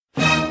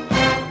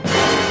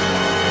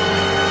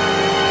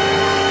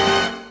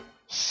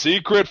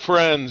Secret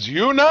friends,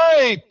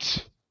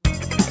 unite!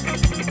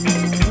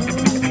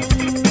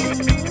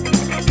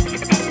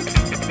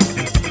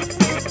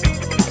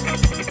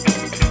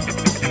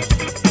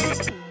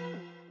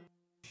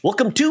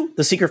 Welcome to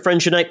the Secret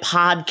Friends Unite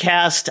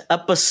podcast,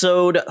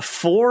 episode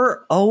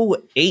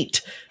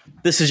 408.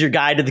 This is your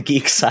guide to the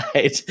geek side.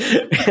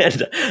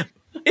 And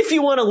if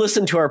you want to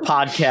listen to our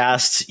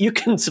podcasts, you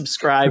can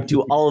subscribe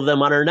to all of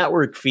them on our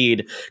network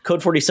feed.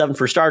 Code 47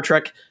 for Star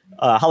Trek,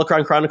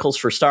 Holocron Chronicles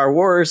for Star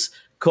Wars,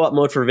 Co-op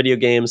Mode for video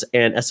games,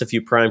 and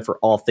SFU Prime for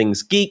all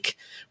things geek.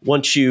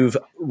 Once you've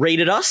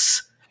rated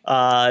us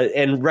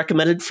and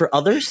recommended for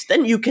others,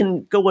 then you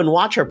can go and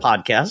watch our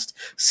podcast.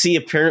 See,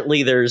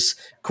 apparently there's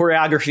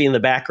choreography in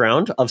the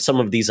background of some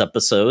of these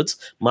episodes.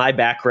 My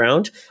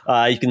background.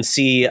 You can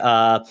see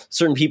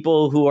certain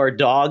people who are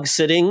dog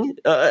sitting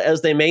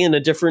as they may in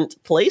a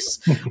different place.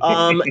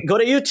 Go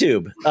to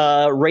YouTube,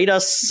 rate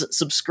us,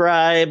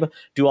 subscribe,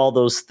 do all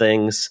those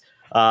things.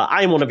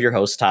 I am one of your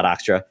hosts, Todd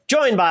Oxtra,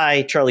 joined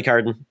by Charlie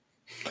Carden.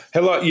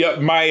 Hello. Yeah,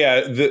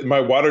 my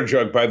water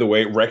jug, by the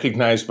way,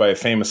 recognized by a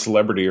famous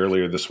celebrity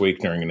earlier this week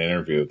during an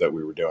interview that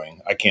we were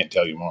doing. I can't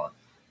tell you more.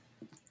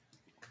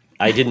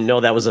 I didn't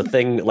know that was a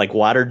thing. Like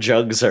water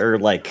jugs are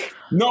like.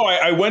 No,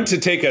 I went to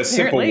take a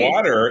sip of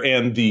water,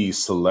 and the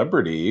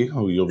celebrity,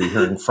 who you'll be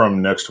hearing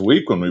from next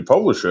week when we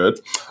publish it,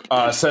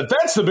 said,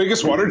 "That's the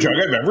biggest water jug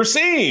I've ever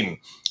seen."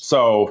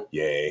 So,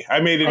 yay. I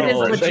made it. It is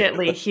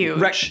legitly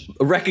huge.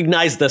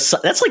 Recognize this.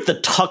 That's like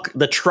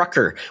the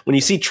trucker. When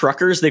you see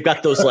truckers, they've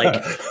got those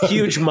like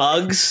huge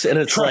mugs, and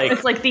it's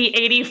like the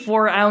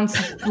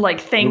 84-ounce like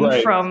thing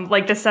from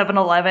like the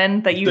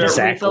 7-Eleven that you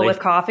refill with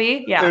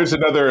coffee. Yeah. There's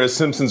another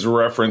Simpsons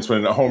reference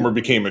when Homer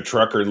became a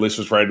trucker. Liz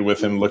was riding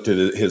with him, looked at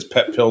his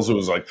pet pills, and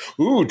was like,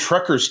 "Ooh,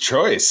 trucker's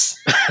choice."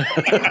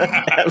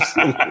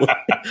 Absolutely.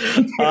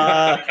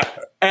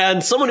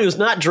 And someone who's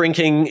not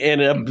drinking in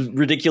a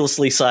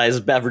ridiculously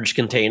sized beverage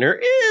container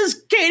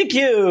is Katie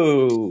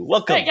Q.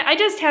 Welcome. I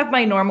just have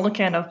my normal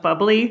can of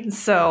bubbly,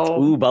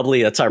 so... Ooh,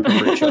 bubbly, that's our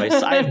preferred choice.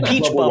 I have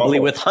peach bubbly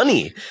with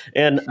honey.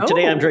 And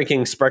today I'm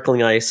drinking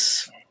sparkling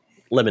ice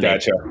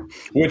lemonade. Gotcha.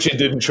 Which it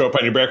didn't show up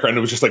on your background.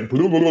 It was just like...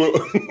 Blah, blah, blah.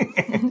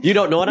 You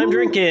don't know what I'm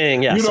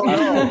drinking. Yes. You don't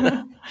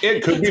know.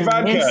 It could be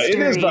vodka. It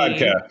is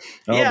vodka.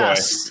 Oh,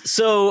 yes. Boy.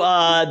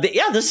 So,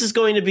 this is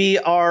going to be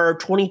our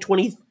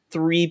 2023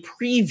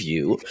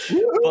 preview.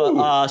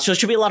 So it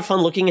should be a lot of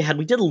fun looking ahead.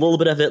 We did a little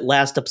bit of it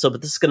last episode,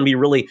 but this is going to be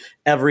really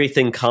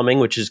everything coming,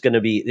 which is going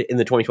to be in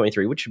the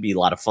 2023, which should be a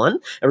lot of fun.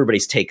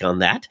 Everybody's take on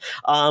that.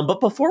 But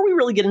before we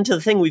really get into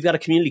the thing, we've got a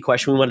community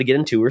question we want to get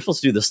into. We were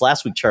supposed to do this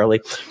last week,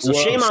 Charlie. So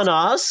shame on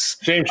us.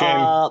 Shame.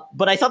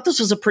 But I thought this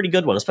was a pretty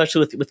good one,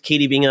 especially with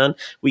Katie being on.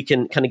 We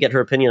can kind of get her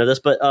opinion of this.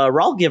 But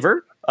Raul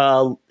Giver,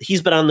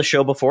 he's been on the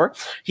show before.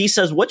 He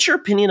says, what's your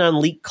opinion on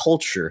leak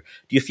culture?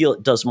 Do you feel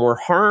it does more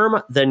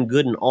harm than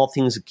good in all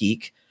things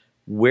geek,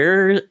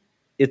 where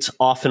it's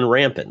often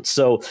rampant?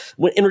 So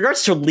in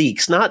regards to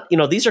leaks,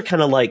 these are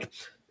kind of like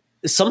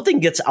something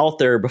gets out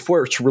there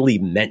before it's really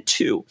meant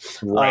to.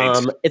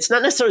 Right. It's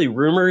not necessarily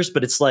rumors,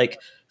 but it's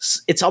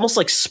almost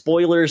like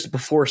spoilers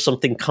before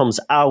something comes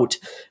out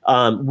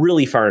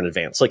really far in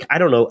advance. Like, I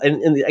don't know.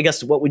 And I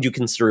guess what would you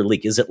consider a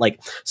leak? Is it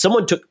like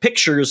someone took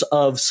pictures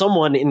of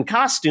someone in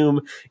costume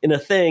in a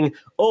thing?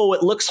 Oh,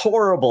 it looks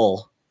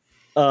horrible.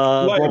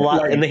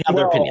 And they have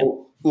their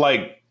opinion.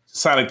 Like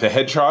Sonic the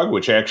Hedgehog,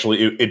 which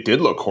actually it did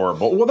look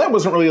horrible. Well, that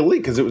wasn't really a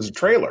leak because it was a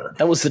trailer.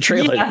 That was the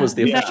trailer. Yeah, that was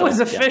the official. That was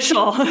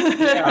official.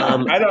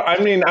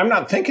 Yeah. I'm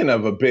not thinking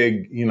of a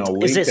big,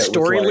 leak. Is it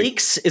story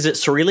leaks? Is it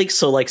story leaks?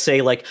 So like,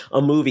 say like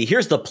a movie,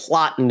 here's the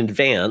plot in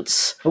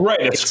advance.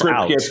 Right. A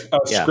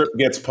script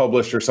gets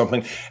published or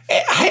something.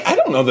 I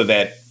don't know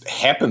that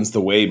happens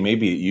the way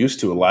maybe it used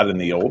to a lot in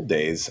the old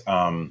days.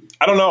 I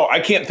don't know. I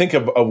can't think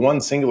of a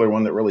one singular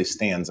one that really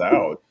stands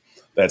out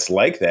that's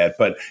like that.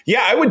 But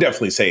yeah, I would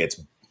definitely say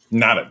it's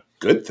not a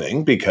good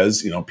thing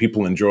because,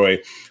 people enjoy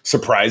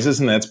surprises,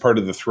 and that's part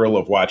of the thrill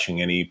of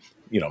watching any,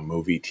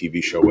 movie,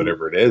 TV show,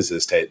 whatever it is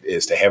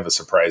to have a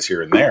surprise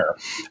here and there.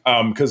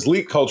 Because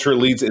leak culture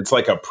it's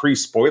like a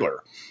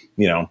pre-spoiler.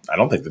 I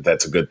don't think that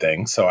that's a good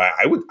thing. So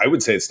I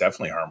would say it's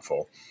definitely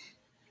harmful.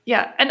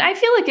 Yeah. And I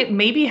feel like it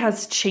maybe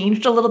has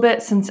changed a little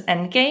bit since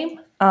Endgame,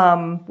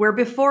 where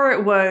before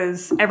it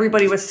was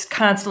everybody was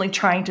constantly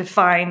trying to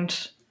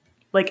find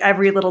like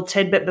every little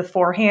tidbit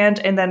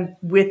beforehand. And then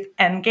with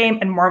Endgame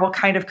and Marvel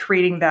kind of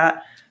creating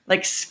that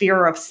like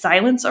sphere of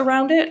silence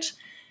around it.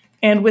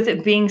 And with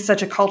it being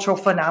such a cultural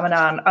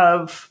phenomenon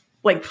of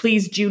like,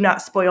 please do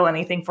not spoil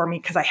anything for me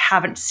because I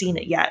haven't seen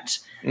it yet.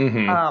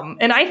 Mm-hmm.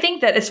 And I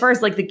think that as far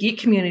as like the geek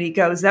community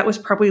goes, that was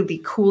probably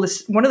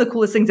one of the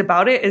coolest things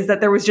about it is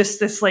that there was just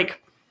this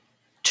like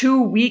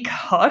 2-week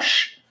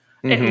hush,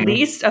 at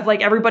least, of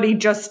like everybody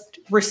just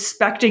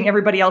respecting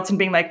everybody else and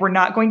being like, we're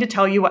not going to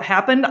tell you what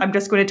happened. I'm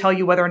just going to tell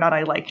you whether or not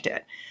I liked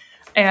it.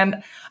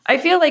 And I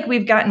feel like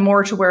we've gotten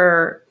more to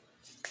where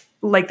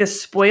like the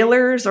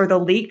spoilers or the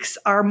leaks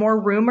are more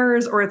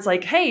rumors, or it's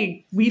like,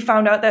 hey, we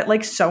found out that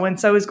like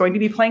so-and-so is going to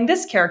be playing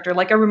this character.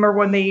 Like I remember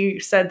when they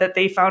said that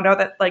they found out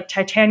that like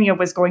Titania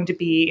was going to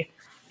be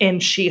in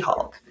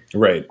She-Hulk.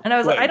 Right. And I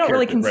was like, I don't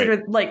really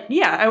consider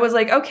I was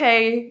like,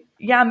 okay,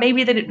 yeah,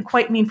 maybe they didn't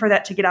quite mean for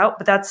that to get out,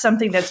 but that's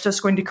something that's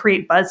just going to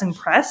create buzz and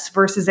press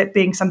versus it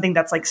being something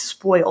that's like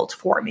spoiled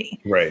for me.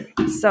 Right.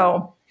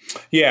 So.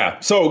 Yeah.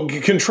 So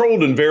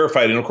controlled and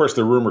verified. And of course,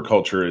 the rumor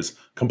culture is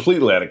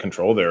completely out of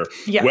control. There are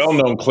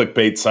well-known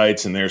clickbait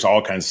sites, and there's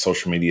all kinds of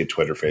social media,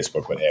 Twitter,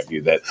 Facebook, what have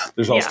you, that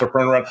there's all stuff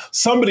running around.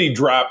 Somebody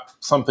dropped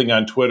something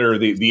on Twitter.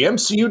 The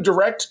MCU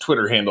Direct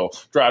Twitter handle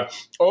dropped,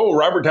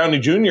 Robert Downey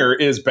Jr.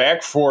 is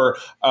back for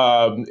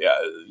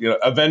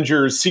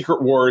Avengers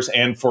Secret Wars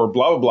and for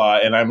blah, blah, blah.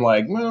 And I'm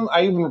like,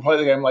 I even replied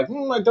to the guy, I'm like,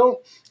 I don't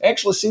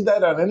actually see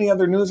that on any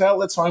other news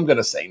outlet, so I'm going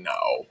to say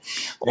no.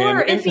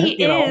 Or if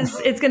he is,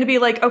 it's going to be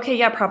like, okay,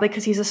 yeah, probably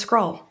because he's a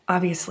Skrull,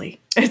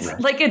 obviously. It's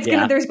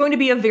there's going to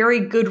be a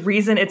very good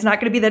reason. It's not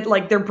going to be that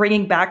like they're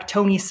bringing back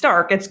Tony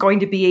Stark. It's going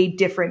to be a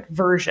different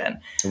version.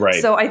 Right.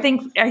 So I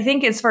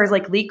think as far as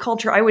like leak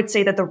culture, I would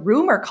say that the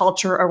rumor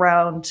culture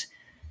around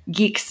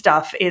geek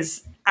stuff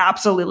is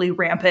absolutely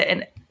rampant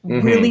and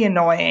really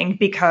annoying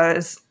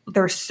because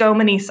there's so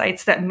many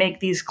sites that make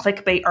these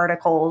clickbait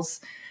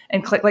articles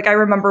and like I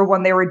remember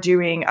when they were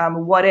doing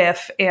What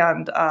If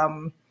and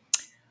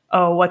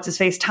what's his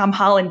face? Tom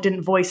Holland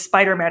didn't voice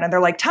Spider-Man. And they're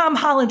like, Tom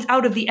Holland's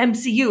out of the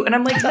MCU. And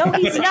I'm like, no,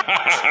 he's not.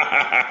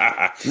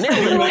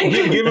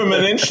 Give him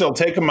an inch, they'll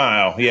take a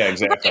mile. Yeah,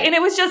 exactly. And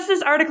it was just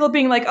this article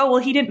being like, oh,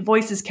 well, he didn't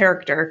voice his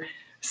character.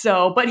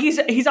 So, but he's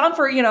on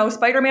for,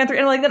 Spider-Man 3.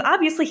 And like, then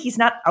obviously he's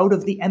not out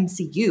of the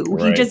MCU.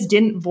 Right. He just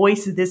didn't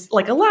voice this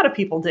like a lot of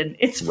people didn't.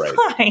 It's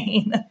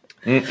fine.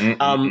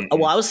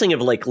 Well, I was thinking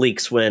of like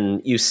leaks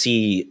when you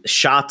see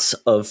shots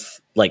of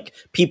like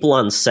people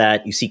on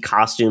set, you see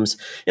costumes,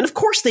 and of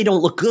course they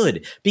don't look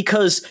good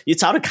because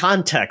it's out of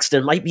context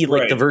and might be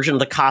like the version of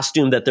the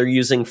costume that they're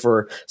using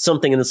for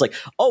something. And it's like,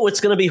 oh,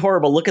 it's going to be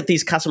horrible. Look at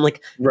these costumes.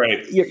 Like,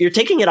 you're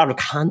taking it out of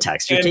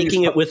context. You're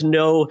taking it with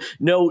no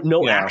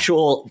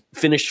actual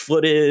finished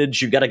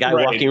footage. You've got a guy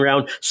walking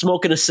around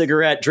smoking a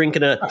cigarette,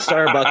 drinking a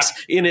Starbucks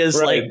in his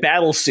like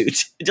battle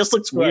suit. It just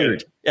looks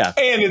weird. Yeah.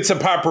 And it's a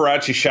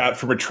paparazzi shot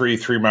from a tree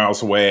 3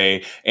 miles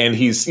away. And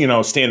he's,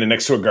 standing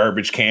next to a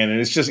garbage can. And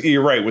it's just,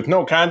 you're right, with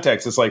no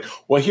context. It's like,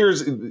 well,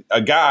 here's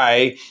a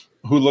guy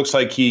who looks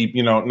like he,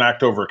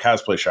 knocked over a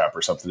cosplay shop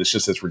or something.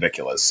 It's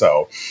ridiculous.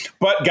 So,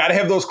 but got to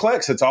have those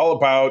clicks. It's all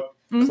about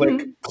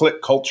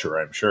click culture,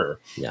 I'm sure.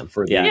 Yeah.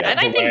 And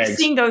I think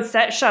seeing those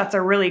set shots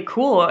are really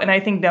cool. And I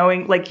think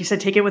knowing, like you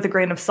said, take it with a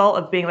grain of salt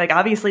of being like,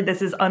 obviously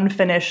this is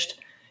unfinished.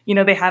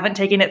 They haven't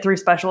taken it through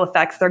special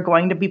effects. They're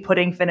going to be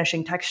putting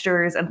finishing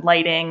textures and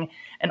lighting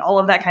and all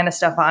of that kind of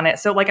stuff on it.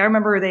 So like, I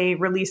remember they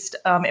released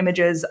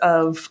images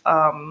of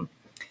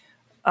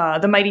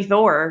the Mighty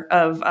Thor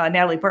of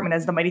Natalie Portman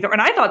as the Mighty Thor.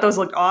 And I thought those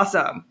looked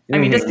awesome. I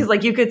mean, just because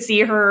like you could see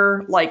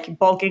her like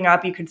bulking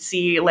up, you could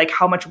see like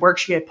how much work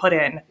she had put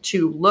in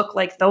to look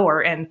like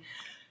Thor. And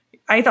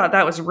I thought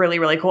that was really,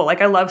 really cool.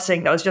 Like I love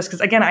seeing those just because,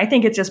 again, I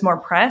think it's just more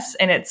press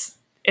and it's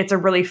a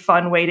really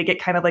fun way to get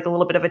kind of like a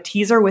little bit of a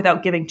teaser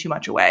without giving too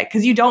much away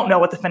because you don't know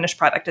what the finished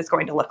product is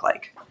going to look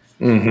like.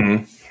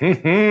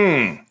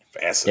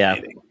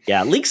 Fascinating.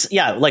 Yeah. Leaks.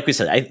 Yeah. Like we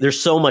said, there's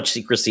so much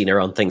secrecy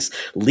around things.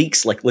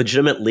 Leaks, like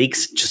legitimate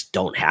leaks, just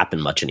don't happen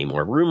much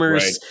anymore.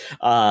 Rumors,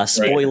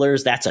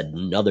 spoilers. That's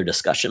another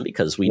discussion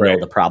because we know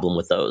the problem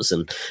with those.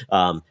 And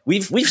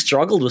we've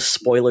struggled with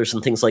spoilers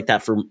and things like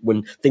that for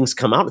when things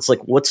come out. It's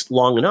like, what's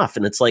long enough?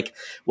 And it's like,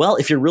 well,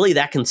 if you're really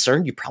that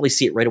concerned, you probably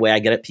see it right away. I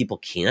get it. People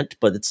can't,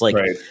 but it's like,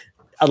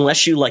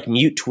 unless you like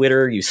mute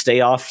Twitter, you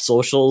stay off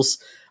socials.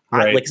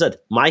 Like I said,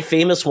 my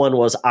famous one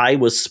was I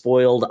was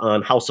spoiled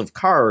on House of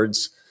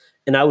Cards,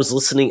 and I was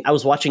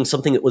watching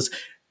something that was,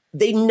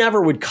 they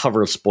never would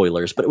cover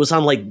spoilers, but it was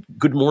on like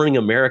Good Morning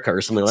America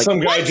or something like that. Some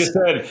guy just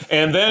said,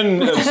 and then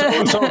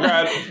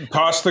so-and-so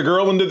tossed the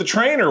girl into the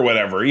train or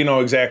whatever,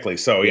 exactly.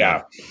 So,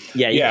 yeah.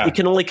 You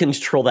can only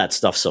control that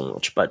stuff so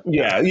much, but.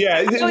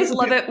 I always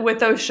love it with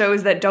those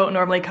shows that don't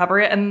normally cover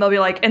it, and they'll be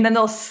like, and then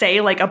they'll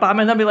say like Obama,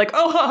 and they'll be like,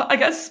 oh, I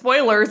got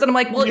spoilers. And I'm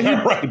like, well,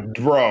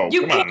 bro.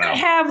 You can't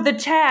have the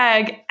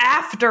tag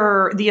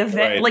after the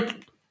event. Like,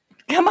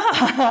 come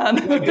on.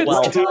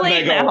 It's too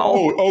late now.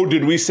 Oh,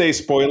 did we say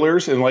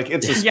spoilers? And like,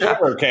 it's a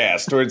spoiler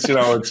cast, or it's,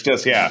 it's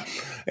just,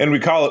 and we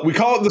call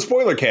it the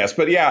spoiler cast.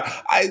 But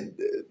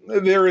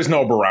there is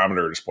no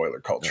barometer to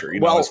spoiler culture,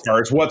 as far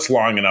as what's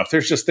long enough.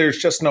 There's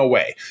just no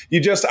way.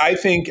 I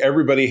think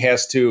everybody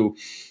has to.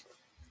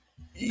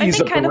 I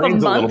think kind of a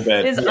month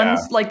is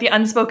like the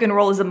unspoken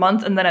rule is a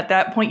month. And then at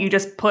that point you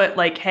just put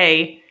like,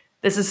 hey,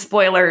 this is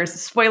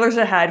spoilers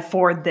ahead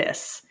for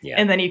this. Yeah.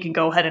 And then you can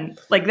go ahead and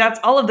like, that's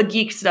all of the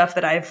geek stuff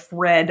that I've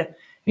read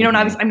You know, and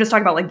obviously I'm just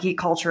talking about like geek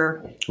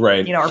culture,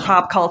 right? You know, or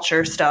pop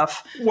culture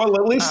stuff. Well,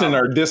 at least in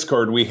our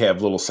Discord, we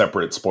have little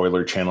separate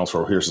spoiler channels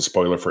for here's a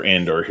spoiler for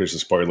Andor, here's a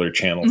spoiler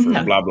channel for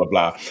blah blah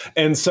blah.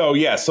 And so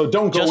so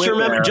don't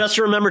go just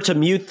remember to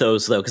mute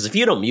those though, because if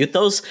you don't mute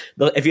those,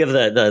 if you have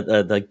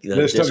the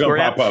Discord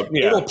app, pop up.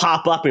 Yeah. It'll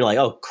pop up, and you're like,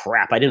 oh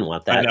crap, I didn't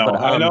want that.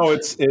 I know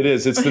it's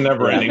the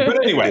never ending.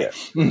 But anyway,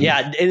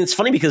 yeah, and it's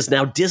funny because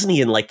now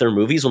Disney and like their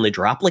movies when they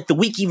drop, like the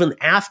week even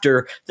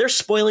after, they're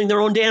spoiling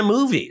their own damn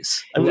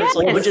movies. I mean, it's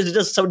like, which is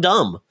just so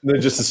dumb. They're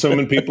just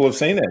assuming people have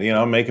seen it, you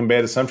know, making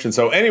bad assumptions.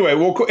 So anyway,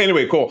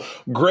 cool.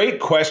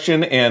 Great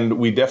question, and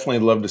we definitely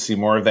love to see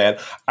more of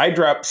that. I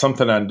dropped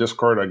something on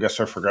Discord. I guess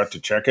I forgot to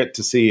check it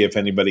to see if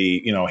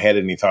anybody, you know, had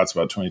any thoughts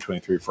about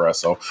 2023 for us.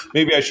 So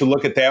maybe I should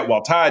look at that.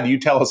 While Todd, you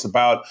tell us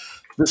about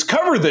this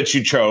cover that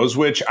you chose,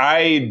 which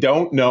I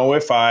don't know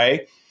if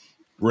I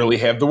really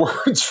have the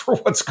words for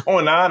what's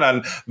going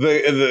on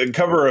the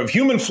cover of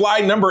Human Fly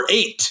number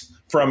 8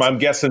 from, I'm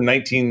guessing,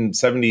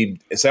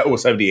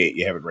 1978.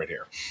 You have it right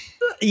here.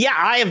 Yeah,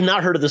 I have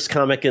not heard of this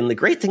comic. And the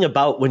great thing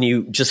about when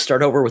you just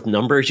start over with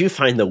numbers, you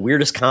find the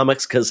weirdest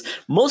comics because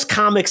most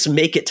comics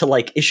make it to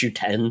like issue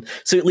 10.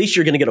 So at least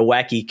you're going to get a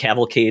wacky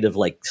cavalcade of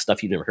like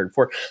stuff you've never heard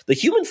before. The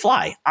Human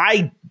Fly.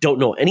 I don't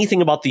know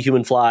anything about the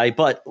Human Fly,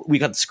 but we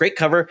got this great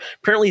cover.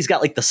 Apparently he's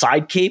got like the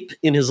side cape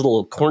in his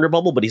little corner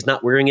bubble, but he's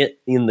not wearing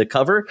it in the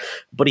cover.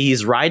 But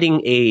he's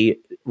riding a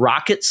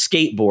rocket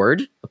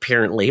skateboard,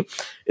 apparently.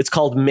 It's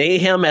called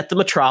Mayhem at the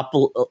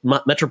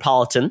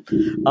Metropolitan.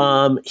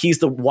 He's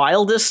the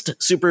wildest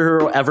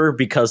superhero ever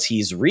because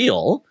he's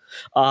real.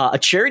 A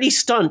charity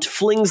stunt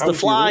flings the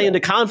Fly into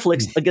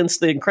conflicts against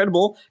the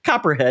incredible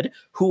Copperhead,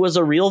 who was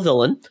a real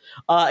villain.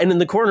 And in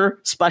the corner,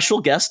 special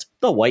guest,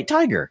 the White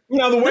Tiger.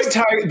 Now,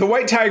 the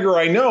White Tiger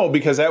I know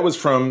because that was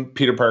from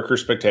Peter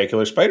Parker's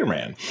Spectacular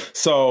Spider-Man.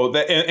 So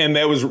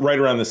that was right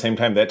around the same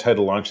time that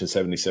title launched in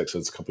 76. So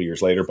it's a couple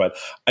years later. But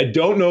I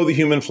don't know the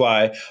Human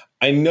Fly.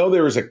 I know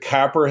there was a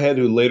Copperhead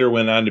who later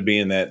went on to be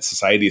in that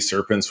Society of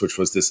Serpents, which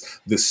was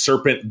this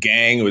serpent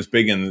gang. It was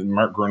big in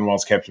Mark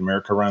Gruenwald's Captain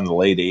America around the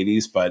late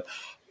 80s. But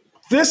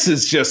this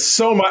is just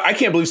so much. I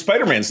can't believe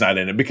Spider-Man's not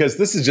in it because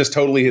this is just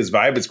totally his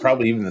vibe. It's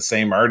probably even the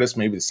same artist,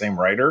 maybe the same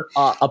writer.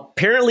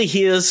 Apparently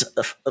he is...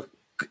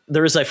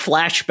 there is a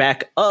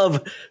flashback of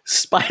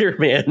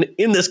Spider-Man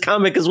in this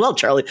comic as well,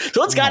 Charlie.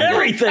 So it's got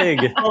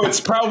everything. Oh,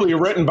 it's probably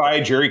written by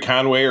Jerry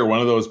Conway or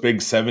one of those big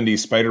 70s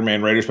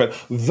Spider-Man writers. But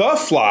the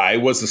Fly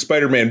was the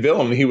Spider-Man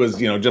villain. He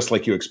was, you know, just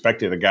like you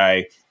expected, a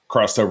guy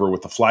crossed over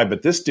with the Fly.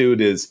 But this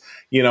dude is,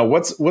 you know,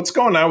 what's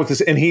going on with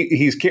this? And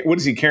he's what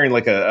is he carrying?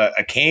 Like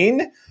a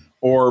cane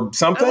or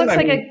something? It looks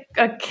like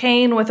a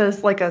cane with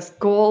a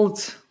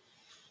gold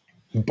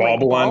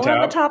bauble on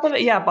the top of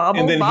it. Yeah,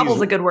 bauble.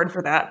 Bauble's a good word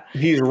for that.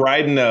 He's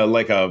riding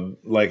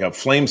a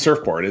flame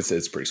surfboard.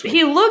 It's pretty sweet.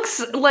 He looks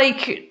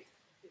like,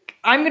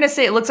 I'm going to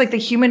say it looks like the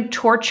Human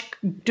Torch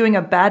doing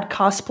a bad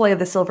cosplay of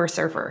the Silver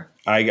Surfer.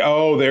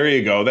 There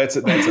you go. That's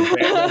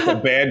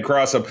a bad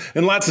cross up.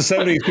 And lots of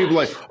 70s people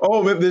are like,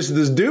 oh,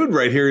 this dude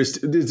right here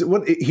is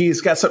what he's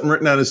got something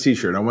written on his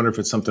t-shirt. I wonder if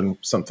it's something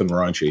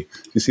raunchy.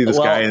 You see this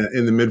guy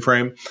in the mid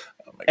frame?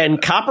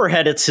 And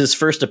Copperhead, it's his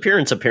first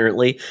appearance,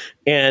 apparently.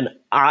 And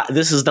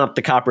this is not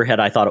the Copperhead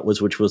I thought it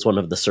was, which was one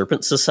of the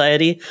Serpent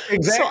Society.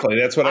 Exactly.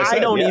 So that's what I said. I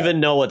don't even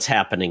know what's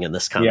happening in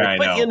this comic. Yeah,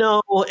 but, you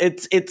know,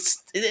 it's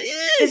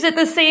Is it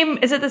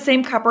the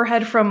same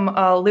Copperhead from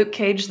Luke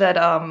Cage that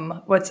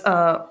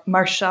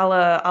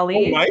Mahershala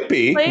Ali? Oh, might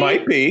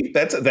be.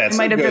 That's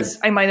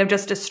I might have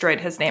just destroyed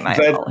his name. I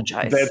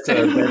apologize. That's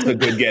a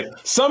good get.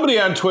 Somebody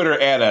on Twitter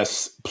add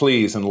us,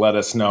 please, and let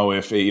us know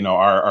if, you know,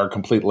 our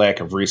complete lack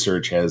of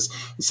research has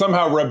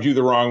somehow rubbed you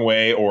the wrong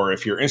way, or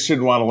if you're interested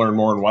and want to learn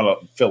more and want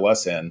to fill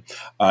us in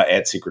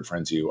at Secret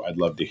Friends U. I'd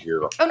love to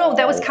hear. Oh no,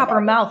 that was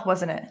Coppermouth,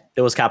 wasn't it?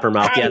 It was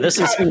Coppermouth. Yeah, this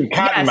is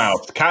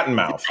Cottonmouth.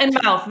 Cottonmouth. And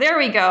mouth. There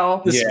we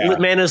go. This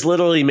man is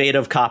literally made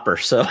of copper.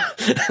 So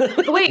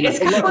wait, is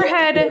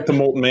Copperhead the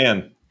molten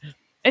man?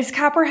 Is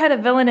Copperhead a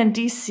villain in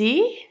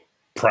DC?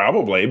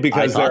 Probably,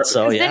 because I thought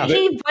so. Yeah.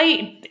 Didn't he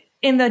bite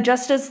in the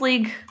Justice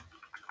League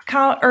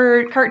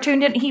cartoon?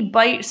 Didn't he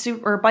bite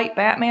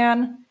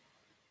Batman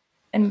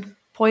and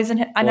poison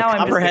him?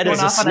 Copperhead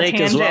is a snake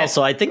as well,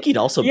 so I think he'd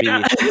also be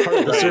part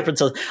of the Serpent.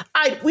 So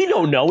we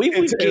don't know. We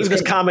gave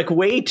this comic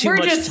way too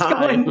much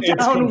time.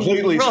 It's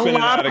completely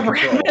spinning out of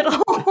control.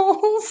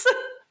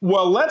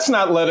 Well, let's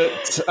not let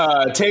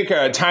it take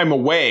time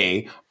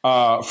away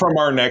from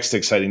our next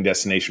exciting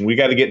destination. We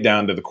got to get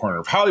down to the corner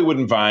of Hollywood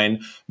and Vine.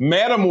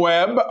 Madam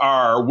Web,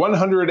 our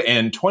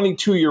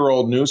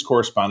 122-year-old news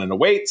correspondent,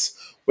 awaits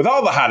with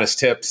all the hottest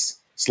tips.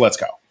 So let's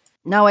go.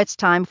 Now it's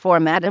time for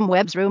Madam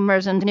Web's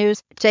rumors and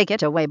news. Take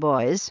it away,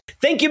 boys.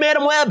 Thank you,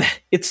 Madam Web.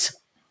 It's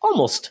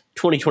almost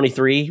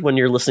 2023 when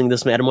you're listening to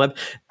this, Madam Web.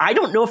 I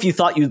don't know if you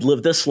thought you'd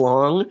live this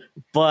long,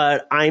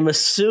 but I'm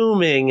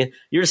assuming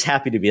you're just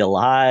happy to be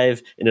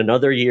alive in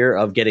another year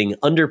of getting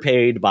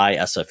underpaid by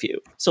SFU.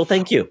 So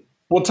thank you.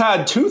 Well,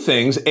 Todd, two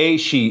things. A,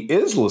 she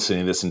is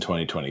listening to this in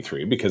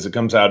 2023 because it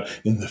comes out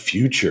in the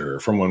future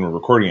from when we're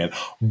recording it.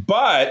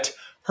 But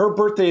Her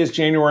birthday is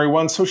January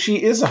 1, so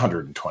she is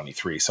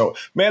 123. So,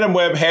 Madam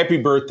Webb, happy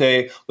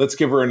birthday. Let's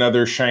give her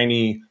another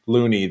shiny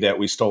loonie that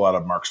we stole out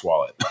of Mark's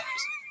wallet.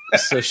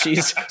 So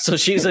she's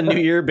a New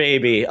Year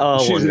baby. Oh,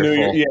 she's wonderful. a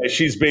New Year, yeah,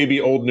 she's baby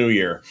old New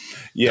Year.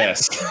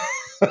 Yes.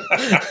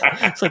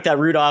 It's like that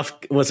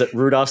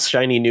Rudolph's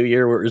Shiny New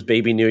Year, where it was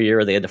Baby New Year,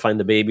 where they had to find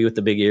the baby with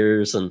the big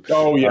ears. And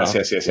yes.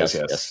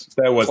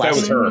 That was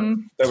her.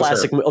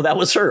 Classic. Oh, that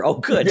was her. Oh,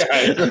 good. Yeah,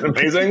 isn't it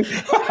amazing?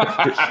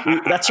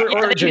 That's her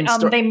origin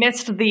story. They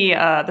missed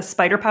the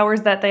spider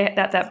powers that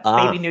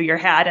Baby New Year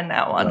had in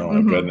that one. Oh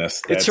my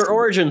goodness, it's her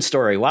origin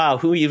story. Wow,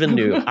 who even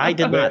knew? I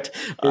did not.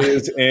 It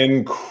is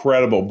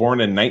incredible. Born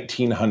in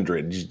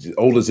 1900,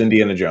 old as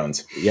Indiana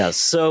Jones. Yes.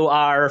 So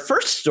our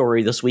first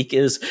story this week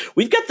is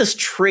we've got this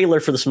trailer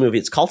for this movie.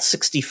 It's called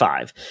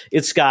 65.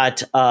 It's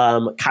got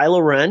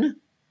Kylo Ren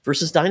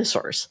versus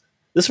dinosaurs.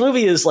 This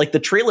movie is like, the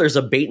trailer is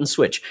a bait and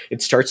switch.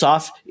 It starts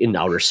off in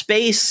outer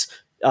space.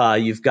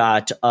 You've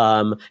got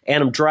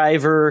Adam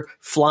Driver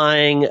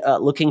flying,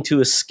 looking to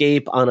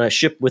escape on a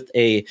ship with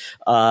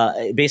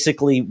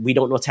basically, we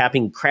don't know what's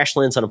happening, crash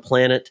lands on a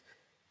planet.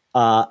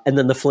 And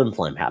then the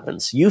flim-flam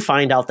happens. You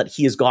find out that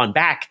he has gone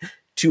back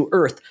to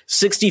Earth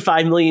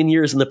 65 million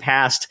years in the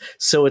past.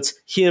 So it's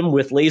him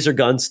with laser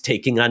guns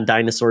taking on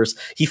dinosaurs.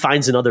 He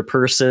finds another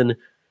person.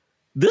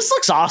 This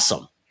looks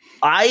awesome.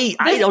 I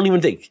don't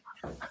even think.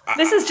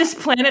 This is just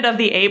Planet of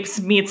the Apes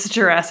meets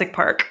Jurassic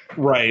Park.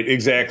 Right,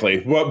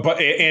 exactly. Well,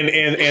 but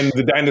and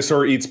the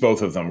dinosaur eats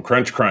both of them.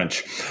 Crunch,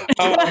 crunch.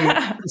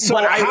 I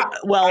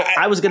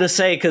was going to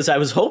say, because I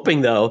was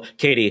hoping, though,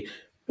 Katie,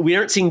 we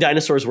aren't seeing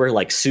dinosaurs wear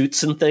like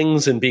suits and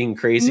things and being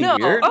crazy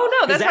weird. Oh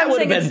no, that's that why I'm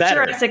saying it's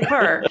better. Jurassic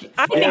Park.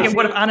 I think it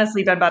would have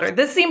honestly been better.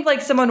 This seemed like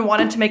someone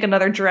wanted to make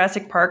another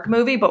Jurassic Park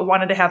movie, but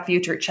wanted to have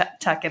future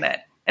tech in it,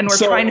 and we're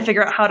trying to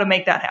figure out how to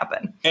make that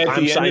happen.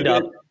 I'm signed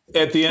up.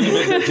 At the end of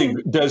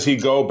it, does he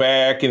go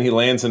back and he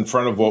lands in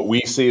front of what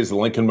we see as the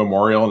Lincoln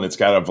Memorial, and it's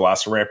got a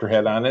Velociraptor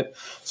head on it?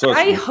 So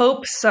I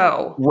hope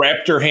so.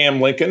 Raptor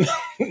Ham Lincoln.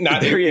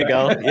 There you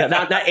go. Yeah,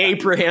 not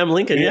Abraham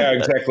Lincoln. Yeah,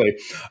 exactly.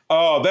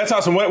 Oh, that's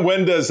awesome.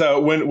 When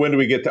do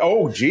we get?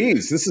 Oh,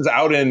 geez, this is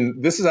out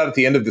at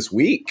the end of this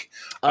week.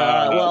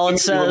 It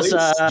says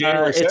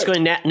it's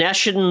going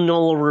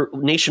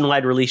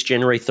nationwide release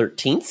January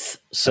 13th.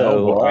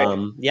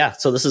 So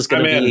so this is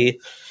going to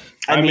be.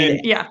 I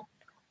mean, yeah.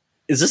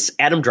 Is this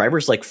Adam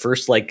Driver's like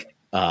first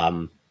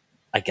I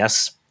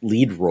guess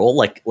lead role?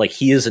 Like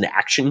he is an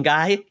action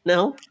guy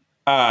now?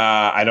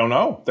 I don't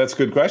know. That's a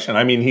good question.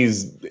 I mean,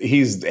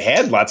 he's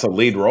had lots of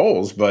lead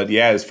roles, but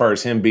yeah, as far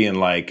as him being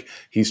like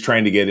he's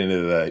trying to get into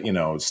the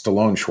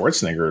Stallone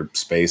Schwarzenegger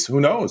space, who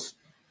knows?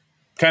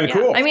 Kind of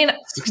cool. I mean,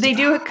 they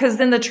do, because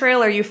in the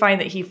trailer you find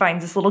that he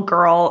finds this little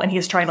girl and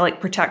he's trying to like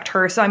protect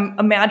her. So I'm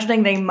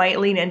imagining they might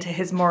lean into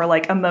his more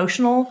like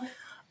emotional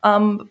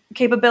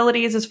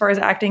capabilities as far as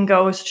acting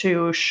goes,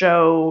 to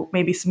show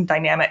maybe some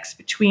dynamics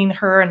between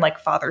her and like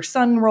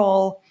father-son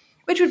role,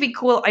 which would be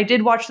cool. I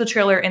did watch the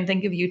trailer and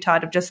think of you,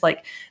 Todd, of just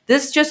like,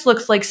 this just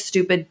looks like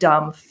stupid,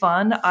 dumb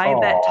fun. I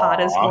bet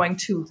Todd is going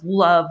to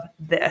love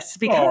this,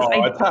 because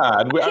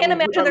I can't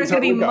imagine there's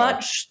going to be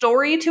much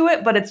story to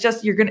it, but it's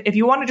just, if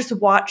you want to just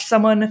watch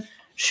someone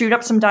shoot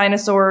up some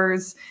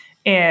dinosaurs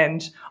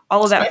and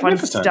all of that fun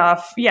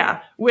stuff,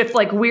 with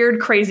like weird,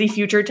 crazy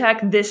future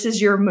tech, this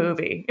is your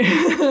movie.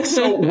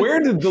 So where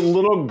did the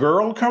little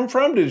girl come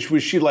from?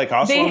 Was she like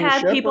also on the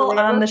ship? They had people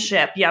on the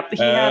ship. Yep.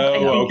 He had, I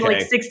think,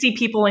 like 60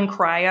 people in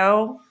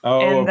cryo.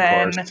 And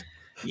then,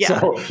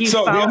 he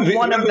found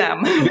one of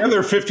them. The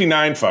other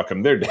 59, fuck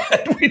them. They're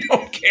dead. We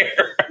don't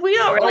care. We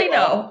don't really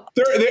know.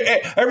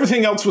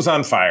 Everything else was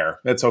on fire.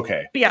 That's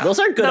okay. Yeah, those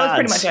aren't good odds.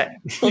 Pretty much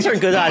it. Those aren't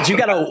good odds. You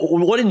got a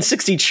 1 in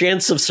 60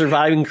 chance of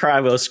surviving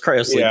cryo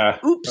sleep. Yeah.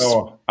 Oops.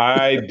 Oh,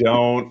 I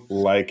don't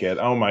like it.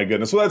 Oh my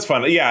goodness. Well, that's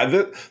fun.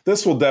 Yeah,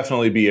 this will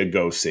definitely be a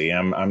go see.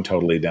 I'm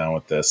totally down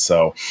with this.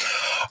 So,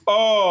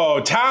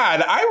 Todd,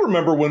 I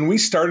remember when we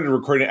started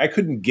recording, I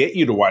couldn't get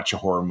you to watch a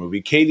horror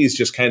movie. Katie's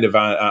just kind of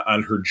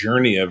on her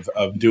journey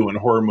of doing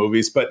horror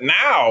movies, but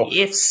now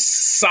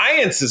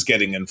science is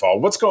getting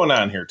involved. What's going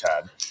on here,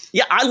 Todd?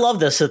 Yeah, I love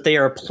this, that they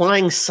are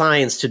applying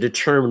science to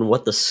determine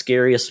what the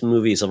scariest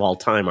movies of all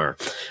time are.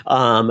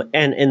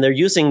 And they're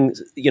using,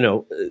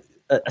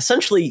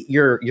 essentially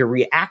your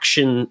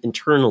reaction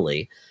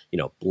internally,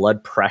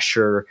 blood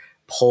pressure,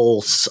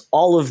 pulse,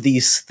 all of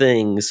these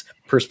things,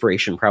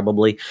 perspiration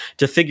probably,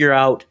 to figure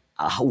out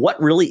what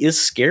really is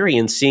scary,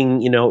 and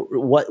seeing,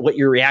 what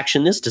your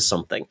reaction is to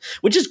something,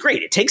 which is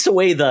great. It takes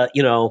away the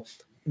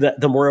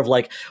more of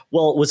like,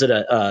 well, was it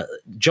a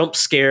jump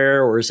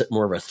scare, or is it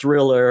more of a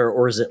thriller,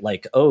 or is it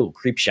like, oh,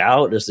 creeps you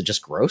out? Is it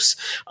just gross?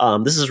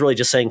 This is really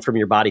just saying from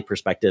your body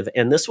perspective.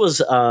 And this was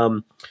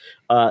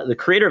the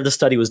creator of the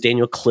study was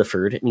Daniel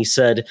Clifford, and he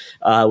said,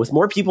 with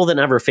more people than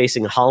ever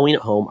facing Halloween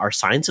at home, our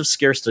Science of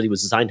Scare study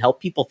was designed to help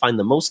people find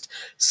the most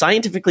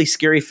scientifically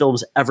scary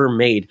films ever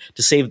made,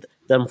 to save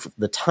them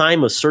the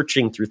time of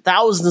searching through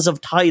thousands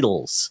of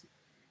titles.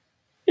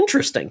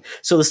 Interesting.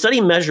 So the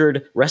study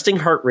measured resting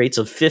heart rates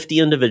of 50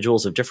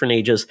 individuals of different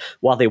ages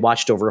while they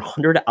watched over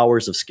 100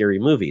 hours of scary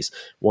movies.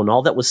 When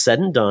all that was said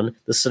and done,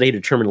 the study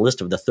determined a list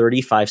of the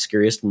 35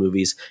 scariest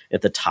movies.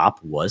 At the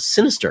top was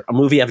Sinister, a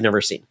movie I've never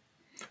seen.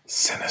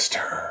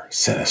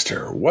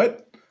 Sinister.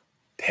 What?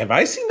 Have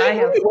I seen that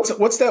movie?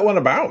 What's that one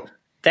about?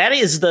 That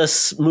is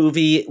this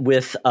movie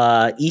with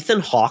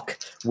Ethan Hawke,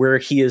 where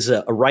he is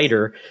a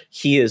writer.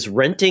 He is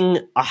renting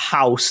a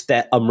house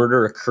that a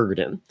murder occurred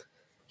in.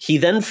 He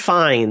then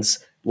finds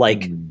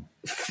like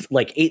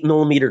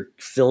 8mm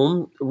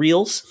film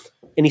reels,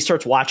 and he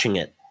starts watching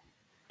it.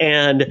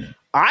 And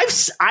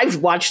I've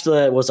watched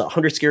the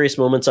 100 Scariest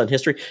Moments on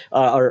History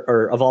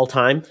or of all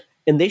time,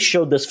 and they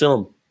showed this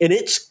film, and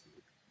it's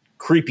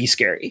creepy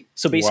scary.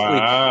 So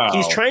basically,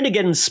 he's trying to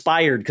get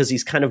inspired because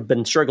he's kind of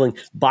been struggling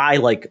by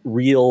like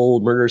real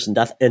murders and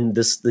death, and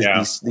these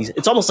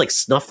it's almost like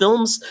snuff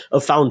films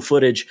of found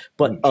footage,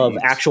 but of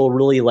actual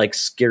really like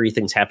scary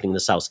things happening in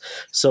this house.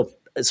 So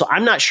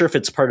I'm not sure if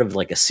it's part of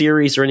like a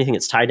series or anything.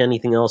 It's tied to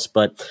anything else,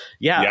 but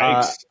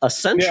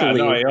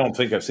essentially, I don't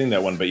think I've seen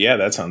that one. But yeah,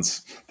 that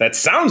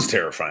sounds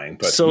terrifying.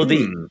 But so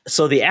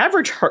the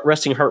average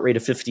resting heart rate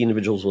of 50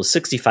 individuals was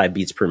 65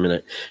 beats per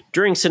minute.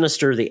 During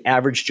Sinister, the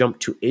average jumped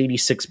to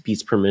 86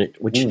 beats per minute,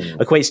 which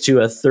equates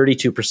to a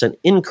 32%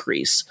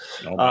 increase.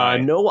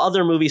 No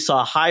other movie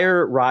saw a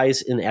higher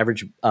rise in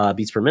average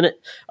beats per minute.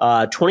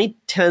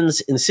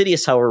 2010's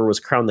Insidious, however, was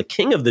crowned the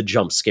king of the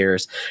jump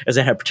scares, as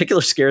it had a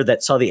particular scare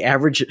that saw the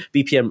average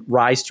BPM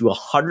rise to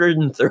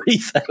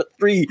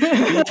 133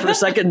 beats per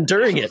second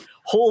during it.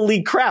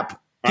 Holy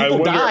crap.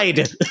 People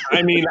died.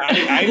 I mean,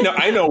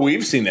 I know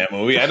we've seen that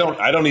movie. I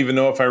don't even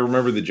know if I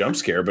remember the jump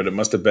scare, but it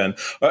must have been.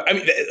 I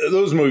mean,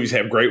 those movies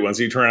have great ones.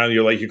 You turn around,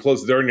 you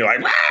close the door, and you're like,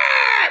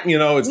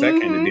 it's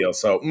that kind of deal.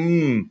 So,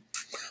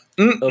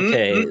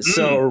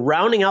 so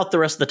rounding out the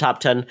rest of the top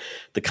 10,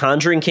 The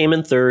Conjuring came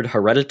in third,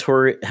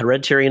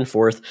 Hereditary in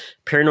fourth,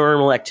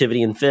 Paranormal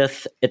Activity in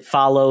fifth, It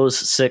Follows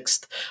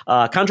sixth.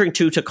 Conjuring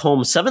 2 took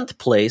home seventh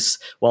place,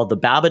 while The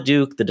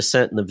Babadook, The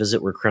Descent, and The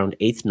Visit were crowned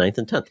eighth, ninth,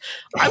 and 10th.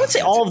 I would say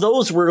all of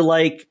those were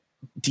like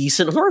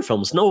decent horror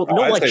films. No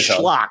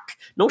schlock.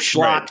 No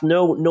schlock. Right.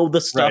 No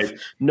the stuff. Right.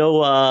 No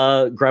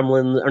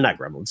Gremlins, or not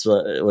Gremlins.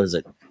 What is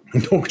it?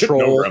 Troll.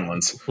 No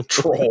Gremlins.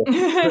 Troll.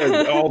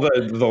 All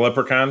the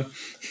leprechaun.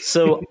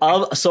 So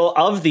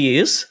of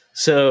these,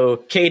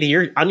 Katie,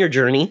 you're on your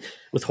journey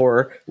with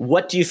horror.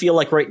 What do you feel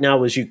like right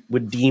now you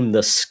would deem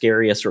the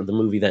scariest, or the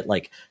movie that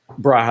like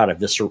brought out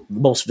a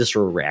most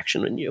visceral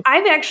reaction in you?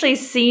 I've actually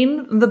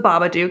seen The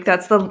Babadook.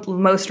 That's the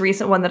most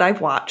recent one that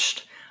I've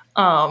watched.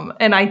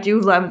 And I do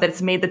love that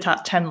it's made the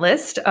top 10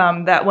 list.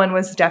 That one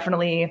was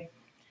definitely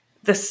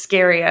the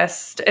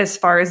scariest as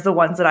far as the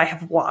ones that I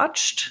have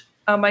watched.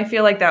 I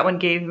feel like that one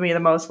gave me the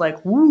most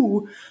like,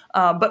 woo.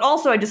 But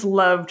also I just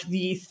loved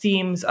the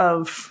themes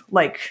of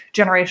like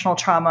generational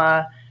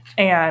trauma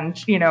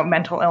and,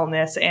 mental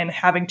illness and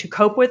having to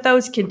cope with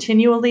those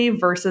continually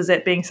versus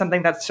it being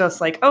something that's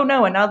just like, oh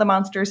no, and now the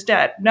monster's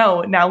dead.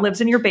 No, it now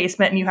lives in your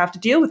basement and you have to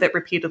deal with it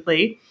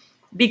repeatedly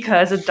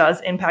because it does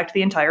impact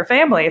the entire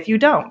family if you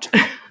don't.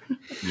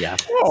 Yeah.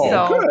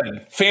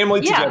 Good. Family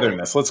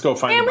togetherness. Let's go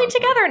find family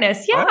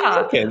togetherness. Yeah.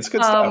 Oh, okay, it's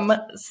good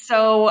stuff.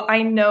 So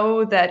I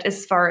know that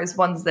as far as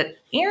ones that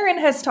Aaron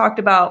has talked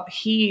about,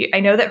 I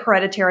know that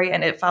Hereditary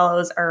and It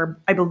Follows are,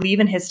 I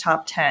believe, in his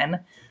top 10.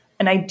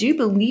 And I do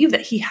believe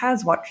that he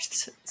has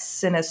watched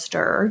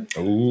Sinister.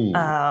 Ooh.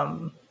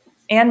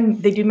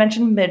 And they do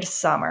mention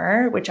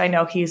Midsommar, which I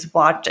know he's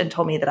watched and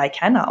told me that I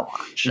cannot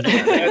watch.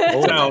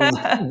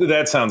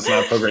 That sounds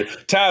not so great.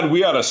 Todd,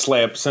 we ought to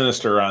slap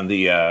Sinister on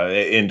the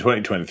in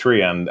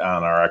 2023 on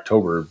our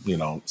October,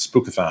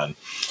 spookathon,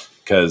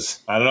 because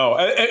I don't know.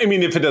 I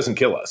mean, if it doesn't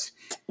kill us.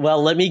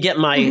 Well, let me get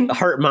my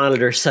heart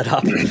monitor set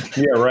up.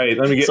 Yeah, right.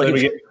 Let me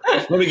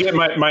get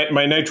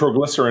my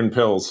nitroglycerin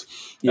pills.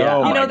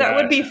 Yeah, that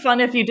would be fun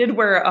if you did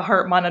wear a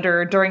heart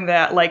monitor during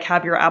that, like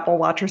have your Apple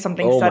Watch or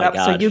something set up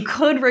so you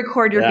could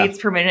record your beats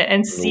per minute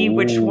and see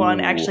which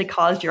one actually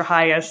caused your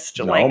highest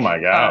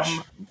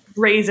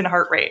raise in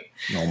heart rate.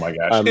 Oh my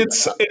gosh.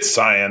 It's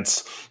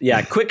science.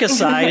 Yeah, quick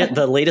aside,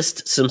 the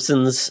latest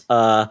Simpsons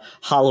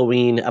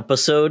Halloween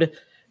episode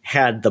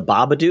had the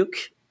Babadook,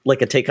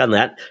 like a take on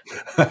that.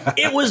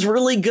 It was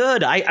really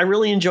good. I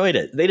really enjoyed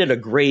it. They did a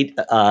great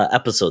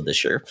episode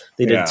this year.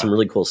 They did some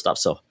really cool stuff.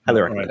 So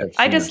highly recommend it.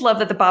 I just love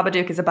that the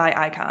Babadook is a bi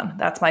icon.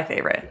 That's my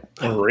favorite.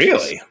 Oh,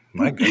 really?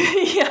 My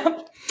goodness. Yeah.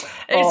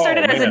 It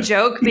started as a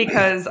joke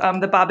because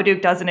the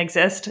Babadook doesn't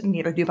exist.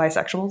 Neither do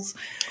bisexuals.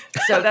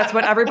 So that's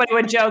what everybody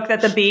would joke,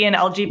 that the B in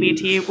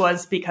LGBT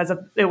was because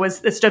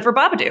it stood for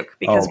Babadook,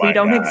 because we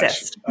don't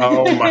exist.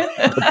 Oh my.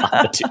 The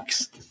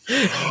Babadooks.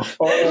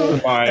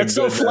 Oh my That's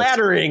goodness. so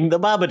flattering, the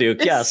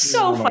Babadook. Yes.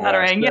 So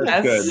flattering,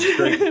 gosh, yes.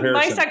 Great comparison.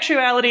 My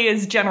sexuality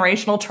is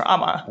generational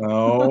trauma.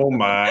 Oh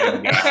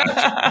my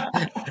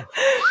gosh.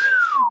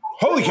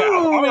 Holy cow!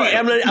 All right.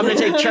 I'm gonna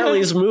take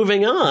Charlie's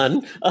moving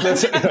on.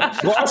 That's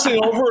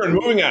glossing over and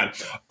moving on.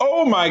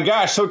 Oh my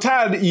gosh! So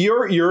Todd,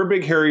 you're a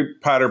big Harry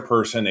Potter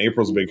person.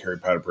 April's a big Harry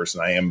Potter person.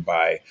 I am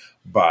by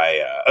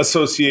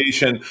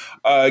association.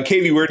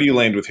 Katie, where do you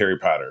land with Harry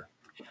Potter?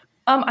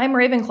 I'm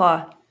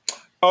Ravenclaw.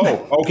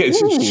 Oh, okay.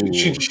 So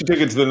she took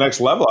it to the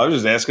next level. I was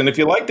just asking if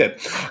you liked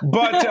it.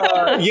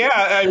 But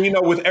yeah,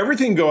 with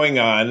everything going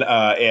on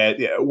at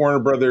Warner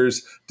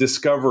Brothers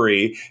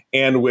Discovery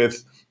and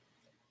with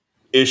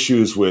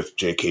issues with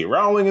J.K.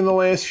 Rowling in the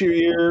last few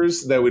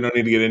years that we don't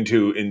need to get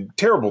into in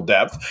terrible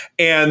depth,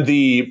 and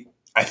the,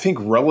 I think,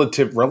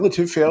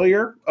 relative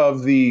failure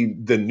of the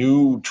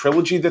new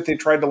trilogy that they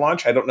tried to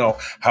launch. I don't know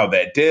how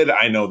that did.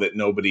 I know that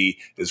nobody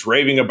is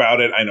raving about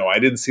it. I know I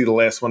didn't see the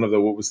last one of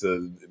what was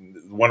the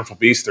Wonderful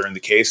Beast? They're in the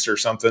case or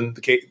something.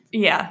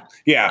 Yeah.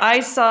 Yeah. I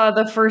saw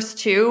the first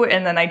two,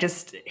 and then I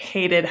just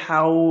hated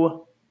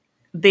how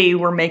they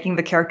were making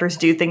the characters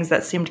do things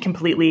that seemed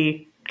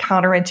completely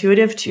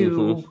counterintuitive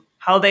to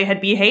how they had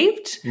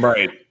behaved.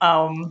 Right.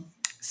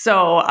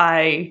 So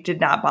I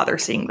did not bother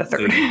seeing the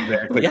third.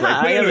 Exactly. Yeah,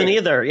 I haven't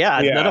either. Yeah,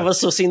 none of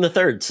us have seen the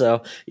third.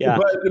 So yeah,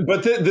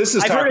 but this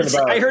is I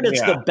heard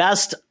it's the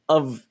best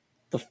of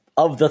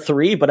the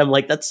three. But I'm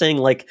like, that's saying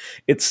like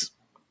it's.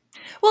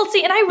 Well,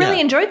 see, and I really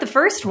enjoyed the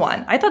first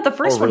one. I thought the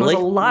first one was a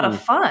lot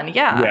of fun.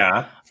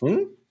 Yeah. Yeah.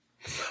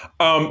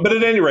 But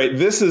at any rate,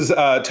 this is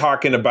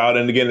talking about,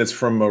 and again, it's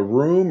from a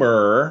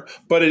rumor,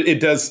 but it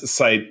does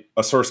cite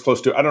a source close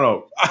to, I don't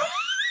know.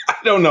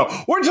 I don't know.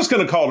 We're just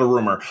going to call it a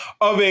rumor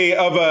of a,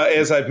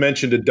 as I've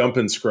mentioned, a dump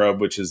and scrub,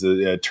 which is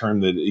a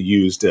term that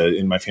used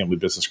in my family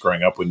business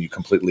growing up when you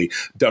completely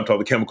dumped all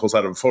the chemicals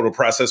out of a photo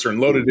processor and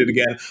loaded it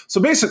again.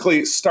 So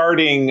basically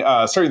starting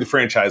the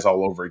franchise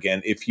all over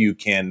again, if you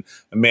can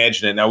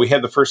imagine it. Now, we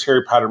had the first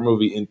Harry Potter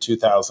movie in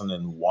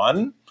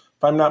 2001,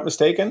 if I'm not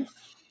mistaken.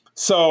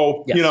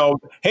 So,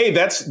 hey,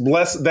 that's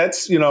less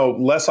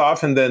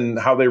often than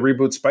how they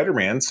reboot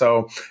Spider-Man.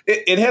 So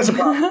it has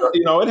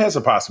it has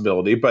a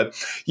possibility. But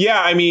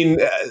yeah, I mean,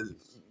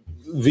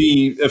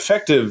 the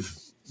effective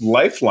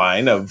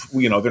lifeline of,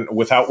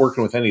 without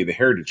working with any of the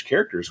heritage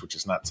characters, which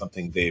is not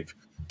something they've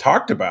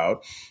talked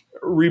about,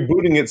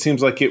 rebooting it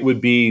seems like it would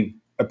be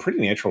a pretty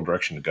natural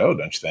direction to go,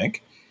 don't you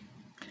think?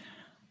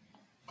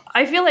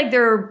 I feel like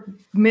they're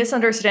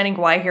misunderstanding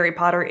why Harry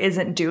Potter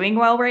isn't doing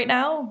well right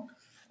now.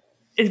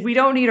 We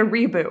don't need a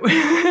reboot.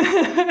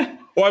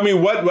 Well,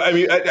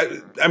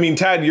 I mean,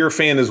 Todd, you're a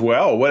fan as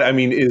well.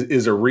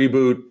 Is a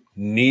reboot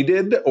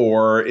needed,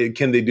 or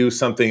can they do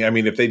something? I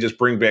mean, if they just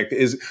bring back,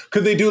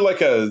 could they do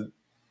like a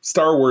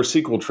Star Wars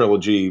sequel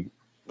trilogy?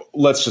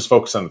 Let's just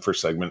focus on the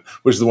first segment,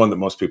 which is the one that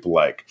most people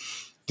like.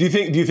 Do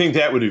you think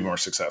that would be more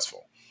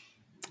successful?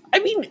 I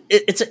mean,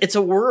 it's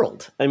a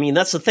world. I mean,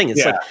 that's the thing.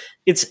 It's like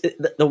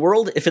the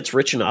world, if it's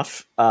rich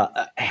enough,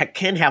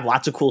 can have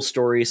lots of cool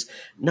stories,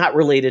 not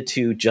related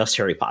to just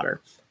Harry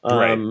Potter.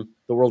 Right.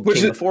 The world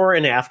came before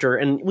and after,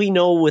 and we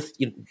know with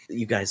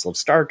you guys love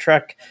Star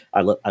Trek.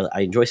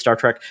 I enjoy Star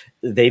Trek.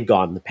 They've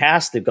gone in the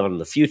past. They've gone in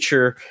the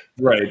future.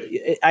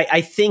 Right. I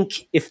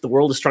think if the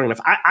world is strong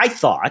enough, I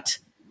thought.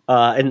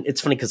 And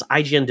it's funny because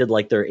IGN did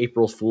like their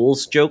April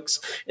Fool's jokes,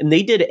 and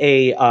they did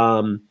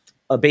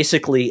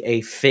basically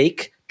a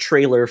fake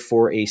trailer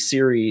for a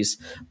series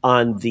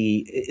on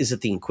is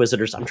it the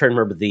Inquisitors? I'm trying to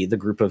remember the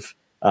group of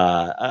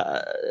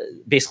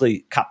basically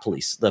cop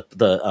police,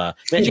 the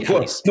magic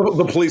police,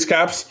 the police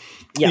cops.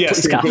 Yeah, yes,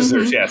 police the cops.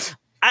 Inquisitors. Yes,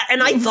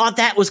 and I thought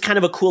that was kind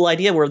of a cool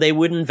idea where they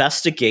would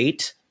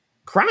investigate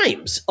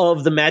crimes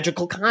of the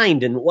magical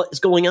kind and what is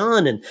going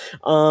on, and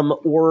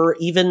or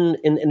even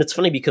and it's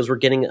funny because we're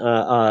getting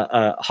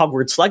a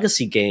Hogwarts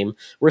Legacy game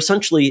where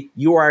essentially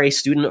you are a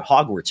student at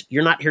Hogwarts.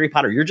 You're not Harry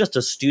Potter. You're just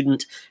a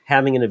student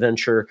having an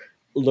adventure,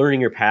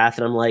 learning your path.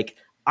 And I'm like,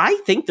 I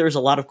think there's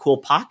a lot of cool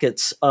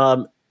pockets.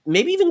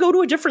 Maybe even go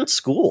to a different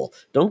school.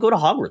 Don't go to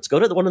Hogwarts. Go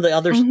to one of the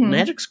other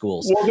magic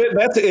schools. Well,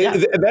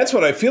 that's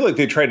what I feel like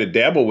they try to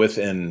dabble with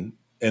in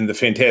the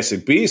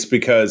Fantastic Beasts,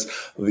 because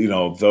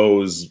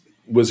those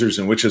wizards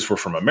and witches were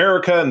from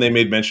America, and they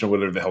made mention of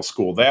whatever the hell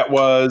school that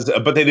was,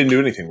 but they didn't do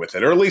anything with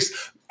it, or at least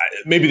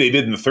maybe they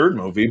did in the third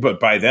movie. But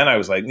by then, I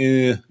was like,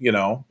 it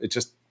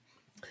just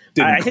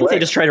didn't. I think they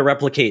just try to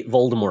replicate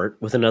Voldemort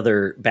with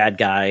another bad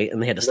guy,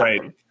 and they had to stop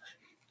him.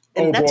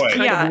 And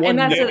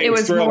it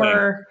was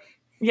more.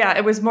 Yeah,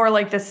 it was more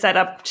like the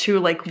setup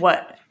to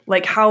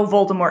how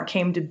Voldemort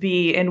came to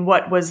be, and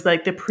what was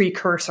like the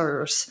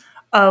precursors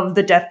of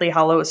the Deathly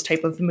Hallows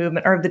type of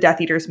movement, or the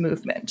Death Eaters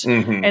movement,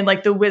 and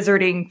like the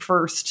wizarding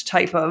first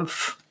type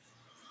of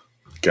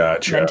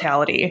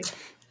mentality.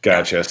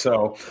 Gotcha. Yeah.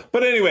 So,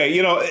 but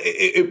anyway,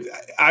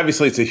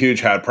 obviously it's a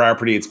huge hot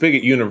property. It's big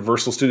at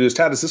Universal Studios.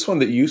 Todd, is this one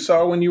that you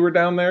saw when you were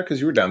down there? Because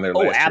you were down there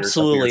last year. Oh,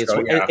 absolutely.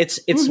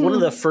 It's one of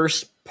the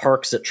first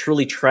parks that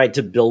truly tried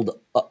to build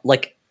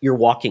you're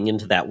walking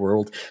into that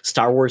world.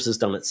 Star Wars has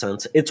done it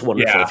since. It's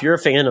wonderful. Yeah. If you're a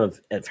fan of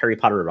Harry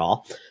Potter at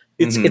all,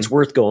 it's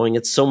worth going.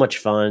 It's so much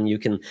fun. You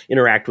can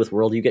interact with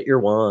world. You get your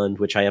wand,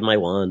 which I have my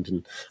wand,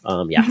 and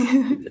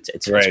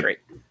it's great.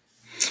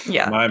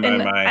 Yeah,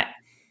 my.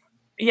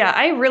 Yeah,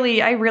 I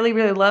really,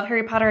 really love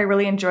Harry Potter. I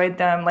really enjoyed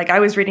them. Like I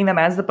was reading them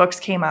as the books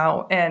came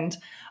out, and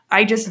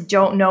I just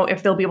don't know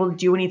if they'll be able to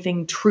do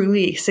anything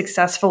truly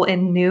successful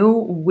and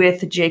new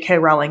with J.K.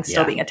 Rowling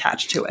still being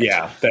attached to it.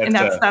 Yeah, and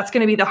that's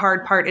going to be the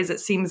hard part. Is it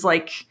seems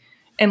like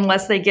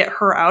unless they get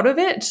her out of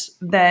it,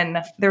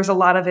 then there's a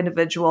lot of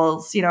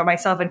individuals,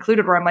 myself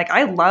included, where I'm like,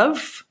 I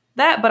love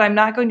that, but I'm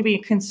not going to be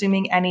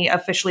consuming any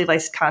officially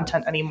licensed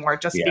content anymore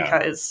just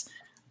because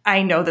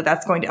I know that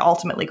that's going to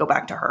ultimately go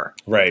back to her.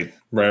 Right.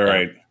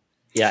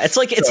 Yeah, it's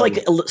like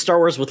Star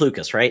Wars with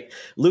Lucas, right?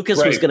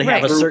 Lucas was going to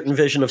have a certain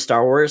vision of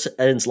Star Wars,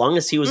 and as long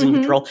as he was in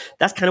control,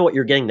 that's kind of what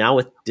you're getting now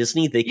with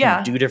Disney. They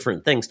can do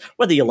different things,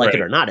 whether you like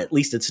it or not. At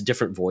least it's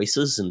different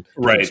voices and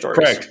different stories.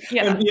 Correct.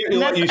 Yeah, and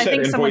you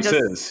said in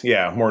voices.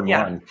 More than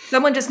one.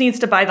 Someone just needs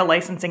to buy the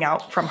licensing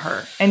out from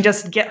her and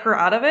just get her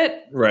out of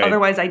it. Right.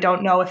 Otherwise, I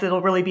don't know if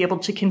it'll really be able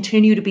to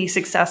continue to be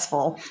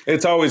successful.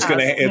 It's always going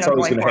to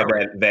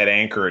have that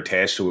anchor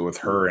attached to it with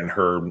her and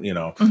her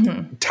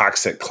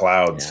toxic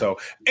cloud. Yeah. So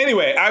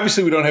anyway.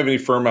 Obviously, we don't have any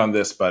firm on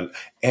this, but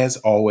as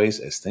always,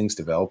 as things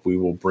develop, we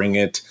will bring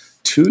it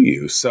to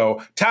you.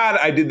 So, Todd,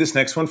 I did this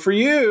next one for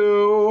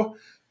you.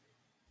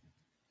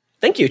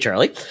 Thank you,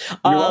 Charlie.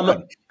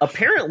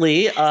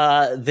 Apparently,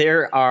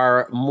 there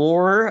are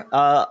more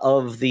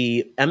of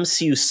the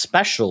MCU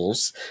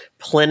specials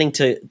planning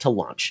to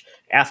launch.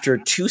 After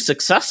 2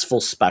 successful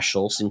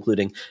specials,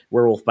 including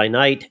Werewolf by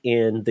Night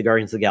and the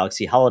Guardians of the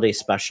Galaxy Holiday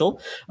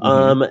Special,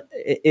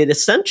 it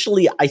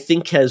essentially, I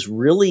think, has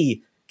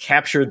really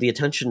captured the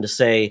attention to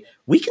say,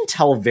 we can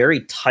tell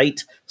very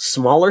tight,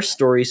 smaller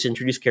stories to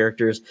introduce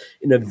characters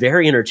in a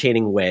very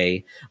entertaining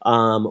way,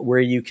 where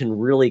you can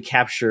really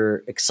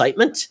capture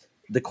excitement,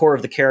 the core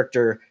of the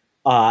character,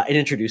 and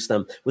introduce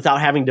them without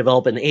having to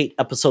develop an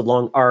 8-episode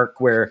long arc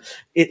where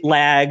it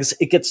lags.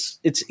 It's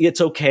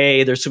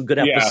okay. There's some good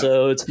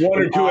episodes. 1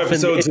 or 2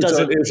 episodes. It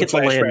doesn't hit the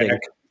landing.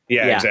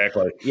 Yeah,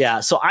 exactly.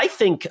 Yeah, so I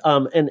think,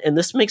 and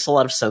this makes a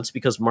lot of sense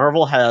because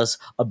Marvel has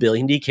a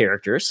billion D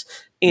characters,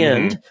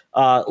 and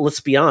let's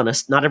be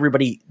honest, not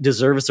everybody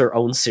deserves their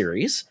own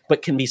series,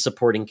 but can be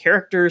supporting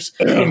characters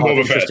and have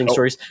interesting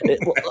stories.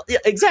 Yeah,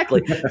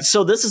 exactly.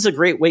 So this is a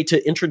great way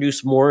to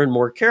introduce more and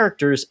more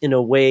characters in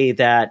a way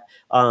that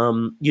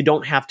you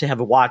don't have to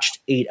have watched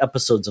 8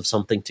 episodes of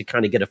something to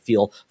kind of get a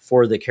feel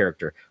for the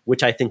character,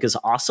 which I think is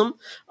awesome.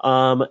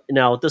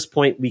 Now, at this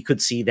point, we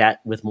could see that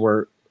with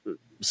more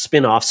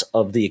spin-offs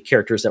of the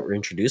characters that were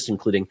introduced,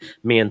 including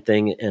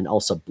Man-Thing and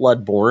also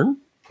Bloodborne.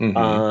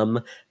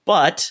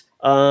 But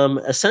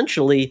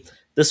essentially,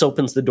 this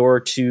opens the door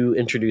to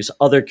introduce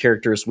other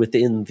characters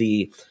within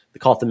they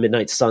call it the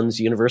Midnight Suns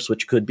universe,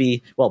 which could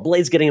be,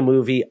 Blade's getting a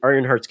movie,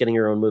 Ironheart's getting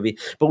her own movie,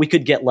 but we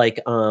could get like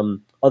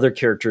other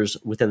characters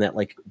within that,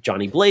 like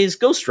Johnny Blaze,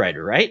 Ghost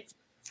Rider, right?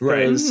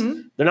 Right.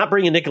 They're not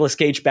bringing Nicolas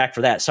Cage back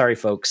for that. Sorry,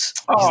 folks.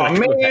 Oh,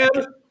 man.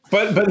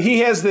 But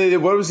he has the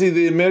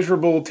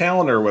immeasurable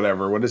talent or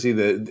whatever. What is he?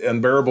 The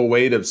unbearable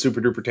weight of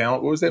super duper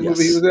talent. What was that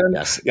movie he was in?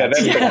 Yes. Yeah,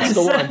 that's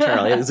the one,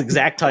 Charlie. It's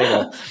exact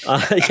title.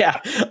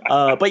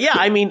 But yeah,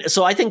 I mean,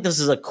 so I think this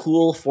is a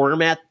cool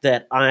format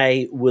that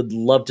I would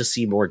love to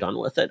see more done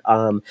with it.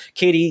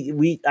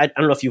 Katie, I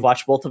don't know if you've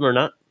watched both of them or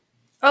not.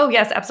 Oh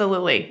yes,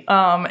 absolutely.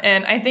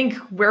 And I think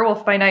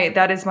Werewolf by Night,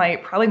 that is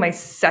probably my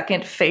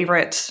second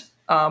favorite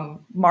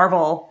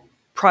Marvel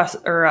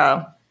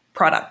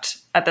product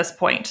at this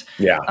point.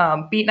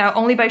 Yeah. Beaten out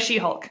only by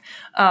She-Hulk.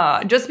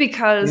 Just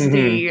because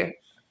the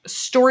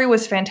story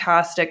was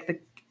fantastic, the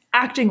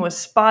acting was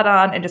spot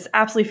on and just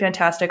absolutely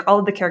fantastic. All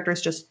of the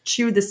characters just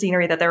chewed the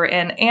scenery that they were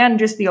in, and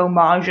just the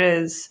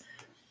homages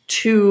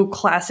to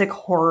classic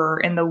horror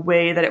in the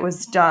way that it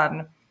was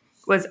done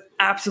was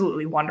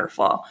absolutely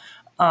wonderful.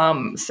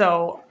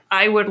 So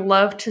I would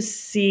love to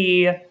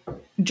see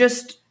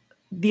just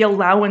the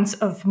allowance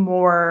of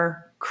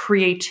more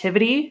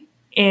creativity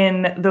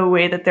in the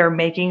way that they're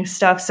making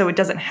stuff, so it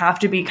doesn't have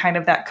to be kind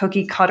of that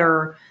cookie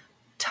cutter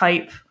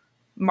type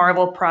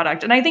Marvel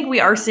product. And I think we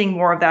are seeing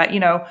more of that,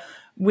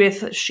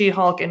 with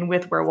She-Hulk and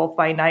with Werewolf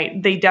by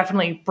Night. They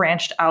definitely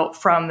branched out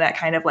from that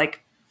kind of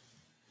like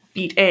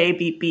beat A,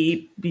 beat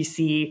B,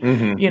 BC,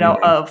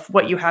 of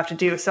what you have to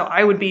do. So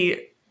I would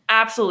be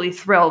absolutely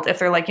thrilled if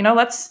they're like,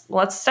 let's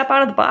step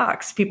out of the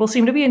box. People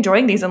seem to be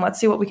enjoying these, and let's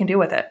see what we can do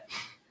with it.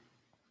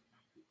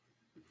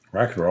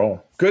 Rock and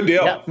roll. Good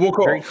deal. Yeah, well,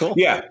 cool. Very cool.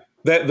 Yeah.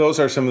 Those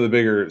are some of the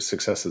bigger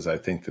successes I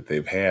think that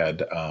they've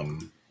had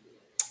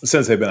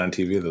since they've been on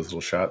TV, those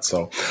little shots.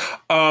 So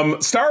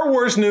Star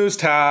Wars news,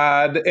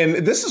 Todd.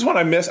 And this is one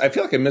I missed. I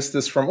feel like I missed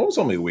this from, it was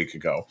only a week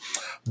ago.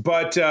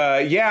 But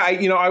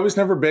I was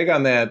never big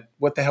on that.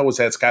 What the hell was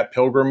that Scott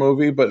Pilgrim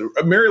movie? But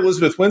Mary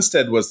Elizabeth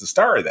Winstead was the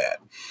star of that.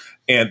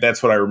 And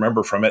that's what I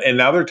remember from it. And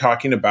now they're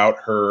talking about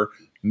her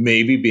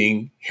maybe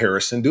being Hera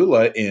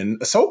Syndulla in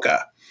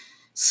Ahsoka.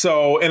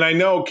 So, and I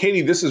know,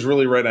 Katie, this is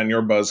really right on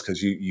your buzz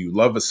because you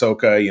love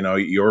Ahsoka.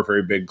 You're a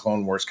very big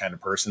Clone Wars kind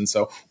of person.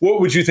 So what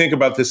would you think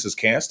about this as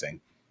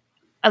casting?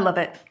 I love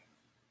it.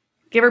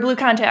 Give her blue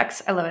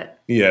contacts. I love it.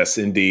 Yes,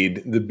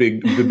 indeed. The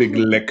big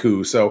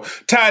Leku. So,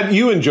 Todd,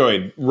 you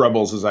enjoyed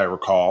Rebels, as I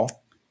recall.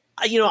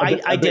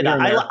 I did.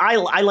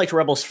 I liked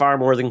Rebels far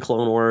more than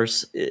Clone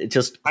Wars.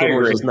 Clone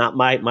Wars was not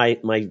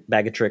my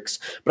bag of tricks.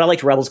 But I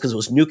liked Rebels because it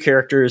was new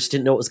characters,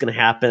 didn't know what was going to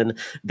happen.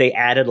 They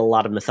added a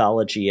lot of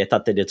mythology. I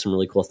thought they did some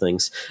really cool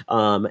things.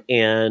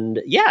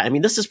 And yeah, I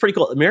mean, this is pretty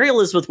cool. Mary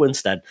Elizabeth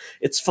Winstead.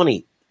 It's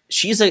funny.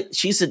 She's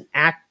an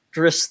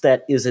actress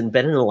that is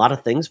embedded in a lot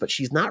of things, but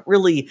she's not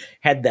really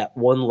had that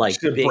one like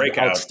big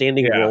breakout,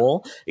 outstanding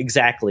role.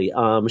 Exactly.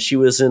 She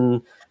was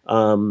in.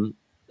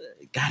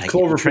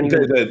 Cloverfield,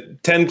 the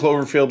 10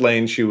 Cloverfield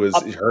Lane. She was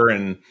her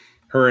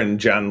and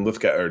John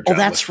Lithgow.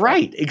 That's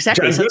right,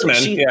 exactly. John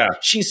Goodman,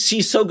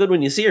 she's so good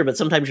when you see her, but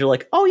sometimes you're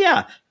like, oh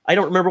yeah, I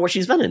don't remember what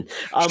she's been in.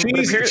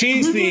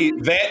 She's the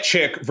that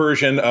chick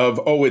version of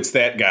it's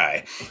that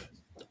guy.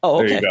 Oh,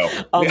 okay. There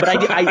you go.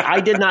 But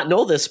I did not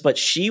know this, but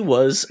she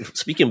was,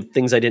 speaking of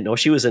things I didn't know,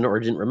 she was in or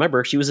didn't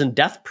remember, she was in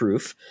Death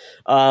Proof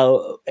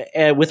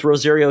with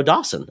Rosario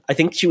Dawson. I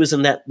think she was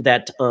in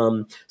that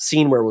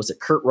scene where, was it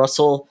Kurt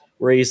Russell,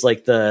 where he's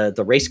like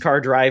the race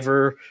car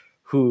driver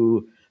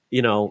who,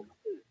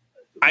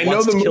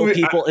 wants to kill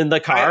people in the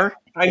car.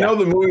 I know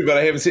the movie, but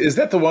I haven't seen. Is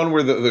that the one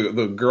where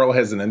the girl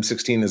has an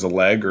M16 as a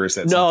leg, or is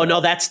that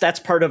no? That's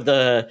part of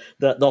the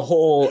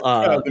whole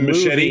the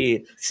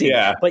movie scene.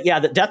 Yeah, but yeah,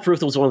 the Death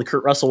Proof was one of the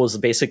Kurt Russell was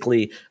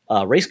basically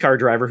a race car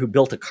driver who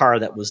built a car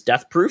that was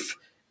death proof,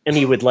 and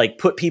he would like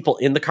put people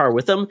in the car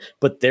with him,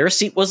 but their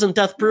seat wasn't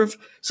death proof,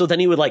 so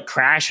then he would like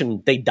crash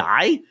and they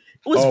die.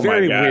 It was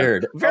very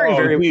weird.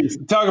 Very weird.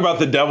 Talk about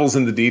the devil's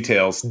in the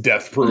details.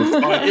 Death Proof.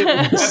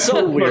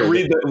 So weird.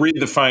 Read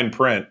the fine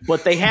print.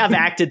 But they have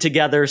acted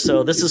together,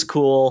 so this is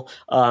cool.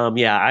 I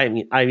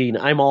mean,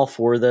 I'm all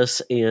for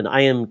this, and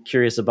I am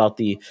curious about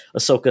the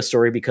Ahsoka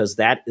story because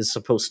that is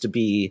supposed to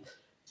be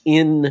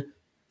in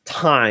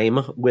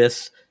time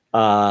with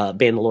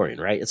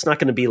Mandalorian, right? It's not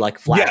going to be like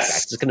flashbacks.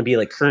 Yes. It's going to be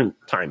like current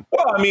time.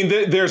 Well, I mean,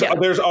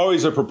 there's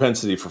always a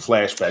propensity for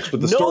flashbacks,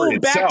 but the story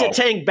itself. No back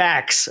to tank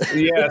backs.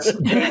 Yes,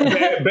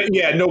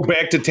 no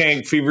back to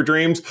tank fever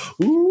dreams.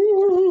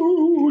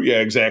 Ooh, yeah,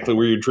 exactly.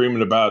 Where you're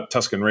dreaming about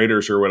Tusken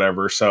Raiders or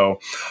whatever.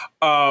 So,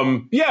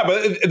 but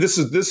this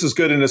is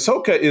good. And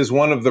Ahsoka is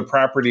one of the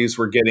properties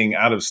we're getting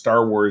out of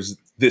Star Wars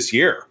this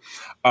year.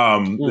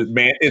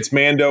 It's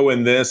Mando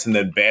in this, and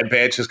then Bad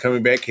Batch is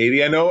coming back.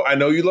 Katie, I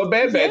know you love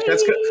Bad Batch.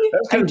 That's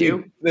going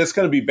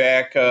to be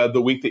back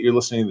the week that you're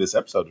listening to this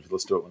episode. If you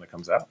listen to it when it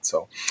comes out,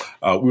 so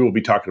we will be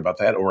talking about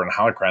that over in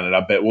Holocron, and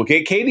I bet we'll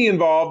get Katie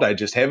involved. I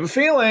just have a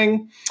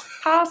feeling.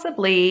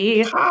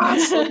 Possibly.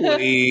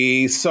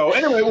 So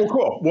anyway, well,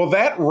 cool. Well,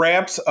 that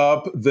wraps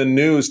up the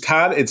news.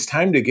 Todd, it's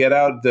time to get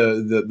out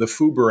the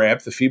Fuber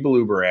app, the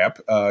Feeble app,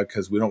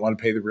 because we don't want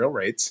to pay the real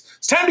rates.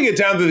 It's time to get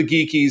down to the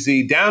Geek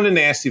Easy, down to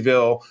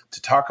Nastyville,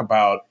 to talk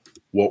about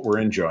what we're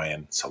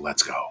enjoying. So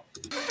let's go.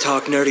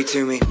 Talk nerdy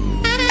to me.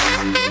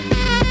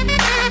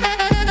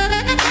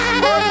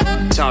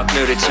 Talk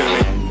nerdy to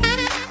me.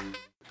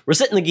 We're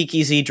sitting in the Geek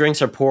Easy,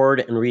 drinks are poured,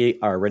 and we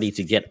are ready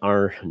to get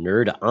our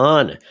nerd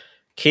on.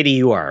 Katie,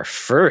 you are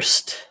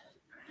first.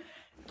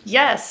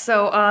 Yes.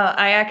 So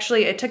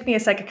it took me a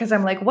second because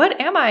I'm like, what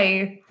am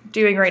I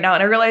doing right now?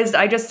 And I realized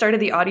I just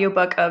started the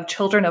audiobook of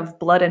Children of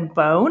Blood and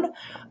Bone,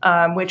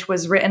 which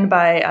was written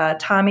by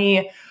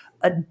Tommy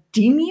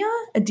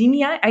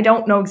Ademia. I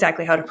don't know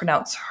exactly how to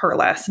pronounce her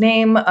last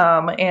name.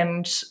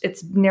 And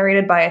it's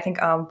narrated by, I think,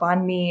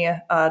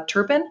 Bonmi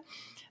Turpin.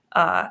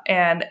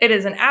 And it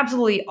is an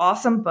absolutely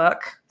awesome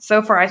book.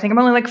 So far, I think I'm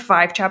only like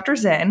 5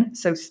 chapters in.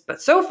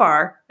 But so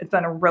far, it's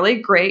been a really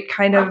great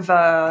kind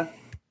of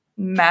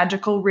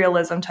magical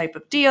realism type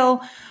of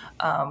deal.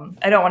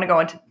 I don't want to go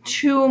into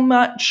too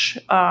much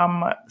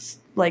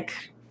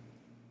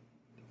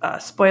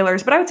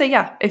spoilers, but I would say,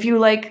 yeah, if you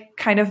like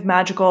kind of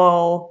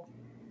magical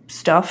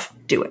stuff,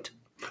 do it.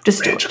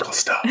 Just do magical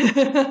stuff.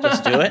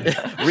 Just do it.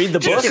 Read the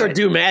book or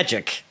do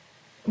magic.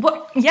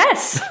 Well,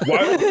 yes.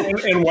 Why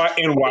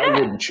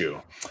wouldn't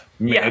you?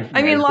 Yeah,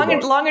 I mean,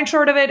 long and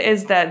short of it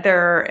is that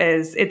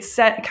it's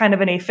set kind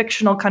of in a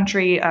fictional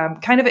country,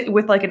 kind of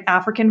with like an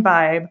African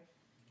vibe.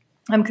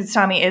 Because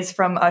Tommy is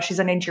she's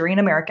a Nigerian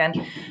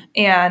American,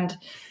 and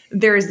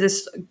there's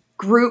this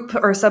group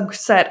or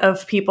subset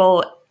of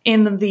people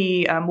in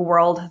the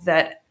world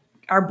that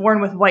are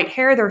born with white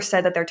hair. They're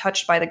said that they're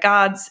touched by the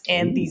gods,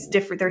 and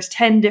there's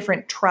 10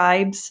 different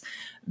tribes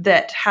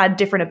that had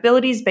different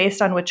abilities based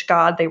on which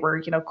god they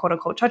were, quote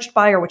unquote, touched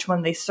by or which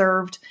one they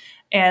served.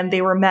 And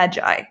they were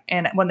magi.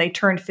 And when they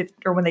turned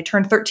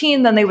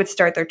 13, then they would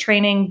start their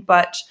training.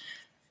 But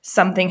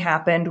something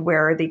happened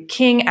where the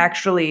king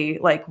actually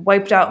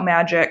wiped out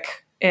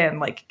magic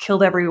and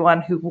killed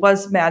everyone who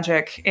was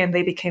magic, and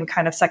they became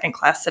kind of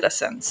second-class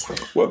citizens.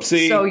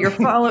 Whoopsie. So you're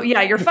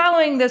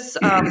following this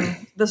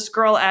this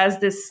girl as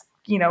this,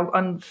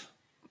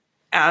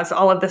 as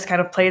all of this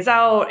kind of plays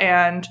out,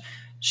 and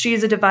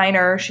she's a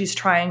diviner. She's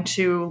trying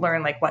to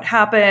learn what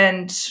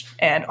happened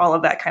and all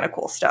of that kind of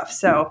cool stuff.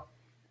 So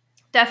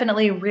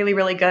definitely really,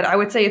 really good. I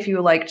would say if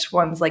you liked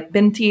ones like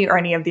Binti or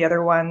any of the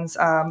other ones,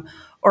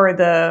 or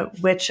the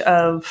Witch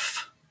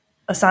of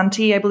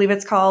Asante, I believe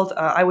it's called,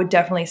 I would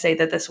definitely say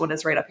that this one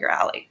is right up your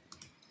alley.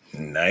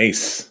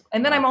 Nice.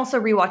 And then I'm also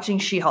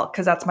rewatching She-Hulk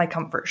because that's my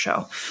comfort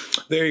show.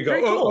 There you go.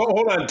 Very cool.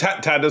 Hold on.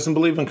 Todd doesn't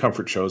believe in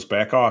comfort shows.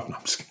 Back off. No,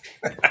 I'm just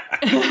kidding.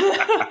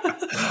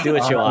 Do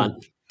what you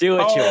want. Do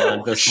what you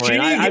want this she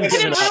morning. I gets-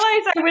 didn't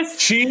realize I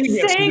was She gets to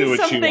do saying what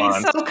she something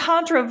wants. so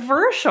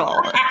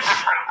controversial.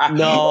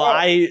 No,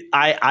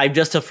 I'm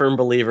just a firm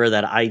believer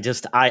that I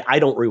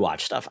don't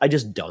rewatch stuff. I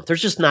just don't.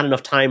 There's just not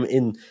enough time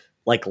in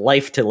like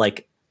life to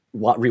like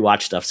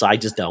rewatch stuff, so I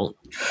just don't.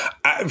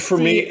 For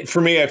me,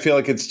 I feel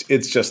like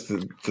it's just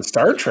the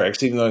Star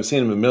Treks, even though I've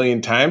seen them a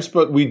million times,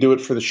 but we do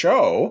it for the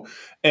show.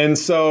 And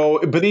so,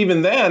 but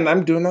even then,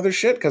 I'm doing other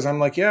shit because I'm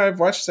like, yeah, I've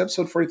watched this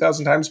episode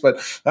 40,000 times, but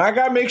I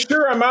got to make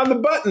sure I'm on the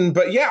button.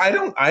 But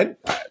yeah, I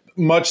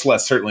much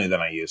less certainly than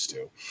I used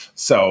to.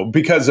 So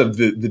because of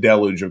the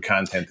deluge of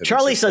content. That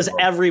Charlie says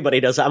everybody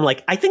does. I'm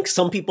like, I think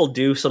some people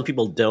do, some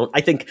people don't.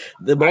 I think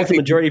the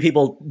majority of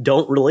people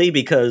don't really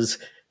because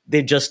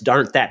they just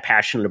aren't that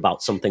passionate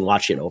about something,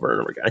 watching it over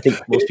and over again. I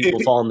think most people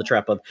fall in the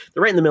trap of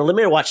they're right in the middle. They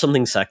may watch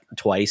something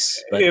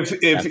twice. But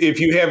if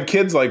you have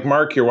kids like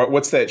Mark,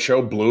 what's that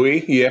show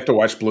Bluey? You have to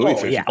watch Bluey.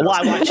 Oh, yeah. Well,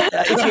 I watch.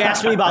 If you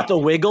ask me about the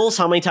Wiggles,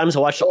 how many times I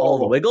watched all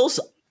the Wiggles,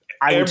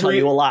 I would tell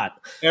you a lot.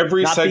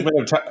 Every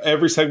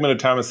segment of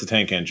Thomas the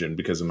Tank Engine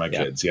because of my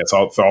kids. Yes,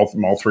 all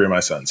three of my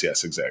sons.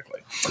 Yes,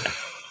 exactly.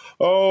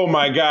 Oh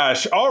my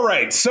gosh. All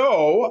right.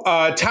 So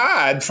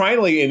Todd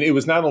finally, and it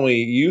was not only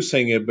you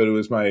saying it, but it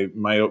was my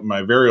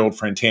very old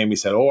friend Tammy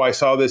said, "Oh, I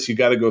saw this. You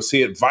got to go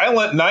see it.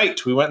 Violent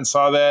Night." We went and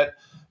saw that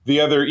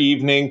the other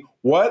evening.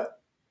 What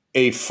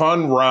a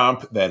fun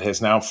romp that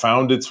has now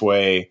found its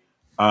way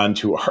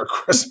onto our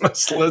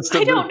Christmas list.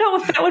 I don't know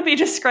if that would be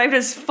described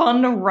as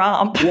fun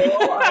romp.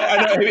 Well,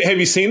 have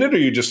you seen it, or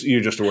you're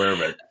just aware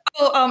of it?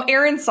 Oh,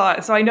 Aaron saw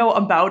it, so I know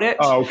about it.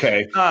 Oh,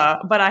 okay.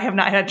 But I have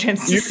not had a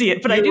chance to see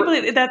it. But I do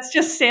believe that's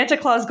just Santa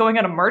Claus going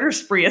on a murder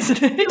spree,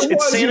 isn't it?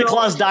 It's Santa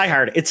Claus Die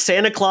Hard. It's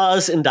Santa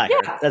Claus and Die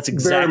Hard. Yeah. That's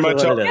exactly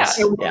what it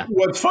is. Yeah.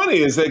 What's funny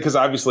is that because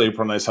obviously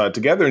April and I saw it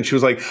together, and she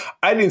was like,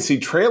 "I didn't see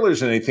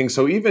trailers or anything."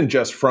 So even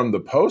just from the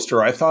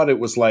poster, I thought it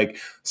was like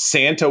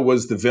Santa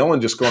was the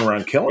villain just going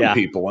around killing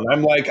people. And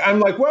I'm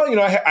like, well,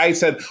 I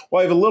said,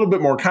 well, I have a little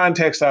bit more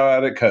context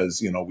about it because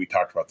we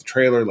talked about the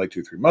trailer like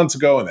 2-3 months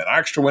ago, and then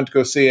Extra went to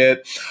go see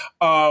it.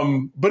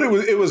 But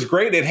it was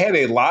great. It had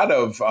a lot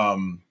of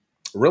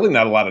really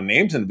not a lot of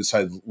names in it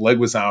besides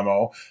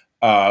Leguizamo,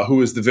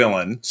 who is the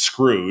villain,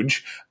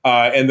 Scrooge,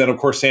 and then of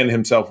course Santa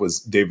himself was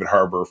David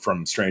Harbour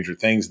from Stranger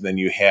Things. And then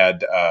you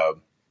had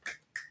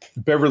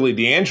Beverly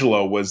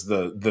D'Angelo was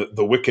the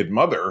wicked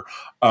mother,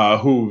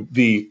 who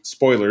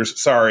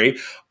spoilers,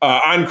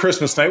 on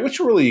Christmas night, which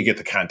really you get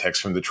the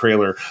context from the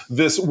trailer.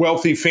 This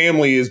wealthy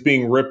family is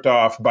being ripped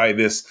off by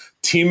this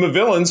team of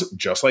villains,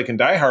 just like in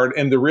Die Hard,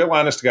 and the real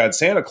honest to God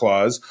Santa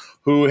Claus,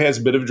 who has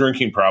a bit of a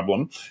drinking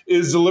problem,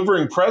 is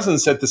delivering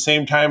presents at the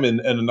same time in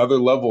another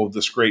level of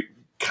this great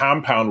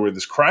compound where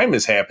this crime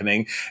is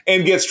happening,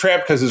 and gets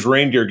trapped because his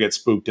reindeer get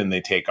spooked and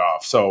they take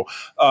off. So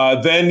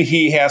then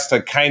he has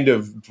to kind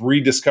of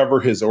rediscover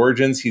his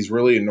origins. He's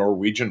really a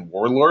Norwegian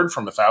warlord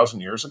from 1,000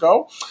 years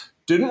ago.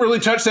 Didn't really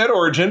touch that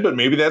origin, but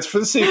maybe that's for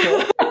the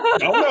sequel. I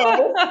don't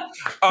know.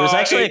 There's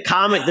actually a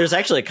comic. There's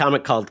actually a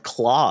comic called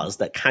Claws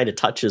that kind of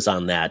touches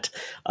on that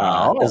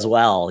as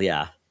well.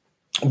 Yeah.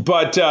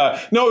 But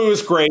no, it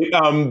was great.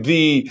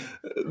 The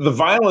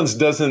violence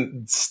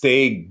doesn't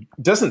stay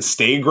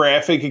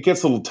graphic. It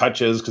gets little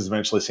touches because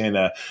eventually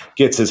Santa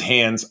gets his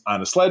hands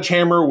on a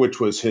sledgehammer, which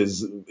was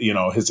his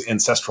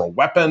ancestral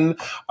weapon,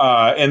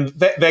 and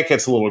that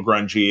gets a little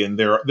grungy. And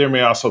there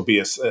may also be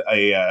a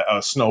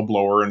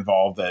snowblower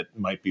involved that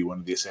might be one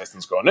of the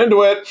assassins going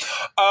into it.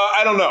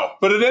 I don't know,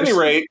 but at any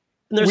rate.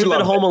 And there's a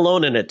bit of Home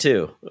Alone in it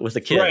too, with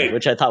a kid, right,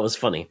 which I thought was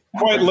funny.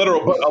 Quite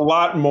literal, but a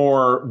lot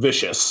more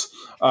vicious.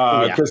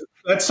 Because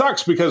that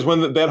sucks. Because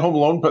when that Home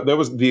Alone, that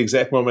was the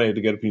exact moment I had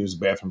to get up and use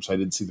the bathroom, so I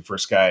didn't see the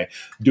first guy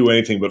do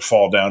anything but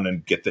fall down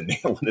and get the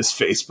nail in his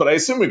face. But I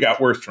assume it got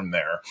worse from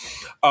there.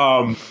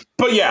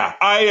 But yeah,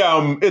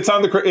 it's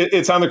on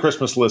the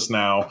Christmas list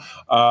now,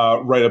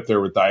 right up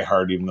there with Die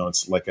Hard, even though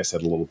it's, like I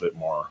said, a little bit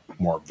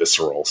more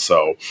visceral.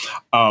 So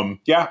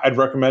yeah, I'd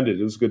recommend it.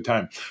 It was a good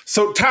time.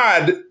 So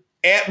Todd,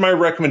 at my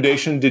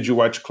recommendation, did you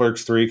watch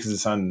Clerks 3 because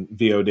it's on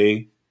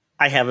VOD?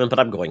 I haven't, but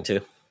I'm going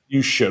to.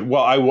 You should.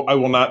 Well, I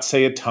will not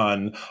say a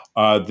ton.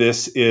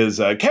 This is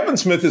Kevin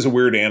Smith is a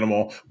weird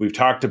animal. We've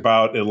talked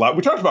about it a lot.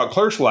 We talked about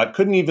Clerks a lot.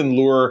 Couldn't even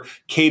lure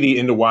Katie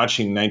into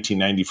watching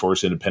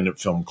 1994's independent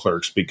film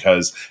Clerks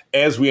because,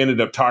 as we ended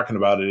up talking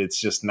about it, it's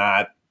just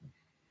not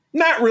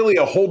really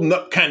a holding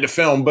up kind of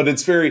film, but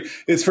it's very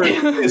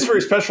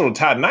special to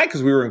Todd and I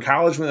because we were in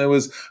college when it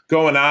was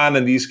going on,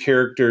 and the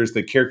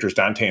characters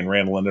Dante and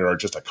Randall in it are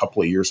just a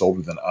couple of years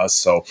older than us,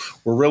 so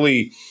we're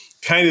really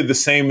kind of the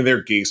same in their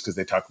geeks because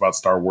they talk about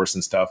Star Wars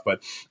and stuff.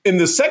 But in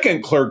the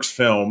second Clerks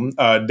film,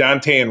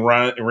 Dante and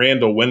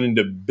Randall went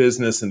into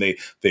business and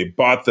they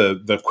bought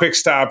the Quick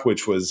Stop,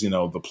 which was,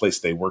 the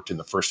place they worked in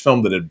the first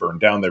film that had burned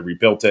down. They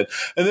rebuilt it.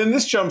 And then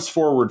this jumps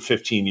forward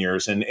 15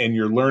 years and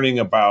you're learning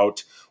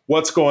about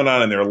what's going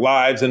on in their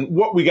lives. And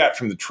what we got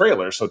from the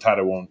trailer, so Todd,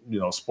 I won't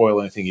spoil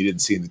anything you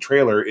didn't see in the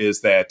trailer,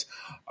 is that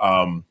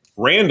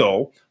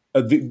Randall,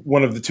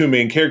 one of the two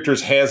main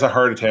characters, has a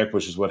heart attack,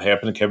 which is what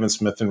happened to Kevin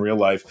Smith in real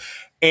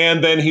life.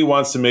 And then he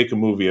wants to make a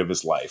movie of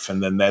his life.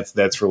 And then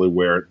that's really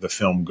where the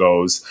film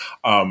goes.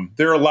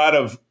 There are a lot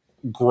of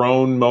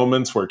grown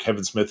moments where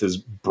Kevin Smith is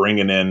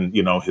bringing in,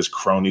 his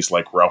cronies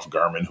like Ralph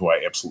Garman, who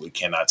I absolutely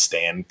cannot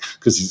stand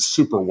because he's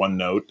super one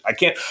note.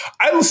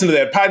 I listened to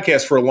that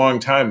podcast for a long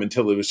time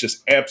until it was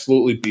just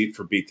absolutely beat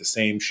for beat, the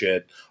same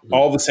shit,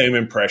 all the same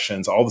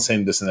impressions, all the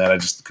same this and that. I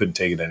just couldn't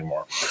take it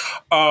anymore.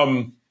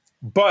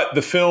 But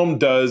the film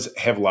does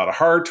have a lot of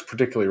heart,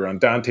 particularly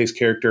around Dante's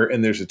character.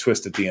 And there's a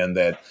twist at the end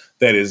that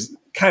is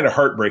kind of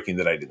heartbreaking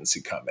that I didn't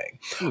see coming.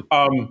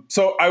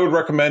 So I would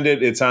recommend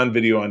it. It's on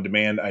video on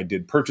demand. I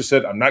did purchase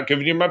it. I'm not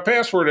giving you my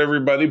password,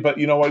 everybody, but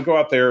you know what? Go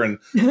out there and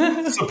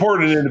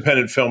support an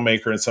independent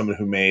filmmaker and someone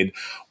who made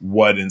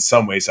what in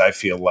some ways I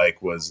feel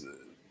like was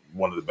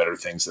one of the better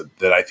things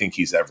that I think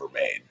he's ever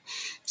made.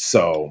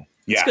 So,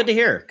 yeah. It's good to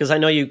hear because I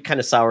know you kind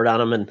of soured on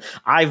him, and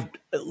I've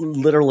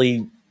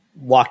literally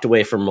walked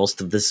away from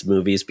most of this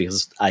movies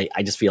because I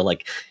just feel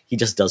like he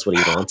just does what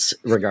he wants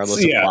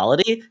regardless of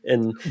quality.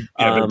 And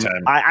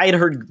I had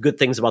heard good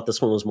things about this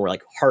one. Was more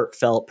like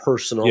heartfelt,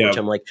 personal, which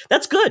I'm like,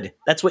 that's good.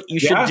 That's what you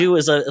should do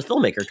as a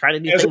filmmaker. Try to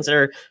do things that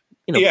are,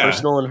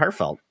 personal and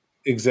heartfelt.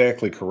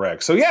 Exactly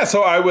correct. So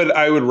I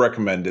would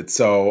recommend it.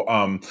 So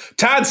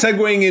Todd,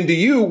 segueing into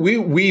you,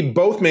 we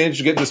both managed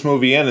to get this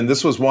movie in, and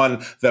this was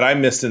one that I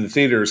missed in the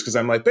theaters because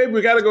I'm like, babe,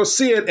 we got to go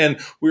see it, and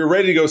we were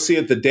ready to go see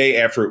it the day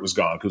after it was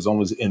gone because it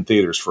was only in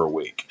theaters for a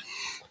week.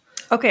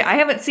 Okay, I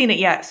haven't seen it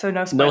yet, so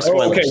no spoilers. No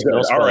spoilers. Okay, good.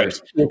 No spoilers. All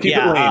right, we'll keep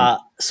it lean.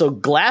 So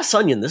Glass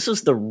Onion. This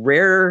is the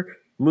rare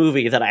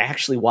movie that I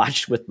actually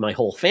watched with my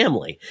whole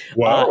family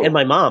and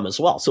my mom as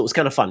well. So it was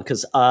kind of fun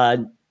because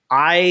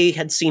I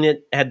had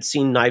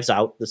seen Knives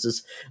Out. This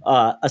is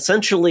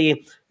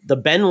essentially the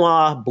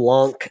Benoit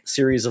Blanc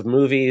series of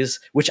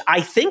movies, which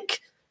I think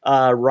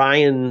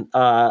Ryan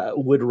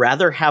would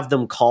rather have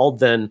them called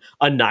than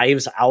a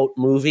Knives Out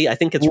movie. I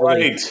think it's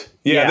really,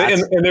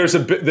 and there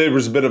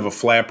was a bit of a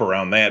flap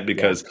around that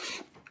because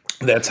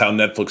that's how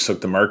Netflix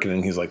took the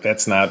marketing. He's like,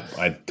 that's not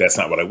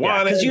what I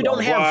wanted. Because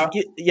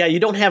you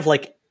don't have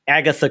like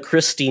Agatha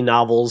Christie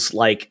novels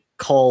like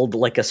called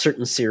like a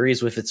certain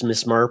series if it's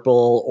Miss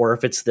Marple or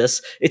if it's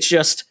this. It's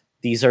just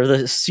these are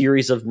the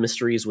series of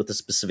mysteries with a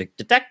specific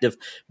detective.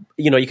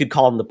 You could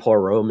call them the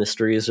Poirot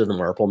mysteries or the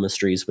Marple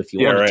mysteries if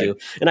you wanted to.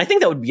 And I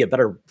think that would be a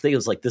better thing.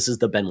 Is like this is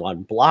the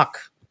Benoit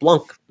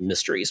Blanc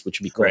mysteries, which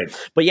would be cool.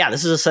 Right. But yeah,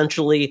 this is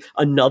essentially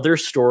another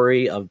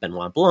story of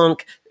Benoit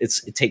Blanc.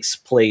 It takes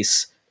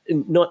place,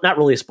 not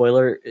really a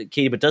spoiler,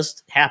 Katie, but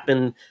does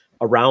happen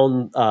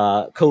around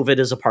COVID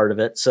is a part of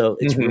it. So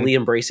it's really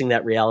embracing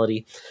that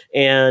reality.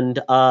 And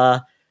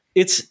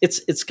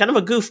it's kind of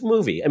a goof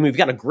movie. I mean, we've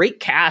got a great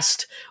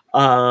cast.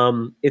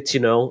 It's,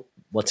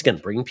 once again,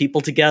 bringing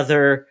people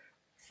together.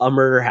 A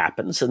murder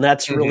happens. And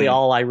that's really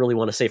all I really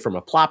want to say from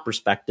a plot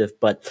perspective.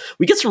 But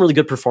we get some really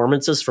good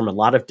performances from a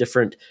lot of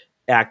different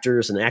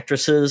actors and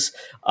actresses.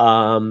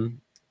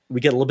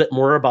 We get a little bit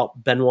more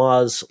about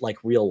Benoit's like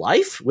real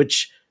life,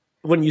 which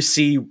when you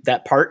see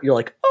that part, you're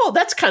like, oh,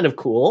 that's kind of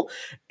cool.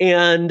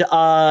 And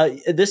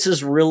this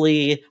is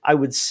really, I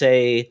would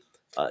say,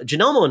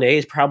 Janelle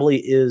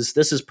Monáe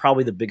this is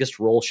probably the biggest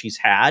role she's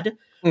had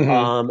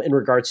in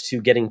regards to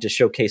getting to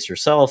showcase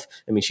herself.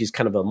 I mean, she's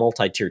kind of a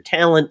multi-tiered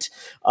talent,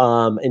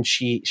 and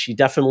she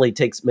definitely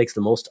makes the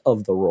most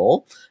of the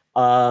role.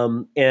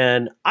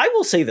 And I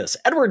will say this,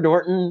 Edward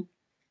Norton,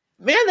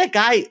 man, that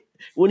guy,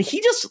 when he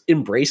just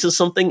embraces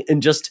something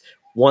and just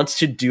wants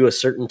to do a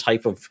certain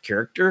type of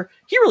character,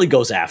 he really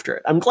goes after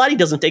it. I'm glad he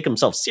doesn't take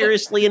himself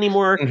seriously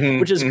anymore,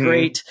 which is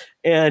great.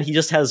 And he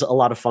just has a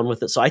lot of fun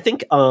with it. So I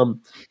think,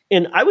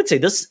 and I would say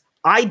this,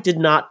 I did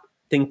not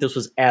think this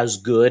was as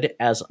good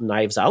as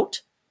Knives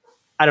Out.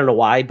 I don't know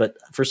why, but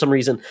for some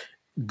reason,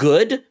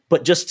 good,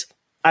 but just,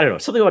 I don't know,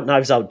 something about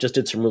Knives Out just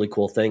did some really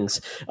cool things.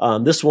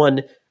 This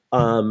one,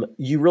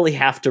 you really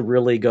have to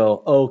really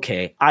go,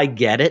 okay, I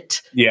get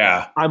it.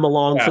 Yeah. I'm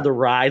along for the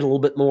ride a little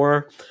bit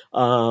more.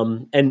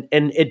 And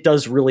it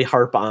does really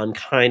harp on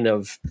kind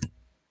of,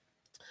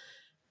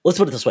 let's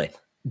put it this way.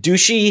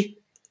 Douchey,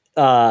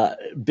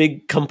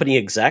 big company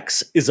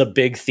execs is a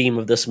big theme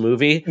of this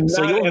movie.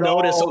 So you'll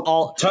notice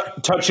all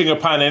touching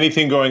upon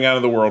anything going on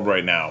in the world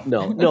right now.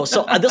 No.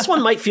 So this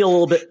one might feel a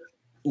little bit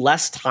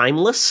less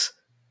timeless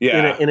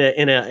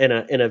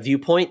in a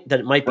viewpoint that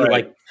it might be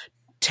like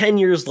 10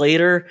 years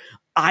later.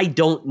 I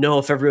don't know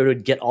if everyone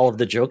would get all of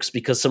the jokes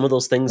because some of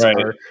those things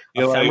are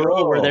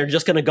ephemeral where they're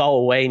just going to go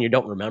away and you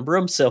don't remember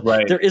them. So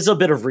there is a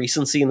bit of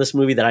recency in this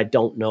movie that I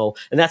don't know.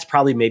 And that's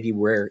probably maybe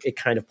where it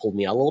kind of pulled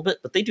me out a little bit,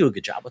 but they do a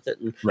good job with it.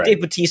 And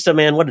Dave Bautista,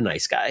 man, what a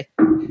nice guy.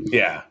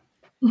 Yeah.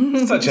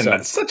 Such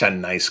a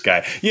nice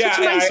guy. Yeah.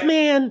 Such a nice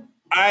man.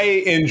 I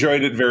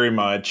enjoyed it very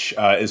much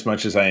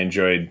as I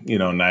enjoyed,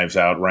 Knives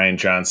Out. Rian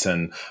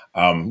Johnson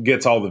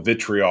gets all the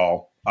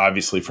vitriol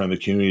obviously from the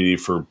community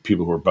for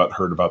people who are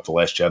butthurt about The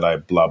Last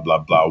Jedi, blah, blah,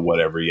 blah,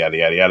 whatever, yada,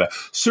 yada, yada.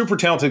 Super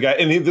talented guy.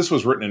 And this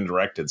was written and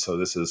directed, so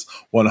this is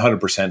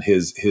 100%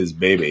 his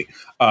baby.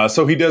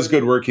 So he does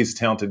good work. He's a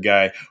talented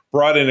guy.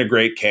 Brought in a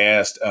great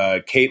cast.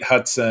 Kate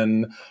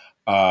Hudson,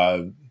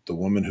 the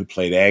woman who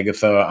played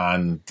Agatha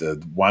on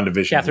the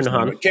WandaVision. Catherine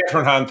Hahn.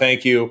 Catherine Hahn,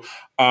 thank you.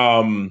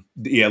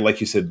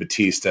 Like you said,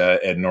 Batista,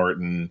 Ed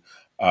Norton,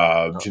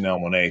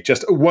 Janelle Monáe,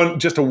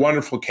 just a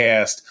wonderful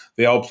cast.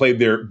 They all played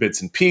their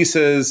bits and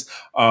pieces.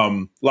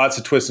 Lots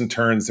of twists and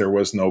turns. There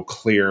was no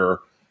clear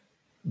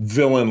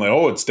villain, like,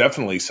 oh, it's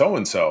definitely so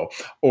and so,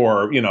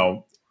 or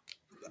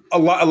a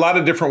lot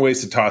of different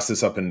ways to toss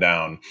this up and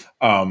down.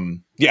 I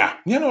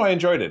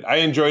enjoyed it.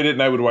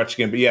 And I would watch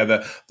again. But yeah,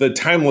 the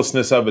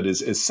timelessness of it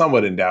is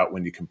somewhat in doubt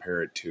when you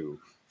compare it to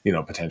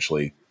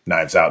potentially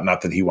Knives Out.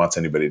 Not that he wants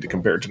anybody to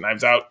compare it to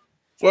Knives Out.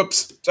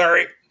 Whoops,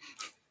 sorry.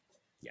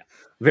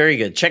 Very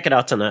good. Check it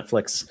out on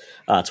Netflix.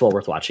 It's well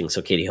worth watching.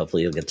 So, Katie,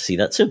 hopefully you'll get to see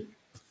that soon.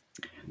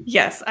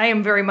 Yes, I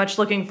am very much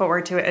looking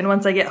forward to it. And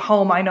once I get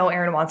home, I know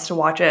Aaron wants to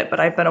watch it, but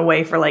I've been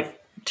away for like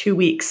 2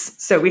 weeks.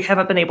 So we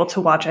haven't been able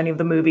to watch any of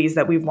the movies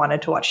that we've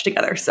wanted to watch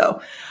together.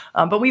 So,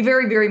 but we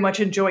very, very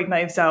much enjoyed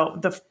Knives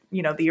Out, the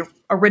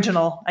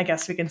original, I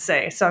guess we can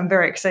say. So I'm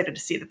very excited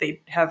to see that they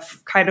have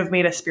kind of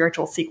made a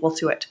spiritual sequel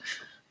to it.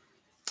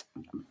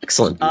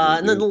 Excellent.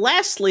 And then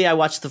lastly, I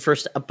watched the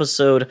first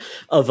episode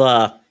of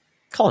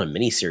call it a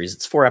miniseries.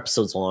 It's 4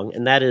 episodes long,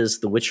 and that is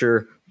The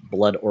Witcher: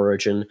 Blood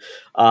Origin.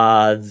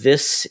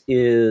 This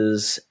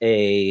is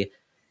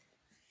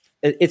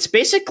it's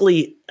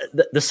basically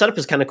the setup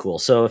is kind of cool.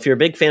 So if you're a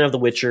big fan of The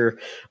Witcher,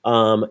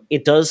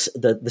 it does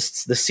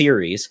the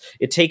series.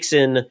 It takes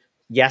in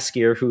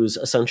Jaskier, who's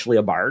essentially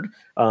a bard.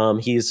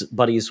 He's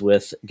buddies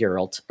with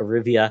Geralt of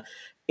Rivia.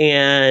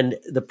 And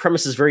the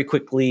premise is very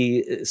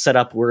quickly set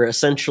up where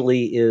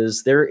essentially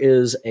there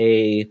is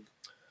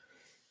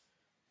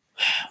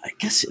I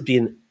guess it'd be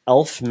an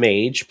elf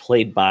mage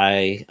played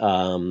by,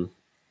 I'm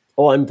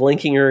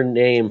blanking her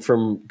name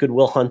from Good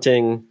Will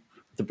Hunting,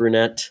 the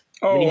brunette.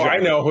 Oh, I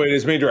know who it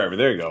is. Minnie Driver.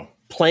 There you go.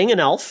 Playing an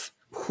elf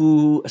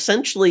who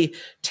essentially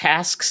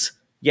tasks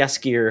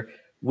Jaskier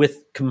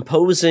with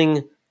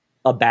composing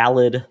a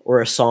ballad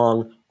or a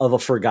song of a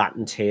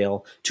forgotten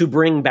tale to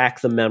bring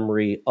back the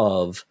memory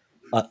of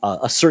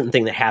a certain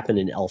thing that happened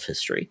in elf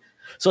history.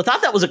 So I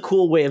thought that was a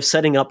cool way of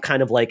setting up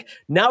kind of like,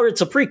 now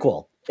it's a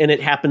prequel. And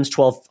it happens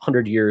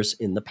 1,200 years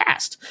in the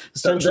past.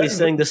 Essentially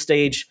setting the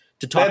stage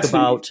to talk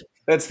about...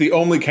 That's the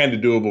only kind of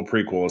doable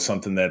prequel, is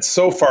something that's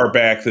so far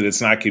back that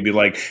it's not going to be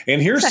like,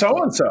 and here's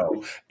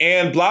so-and-so,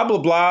 and blah, blah,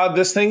 blah,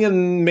 this thing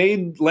and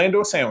made Lando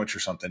a sandwich or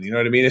something. You know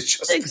what I mean? It's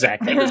just...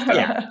 Exactly.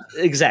 Yeah,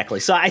 exactly.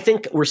 So I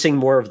think we're seeing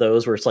more of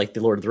those where it's like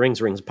the Lord of the Rings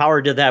of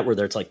Power did that, where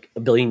there's like a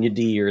billion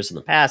years in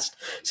the past.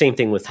 Same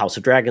thing with House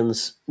of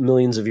Dragons,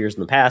 millions of years in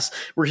the past.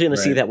 We're going to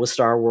see that with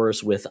Star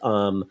Wars with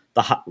not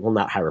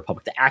High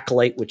Republic, the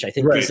Acolyte, which I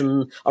think is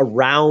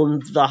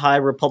around the High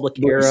Republic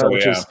era,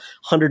 which is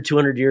 100,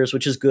 200 years,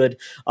 which is good.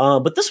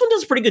 But this one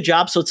does a pretty good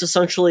job. So it's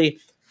essentially,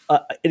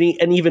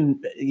 and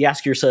even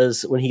Jaskier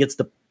says when he gets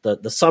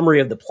the summary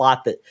of the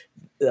plot that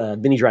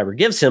Minnie Driver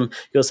gives him,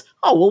 he goes,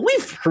 "Oh, well,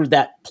 we've heard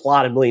that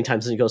plot a million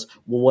times." And he goes,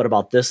 "Well, what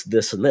about this,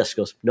 this, and this?"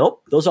 He goes,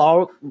 "Nope, those are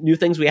all new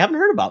things we haven't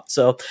heard about."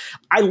 So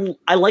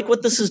I like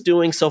what this is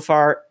doing so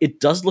far. It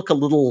does look a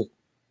little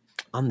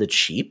on the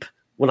cheap.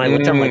 When I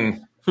looked at it,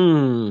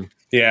 I'm like,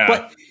 yeah.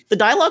 But the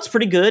dialogue's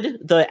pretty good.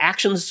 The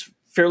action's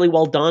fairly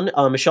well done.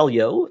 Michelle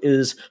Yeoh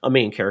is a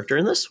main character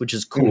in this, which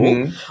is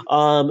cool.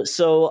 And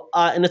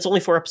it's only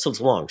 4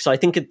 episodes long. So I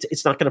think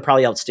it's not going to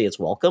probably outstay its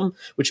welcome,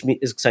 which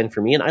is exciting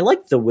for me. And I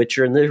like The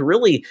Witcher, and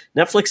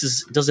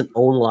Netflix doesn't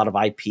own a lot of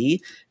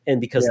IP.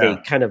 And because they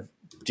kind of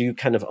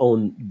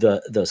own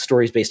the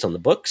stories based on the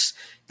books,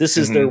 this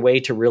is their way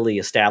to really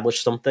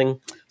establish something.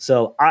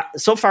 So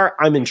so far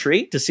I'm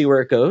intrigued to see where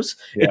it goes.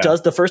 Yeah.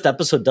 The first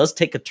episode does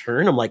take a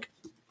turn. I'm like,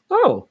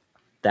 oh,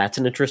 that's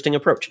an interesting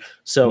approach.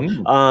 So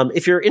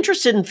if you're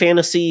interested in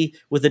fantasy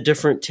with a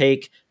different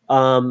take,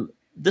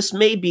 this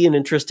may be an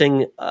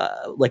interesting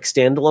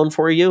standalone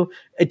for you.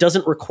 It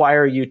doesn't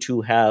require you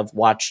to have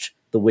watched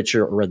The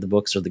Witcher or read the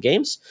books or the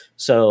games.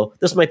 So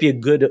this might be a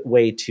good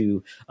way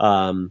to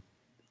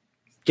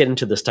get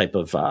into this type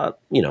of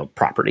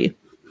property.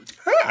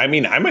 I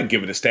mean, I might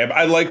give it a stab.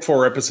 I like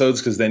 4 episodes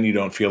because then you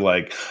don't feel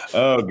like,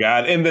 oh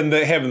God. And then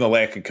having the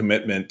lack of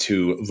commitment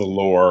to the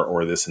lore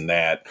or this and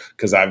that,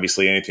 because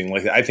obviously anything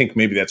like that, I think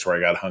maybe that's where I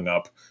got hung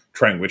up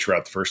trying Witcher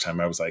out the first time.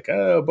 I was like,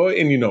 oh boy.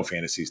 And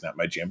fantasy's not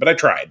my jam, but I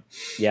tried.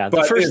 Yeah.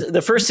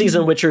 The first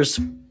season Witcher's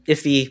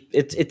iffy.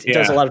 It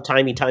does a lot of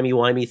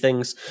timey-wimey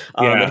things.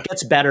 It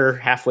gets better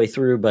halfway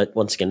through, but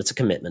once again, it's a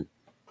commitment.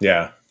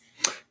 Yeah.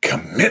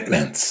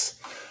 Commitments.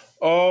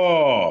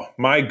 Oh,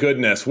 my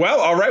goodness. Well,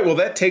 all right. Well,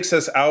 that takes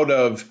us out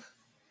of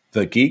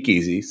the Geek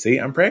Easy. See,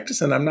 I'm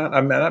practicing. I'm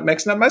not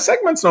mixing up my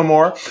segments no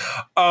more.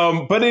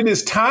 But it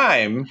is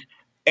time,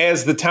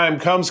 as the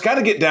time comes, got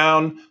to get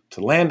down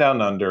to Land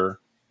Down Under.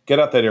 Get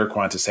out that Air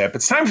Qantas app.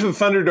 It's time for the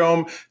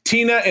Thunderdome.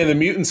 Tina and the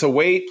mutants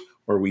await.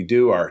 where we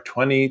do our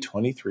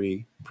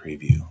 2023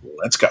 preview.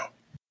 Let's go.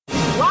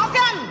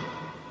 Welcome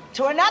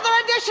to another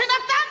edition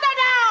of Thunderdome!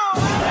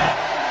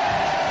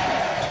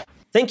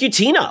 Thank you,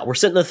 Tina. We're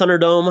sitting in the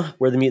Thunderdome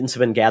where the mutants have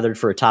been gathered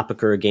for a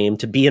topic or a game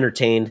to be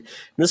entertained. And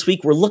this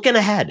week, we're looking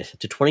ahead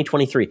to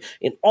 2023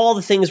 and all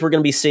the things we're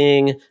going to be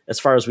seeing, as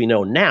far as we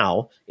know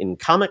now, in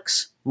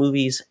comics,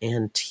 movies,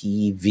 and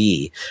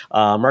TV.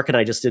 Mark and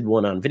I just did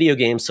one on video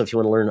games, so if you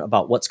want to learn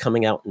about what's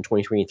coming out in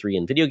 2023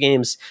 in video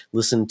games,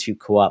 listen to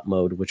Co-op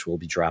Mode, which will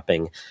be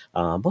dropping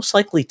most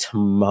likely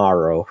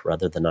tomorrow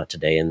rather than not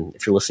today. And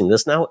if you're listening to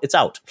this now, it's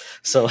out.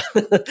 So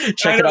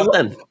check it out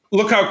then.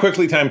 Look how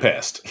quickly time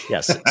passed.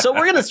 Yes. So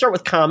we're going to start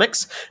with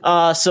comics.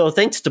 So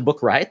thanks to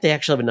Book Riot, they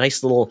actually have a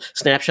nice little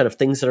snapshot of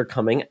things that are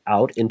coming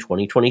out in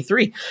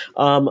 2023.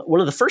 One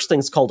of the first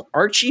things called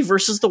Archie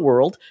versus the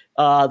World.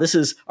 This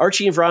is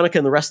Archie and Veronica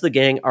and the rest of the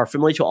gang are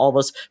familiar to all of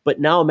us,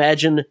 but now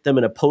imagine them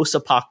in a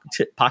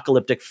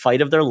post-apocalyptic fight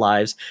of their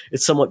lives.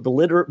 It's somewhat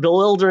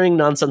bewildering,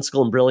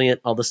 nonsensical, and brilliant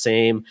all the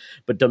same,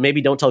 but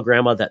maybe don't tell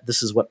grandma that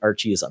this is what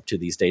Archie is up to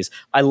these days.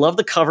 I love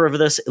the cover of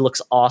this. It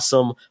looks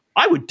awesome.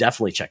 I would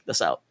definitely check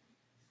this out.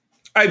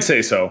 I'd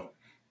say so.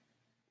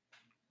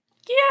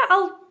 Yeah,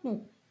 I'll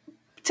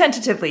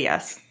tentatively,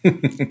 yes.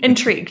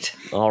 Intrigued.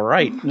 All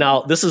right.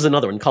 Now, this is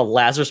another one called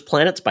Lazarus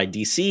Planets by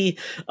DC,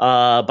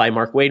 by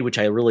Mark Waid, which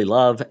I really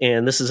love.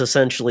 And this is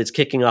essentially, it's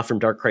kicking off from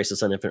Dark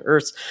Crisis on Infinite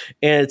Earths.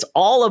 And it's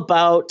all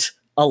about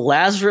a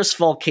Lazarus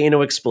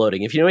volcano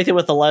exploding. If you know anything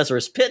about the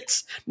Lazarus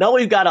Pits, now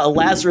we've got a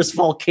Lazarus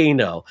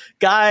volcano.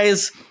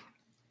 Guys,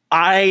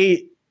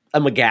 I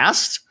am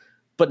aghast,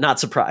 but not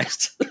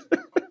surprised.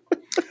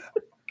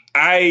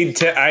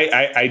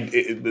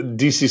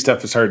 DC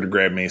stuff is hard to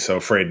grab me, so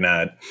afraid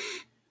not.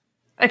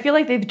 I feel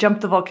like they've jumped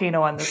the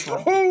volcano on this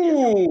one.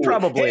 Oh,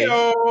 probably.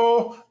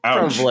 Ouch.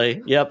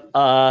 Probably. Yep.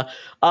 And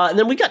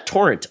then we got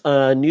Torrent,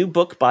 a new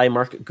book by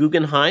Mark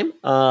Guggenheim.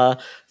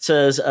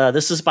 Says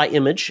this is by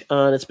Image.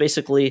 And it's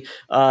basically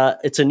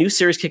it's a new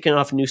series kicking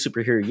off a new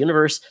superhero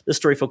universe. This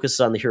story focuses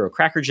on the hero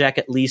Crackerjack.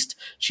 At least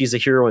she's a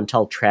hero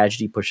until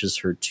tragedy pushes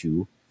her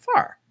too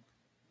far.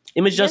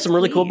 Image does some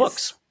really cool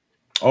books.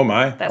 Oh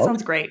my! That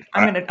sounds great.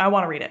 I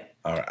want to read it.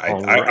 All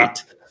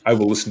right. I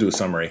will listen to a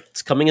summary.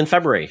 It's coming in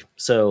February,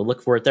 so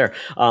look for it there.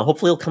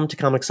 Hopefully, it'll come to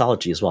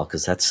Comixology as well,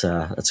 because that's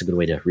a good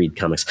way to read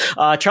comics.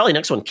 Charlie,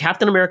 next one,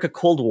 Captain America: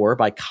 Cold War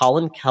by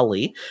Colin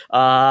Kelly,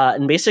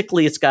 and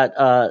basically, it's got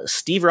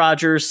Steve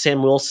Rogers,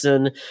 Sam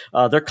Wilson.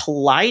 They're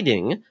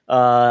colliding.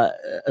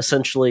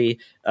 Essentially,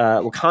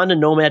 Wakanda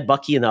Nomad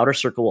Bucky and the Outer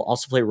Circle will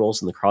also play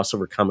roles in the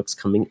crossover comics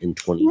coming in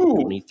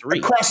 2023.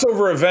 A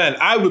crossover event.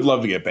 I would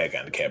love to get back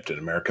on Captain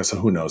America. So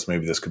who knows?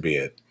 Maybe this could be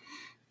it.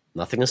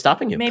 Nothing is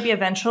stopping you. Maybe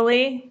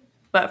eventually,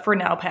 but for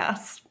now,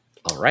 pass.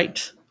 All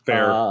right.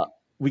 Fair.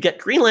 We get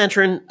Green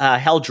Lantern,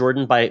 Hal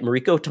Jordan by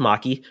Mariko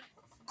Tamaki.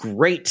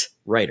 Great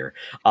writer.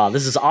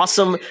 This is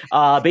awesome.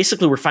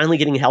 Basically, we're finally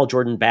getting Hal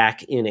Jordan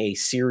back in a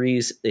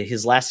series.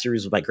 His last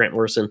series was by Grant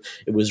Morrison.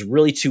 It was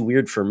really too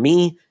weird for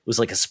me. It was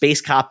like a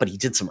space cop, but he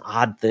did some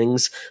odd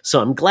things.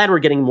 So I'm glad we're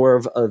getting more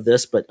of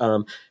this, but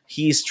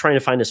he's trying to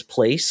find his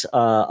place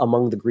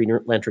among the Green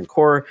Lantern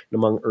Corps and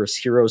among Earth's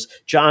heroes.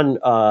 John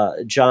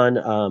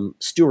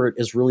Stewart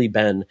has really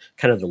been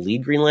kind of the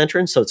lead Green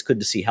Lantern, so it's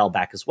good to see Hal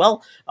back as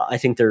well. I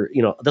think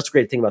that's a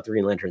great thing about the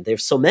Green Lantern. They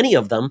have so many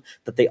of them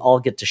that they all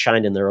get to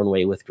shine in their own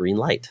way with green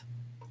light.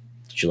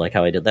 Did you like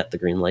how I did that? The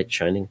green light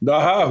shining.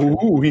 I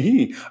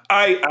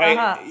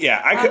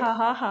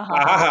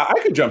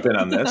could jump in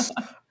on this.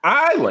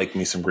 I like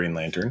me some Green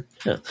Lantern.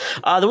 Yeah.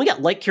 Then we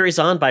got Light Carries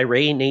On by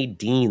Ray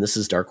Nadine. This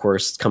is Dark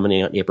Horse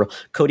coming out in April.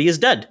 Cody is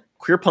Dead.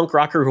 Queer punk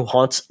rocker who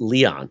haunts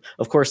Leon.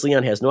 Of course,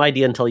 Leon has no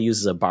idea until he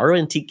uses a borrowed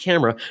antique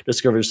camera,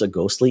 discovers a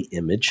ghostly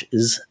image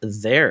is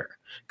there.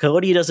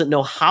 Cody doesn't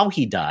know how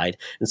he died,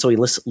 and so he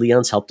enlists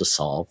Leon's help to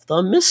solve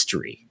the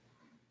mystery.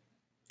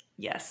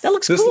 Yes. That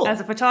looks cool. As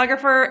a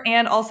photographer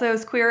and also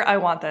as queer, I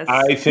want this.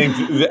 I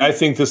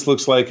think this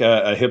looks like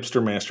a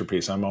hipster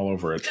masterpiece. I'm all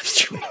over it.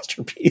 Hipster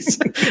masterpiece.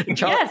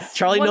 Yes.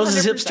 Charlie 100%. knows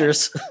his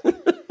hipsters.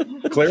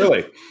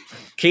 Clearly.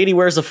 Katie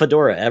wears a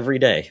fedora every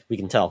day. We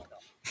can tell.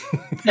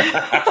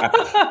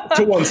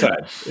 To one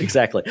side.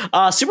 Exactly.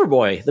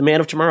 Superboy, The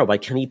Man of Tomorrow by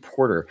Kenny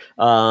Porter.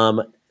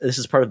 This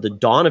is part of the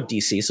dawn of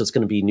DC, so it's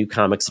going to be new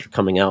comics that are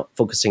coming out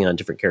focusing on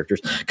different characters.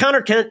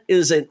 Connor Kent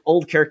is an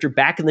old character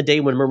back in the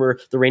day when, remember,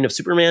 the reign of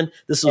Superman?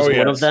 This was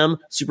one of them,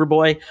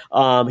 Superboy.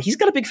 He's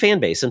got a big fan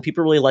base, and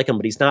people really like him,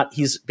 but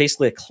he's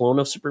basically a clone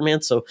of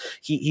Superman, so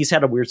he's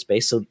had a weird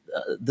space, so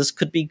this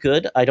could be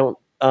good.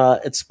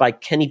 It's by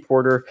Kenny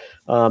Porter.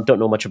 Don't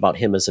know much about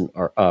him as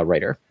a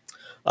writer.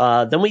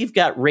 Then we've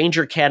got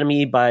Ranger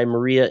Academy by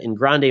Maria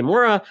Ingrande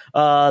Mora.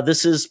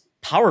 This is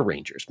Power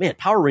Rangers. Man,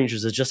 Power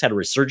Rangers has just had a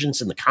resurgence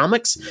in the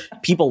comics.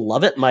 People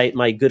love it.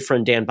 My good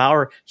friend Dan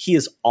Bauer, he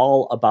is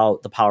all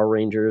about the Power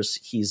Rangers.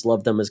 He's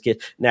loved them as a kid.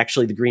 And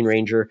actually, the Green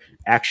Ranger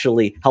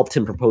actually helped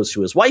him propose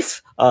to his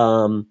wife,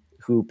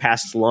 who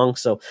passed along.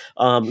 So,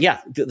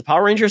 the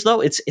Power Rangers, though,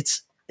 it's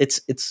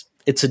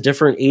a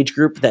different age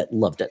group that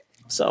loved it.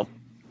 So,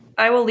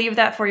 I will leave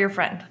that for your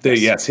friend.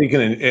 Yes, he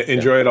can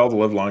enjoy it all the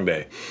live long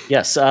day.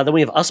 Yes. Then we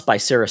have Us by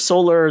Sarah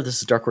Solar.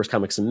 This is Dark Horse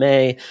Comics in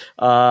May.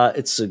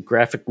 It's a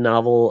graphic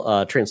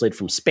novel translated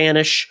from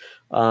Spanish.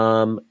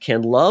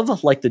 Can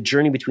love, like the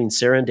journey between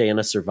Sarah and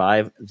Diana,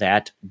 survive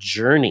that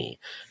journey?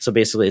 So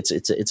basically,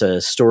 it's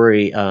a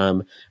story,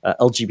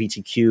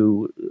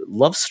 LGBTQ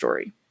love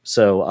story.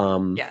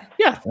 So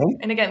yeah.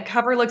 And again,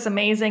 cover looks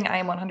amazing. I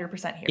am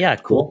 100% here. Yeah,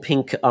 cool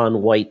pink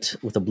on white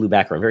with a blue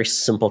background. Very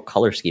simple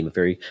color scheme,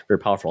 very, very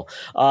powerful.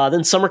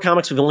 Then summer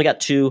comics, we've only got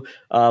 2.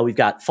 We've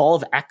got Fall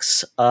of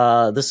X.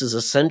 This is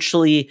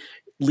essentially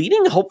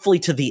leading hopefully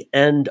to the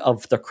end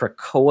of the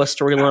Krakoa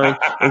storyline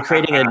and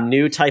creating a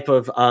new type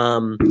of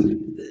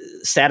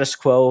status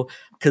quo,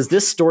 because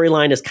this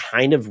storyline is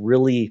kind of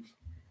really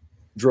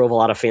drove a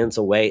lot of fans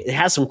away. It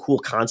has some cool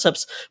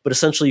concepts, but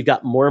essentially you've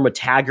got Moira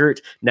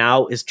Taggart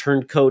now is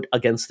turncoat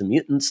against the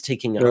mutants,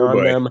 taking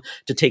on them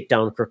to take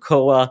down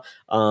Krakoa.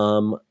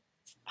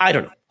 I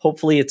don't know.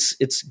 Hopefully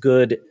it's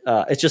good.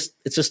 It's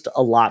just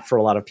a lot for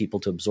a lot of people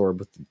to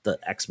absorb with the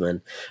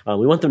X-Men.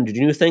 We want them to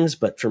do new things,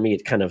 but for me,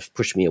 it kind of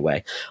pushed me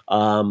away.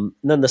 And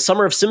then the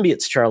Summer of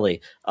Symbiotes,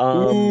 Charlie.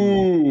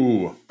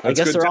 Ooh, I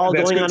guess they're all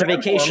going on a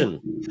vacation.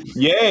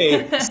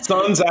 Yay.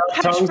 Sun's out,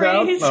 tongue's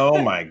out.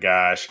 Oh my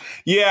gosh.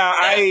 Yeah,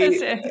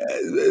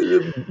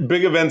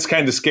 big events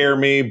kind of scare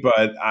me,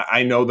 but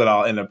I know that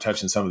I'll end up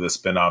touching some of the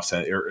spin-offs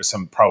or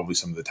probably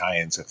some of the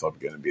tie-ins if they're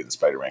going to be in the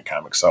Spider-Man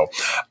comics. So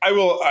I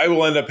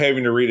will end up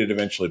having to read it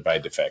eventually by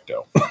de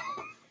facto.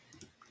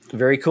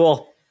 Very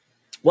cool.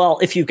 Well,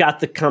 if you've got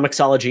the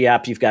Comixology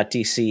app, you've got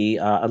DC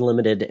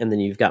Unlimited, and then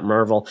you've got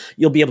Marvel,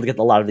 you'll be able to get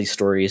a lot of these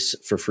stories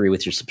for free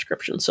with your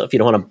subscription. So if you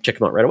don't want to check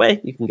them out right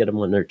away, you can get them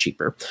when they're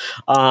cheaper.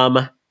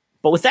 But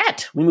with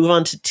that, we move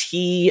on to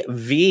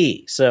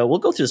TV. So we'll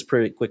go through this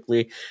pretty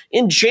quickly.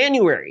 In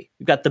January,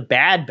 we've got The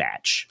Bad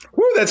Batch.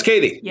 Woo, that's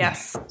Katie.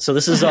 Yes. So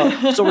this is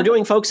so we're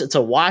doing, folks, it's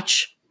a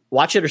watch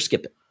it or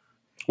skip it.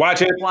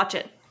 Watch it. Watch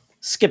it.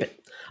 Skip it.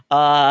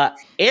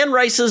 Anne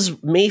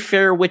Rice's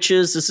Mayfair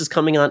Witches. This is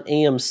coming on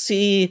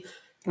AMC.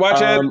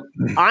 Watch it.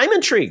 I'm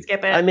intrigued.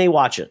 Skip it. I may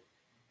watch it.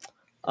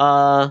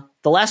 The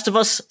Last of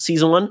Us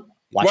season 1.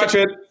 Watch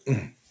it.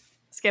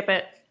 Skip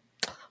it.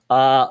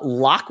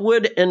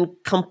 Lockwood and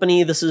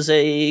Company. This is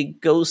a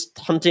ghost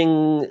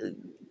hunting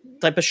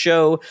type of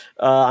show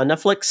on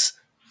Netflix.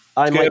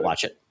 I might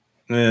watch it.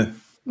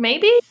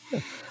 Maybe.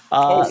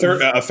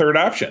 A third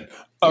option.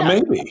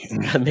 Maybe.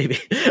 Maybe.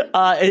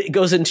 It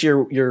goes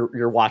into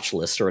your watch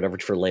list or whatever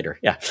for later.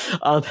 Yeah.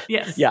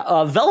 Yes.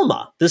 Yeah.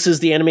 Velma. This is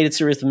the animated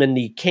series with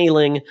Mindy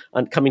Kaling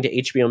coming to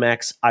HBO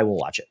Max. I will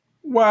watch it.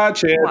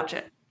 Watch it. Watch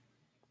it.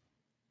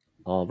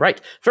 All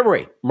right.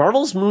 February.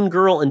 Marvel's Moon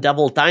Girl and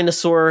Devil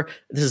Dinosaur.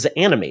 This is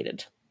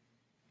animated.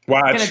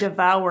 Watch. I'm gonna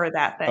devour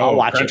that thing. I'll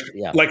watch it.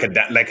 Yeah. Like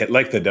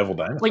the Devil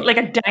Dinosaur. Like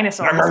a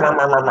dinosaur.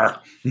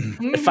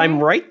 If I'm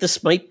right,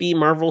 this might be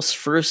Marvel's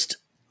first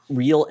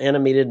real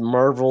animated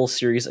Marvel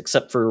series,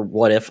 except for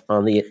What If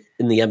in the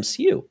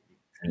MCU.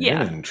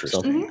 Yeah.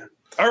 Interesting.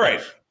 All right.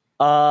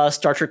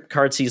 Star Trek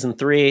Picard season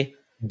 3.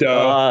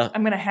 Duh.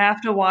 I'm gonna have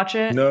to watch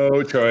it.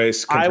 No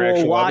choice. I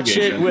will watch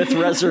obligation. it with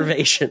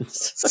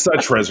reservations.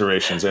 Such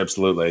reservations,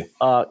 absolutely.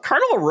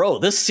 Carnival Row.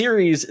 This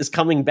series is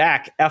coming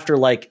back after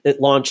it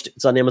launched.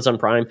 It's on Amazon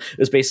Prime. It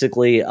was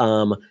basically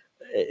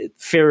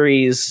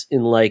fairies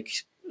in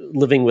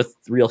living with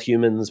real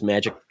humans,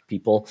 magic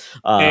people.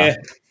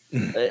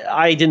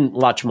 I didn't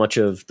watch much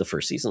of the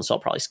first season, so I'll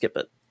probably skip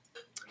it.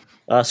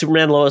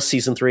 Superman Lois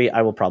season 3.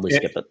 I will probably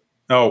skip it.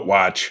 Oh,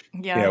 watch.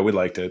 Yeah, we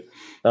liked it.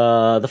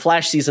 The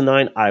Flash season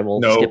 9. I will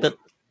skip it.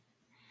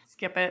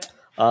 Skip it.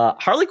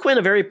 Harley Quinn,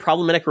 a very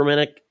problematic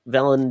romantic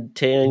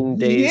Valentine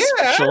Day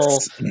special.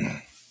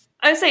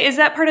 I would say, is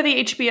that part of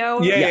the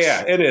HBO?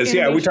 Yeah, it is.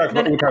 Yeah, we talked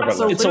about it.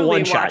 It's a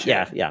one shot.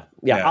 Yeah.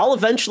 I'll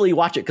eventually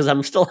watch it because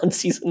I'm still on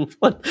season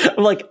 1.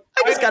 I'm like,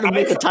 I just got to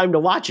make the time to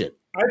watch it.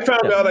 I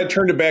found out I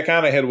turned it back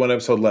on. I had one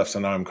episode left, so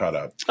now I'm caught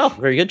up. Oh,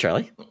 very good,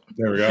 Charlie.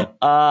 There we go.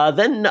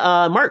 Then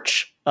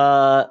March,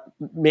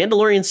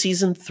 Mandalorian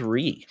season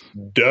 3.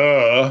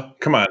 Duh.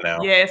 Come on now.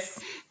 Yes.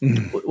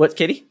 What,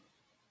 Katie?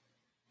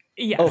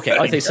 Yes. Okay,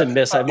 I think said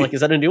miss. I'm like,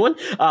 is that a new one?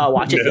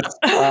 Watch it.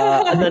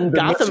 And then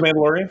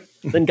Mandalorian.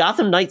 Then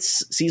Gotham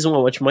Knights season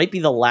 1, which might be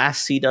the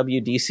last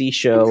CW DC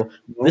show.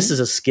 This is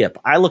a skip.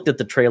 I looked at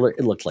the trailer.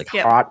 It looked like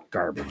hot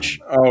garbage.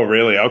 Oh,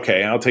 really?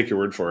 Okay, I'll take your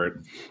word for it.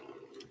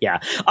 Yeah.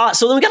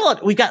 So then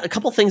we got a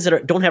couple things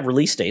that don't have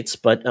release dates,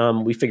 but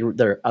we figured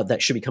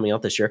that should be coming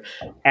out this year.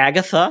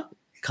 Agatha,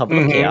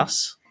 Coven of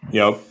Chaos.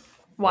 Yep.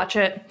 Watch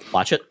it.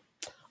 Watch it.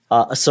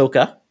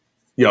 Ahsoka.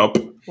 Yep.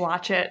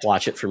 Watch it.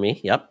 Watch it for me.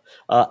 Yep.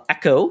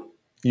 Echo.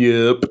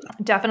 Yep.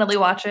 Definitely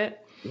watch it.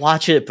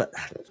 Watch it, but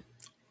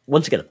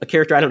once again, a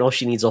character I don't know if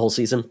she needs a whole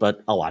season,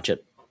 but I'll watch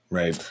it.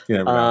 Right.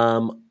 Yeah.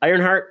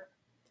 Ironheart.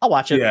 I'll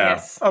watch it. Yeah.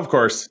 Yes. Of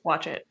course.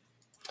 Watch it.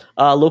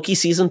 Loki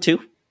season 2.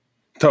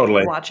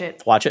 Totally. Watch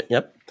it. Watch it.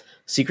 Yep.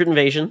 Secret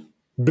Invasion.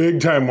 Big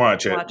time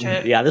watch it. Watch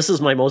it. Yeah, this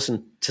is my most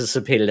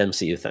anticipated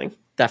MCU thing.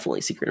 Definitely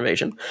Secret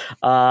Invasion.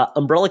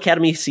 Umbrella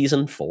Academy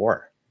season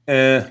 4.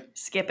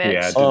 Skip it.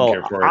 Yeah, didn't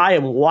care for it. I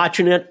am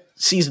watching it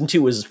season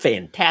 2 was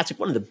fantastic.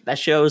 One of the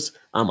best shows.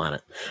 I'm on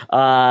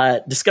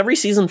it. Discovery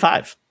season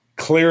 5.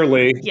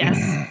 Clearly. Yes.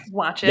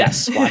 Watch it.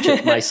 Yes, watch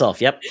it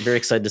myself. Yep. Very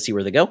excited to see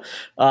where they go.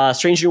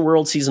 Strange New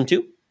World season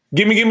 2.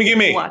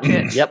 Gimme. Watch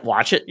it. Yep,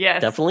 watch it.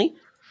 Yes. Definitely.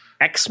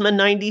 X-Men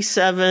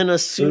 97, a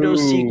pseudo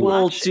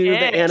sequel Watch to it.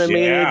 the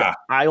animated. Yeah.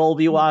 I will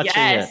be watching it.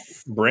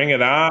 Yes. Bring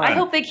it on. I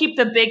hope they keep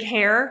the big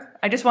hair.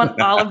 I just want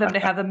all of them to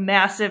have a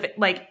massive,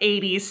 like,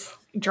 80s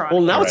drawing.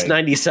 Well, now it's Right.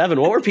 97.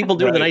 What were people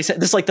doing? Right. This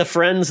is like the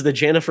Friends, the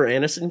Jennifer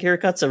Aniston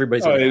haircuts.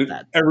 Everybody's looking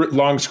at that.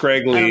 Long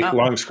scraggly I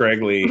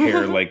don't know.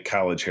 hair, like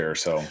college hair.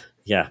 So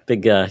Yeah,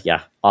 big.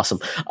 Yeah, awesome.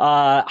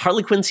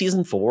 Harley Quinn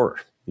season 4,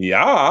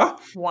 yeah,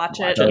 Watch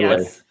it. it.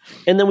 Yes.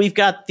 and then we've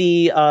got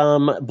the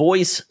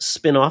Boys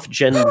spinoff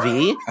Gen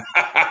V.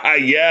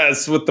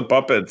 yes, with the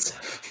puppets.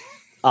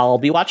 I'll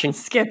be watching.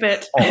 Skip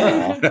it.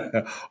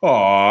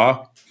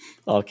 Aw,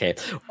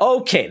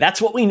 Okay,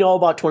 that's what we know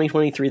about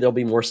 2023. There'll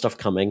be more stuff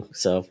coming,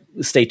 so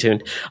stay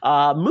tuned.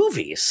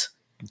 Movies.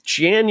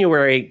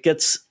 January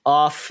gets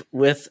off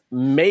with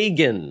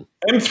Megan.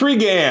 M3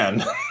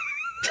 Gan.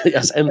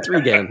 Yes,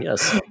 M3 Gan.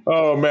 Yes.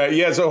 Oh man,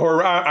 yeah.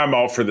 So I'm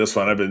all for this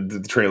one. I've been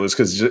the trailers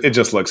because it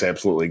just looks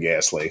absolutely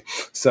ghastly.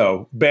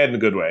 So bad in a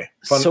good way.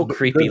 Fun, So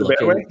creepy the bad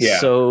looking. way? Yeah.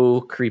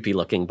 So creepy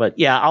looking. But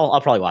yeah, I'll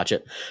probably watch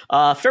it.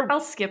 I'll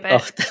skip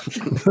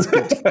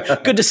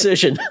it. Good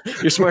decision.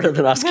 You're smarter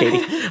than us,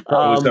 Katie.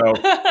 So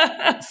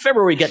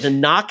February, we get to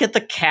Knock at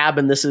the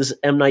Cabin. This is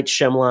M. Night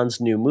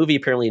Shyamalan's new movie.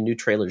 Apparently, a new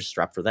trailer just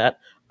dropped for that.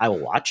 I will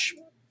watch.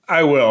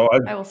 I will.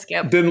 I will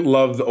skip. Didn't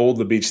love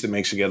the beach that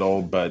makes you get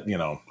old, but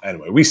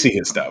anyway, we see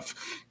his stuff.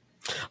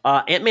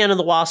 Ant-Man and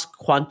the Wasp: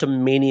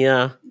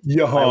 Quantumania.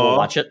 Yeah. I will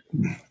watch it.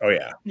 Oh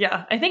yeah,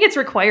 Yeah, I think it's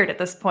required at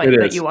this point It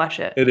that is. you watch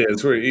it. it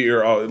is.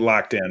 You're all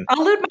locked in.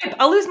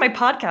 I'll lose my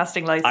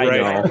podcasting license. I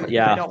know. if I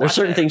Yeah, don't there's watch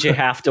certain it. things you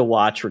have to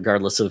watch,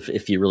 regardless of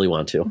if you really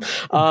want to.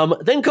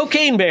 Then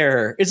Cocaine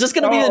Bear. Is this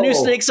going to be the new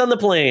Oh. Snakes on the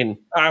Plane?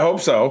 I hope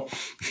so.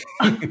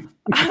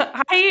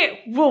 I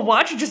will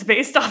watch it just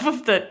based off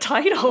of the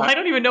title. I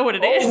don't even know what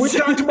it is. Oh, we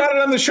talked about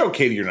it on the show,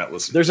 Katie. You're not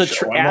listening. There's to a the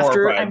show. I'm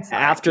after horrified.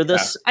 after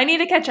this. I need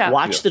to catch up.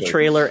 Watch Yes, the please.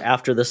 trailer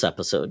after this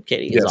episode,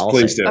 Katie. Is Yes, all I'll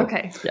please say. do.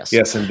 Okay. Yes.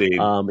 Yes, indeed.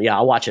 Yeah,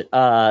 I'll watch it.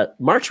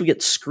 March, we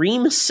get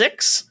Scream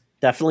 6.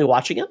 Definitely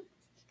watching it.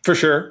 For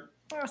sure.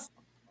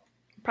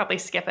 Probably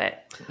skip it.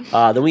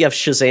 Then we have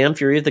Shazam!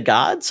 Fury of the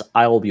Gods.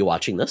 I will be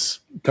watching this.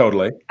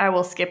 Totally. I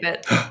will skip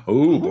it.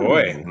 Oh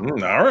boy.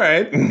 All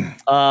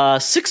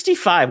right.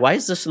 65. Why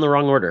is this in the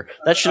wrong order?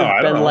 That should Oh, I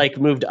have don't been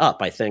know. moved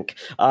up, I think.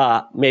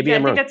 Maybe Yeah, I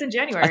I'm think wrong. that's in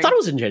January. I thought it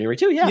was in January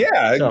too. Yeah.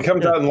 Yeah, So, it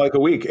comes out in like a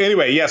week.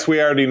 Anyway, yes, we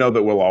already know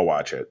that we'll all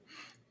watch it.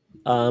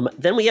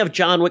 Then we have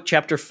John Wick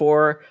Chapter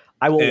 4.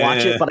 I will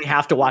watch Eh. it, but I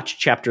have to watch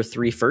Chapter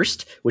 3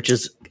 first, which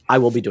is I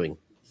will be doing.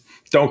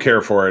 Don't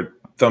care for it.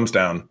 Thumbs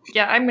down.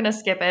 Yeah, I'm gonna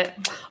skip it.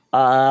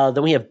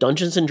 Then we have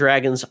Dungeons and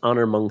Dragons: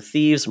 Honor Among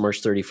Thieves,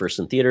 March 31st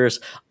in theaters.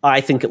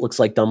 I think it looks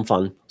like dumb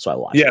fun, so I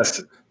watch.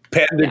 Yes.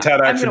 Patented Yeah,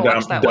 Todd I'm Oxford gonna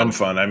watch that dumb one.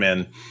 fun. I'm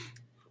in.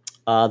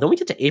 Then we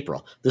get to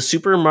April, the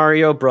Super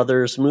Mario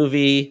Brothers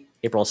movie,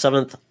 April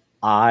 7th.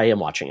 I am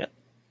watching it.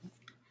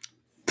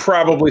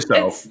 Probably so.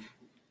 It's-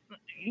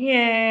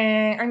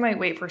 yeah, I might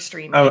wait for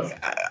streaming.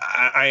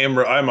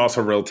 I'm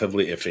also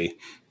relatively iffy.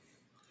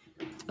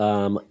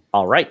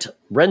 All right,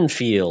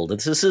 Renfield.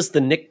 This is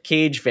the Nick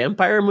Cage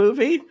vampire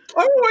movie.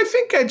 Oh, I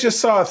think I just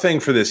saw a thing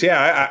for this.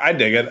 Yeah, I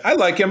dig it. I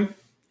like him.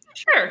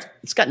 Sure.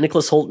 It's got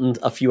Nicholas Hoult and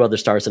a few other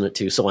stars in it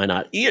too, so why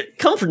not?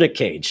 Come for Nick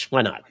Cage.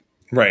 Why not?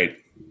 Right.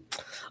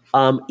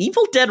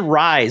 Evil Dead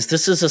Rise.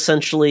 This is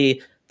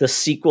essentially the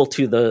sequel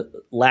to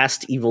the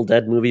last Evil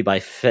Dead movie by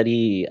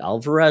Fede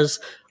Alvarez.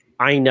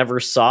 I never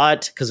saw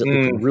it because it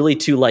looked really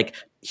too like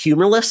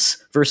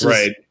humorless versus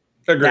Right.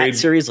 that Agreed.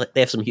 series. Like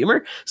they have some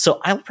humor, so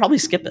I'll probably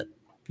skip it.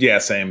 Yeah,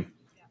 same.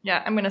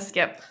 Yeah, I'm gonna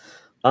skip.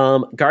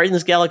 Guardians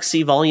of the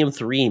Galaxy Volume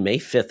 3, May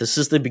 5th. This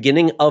is the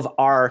beginning of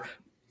our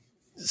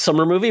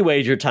summer movie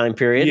wager time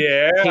period.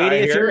 Yeah, Katie,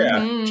 I hear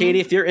ya. Katie,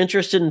 if you're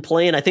interested in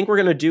playing, I think we're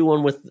going to do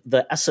one with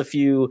the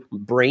SFU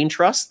Brain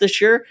Trust this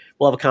year.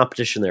 We'll have a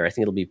competition there. I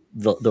think it'll be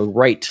the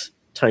right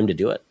time to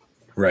do it.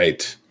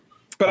 Right.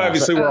 But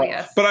obviously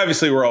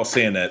yes. we're all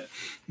seeing it.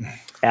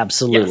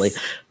 Absolutely. Yes.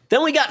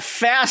 Then we got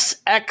Fast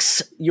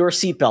X, your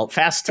seatbelt.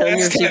 Fast 10,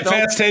 your seatbelt.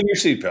 Fast 10 your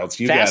seatbelts.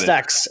 You Fast got it.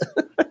 X.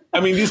 I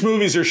mean, these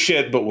movies are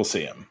shit, but we'll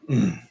see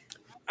them.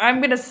 I'm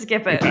gonna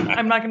skip it.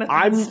 I'm not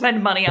gonna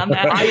spend money on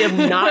that. I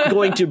am not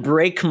going to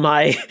break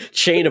my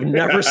chain of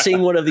never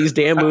seeing one of these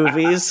damn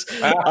movies.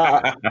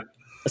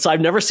 So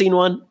I've never seen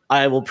one.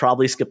 I will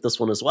probably skip this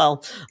one as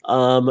well.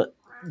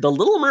 The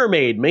Little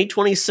Mermaid, May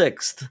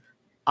 26th.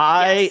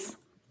 I Yes.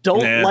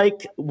 don't Nah.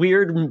 like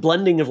weird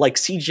blending of like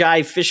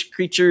CGI fish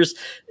creatures.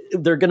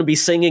 They're going to be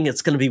singing.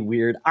 It's going to be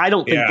weird. I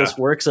don't think Yeah. this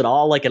works at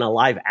all, like in a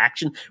live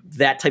action,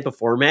 that type of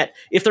format.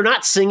 If they're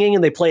not singing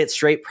and they play it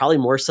straight, probably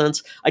more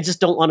sense. I just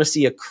don't want to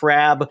see a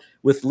crab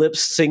with lips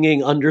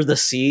singing under the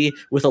sea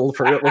with a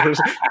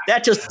person.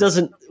 That just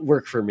doesn't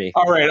work for me.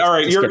 All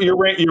right. Just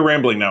You're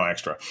rambling now,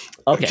 extra.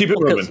 Okay. Keep it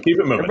Well, 'cause moving. Keep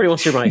it moving. Everybody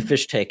wants to hear my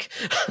fish take.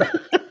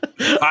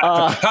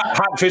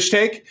 Hot fish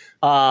take.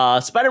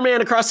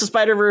 Spider-Man Across the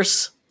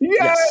Spider-Verse.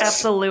 Yes.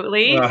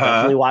 Absolutely.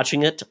 Definitely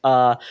watching it.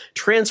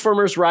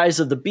 Transformers Rise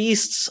of the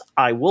Beasts.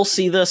 I will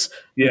see this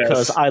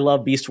because I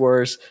love Beast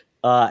Wars.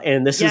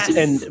 And this is,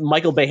 and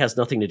Michael Bay has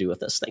nothing to do with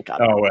this, thank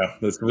God. Oh, well,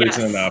 that's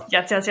reason enough.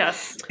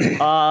 Yes.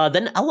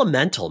 Then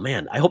Elemental,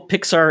 man. I hope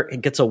Pixar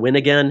gets a win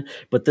again,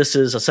 but this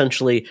is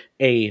essentially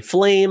a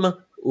flame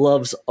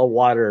loves a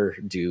water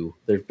dew.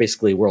 They're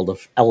basically a world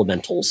of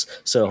elementals.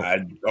 So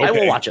I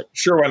will watch it.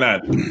 Sure, why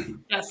not?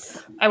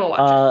 Yes, I will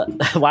watch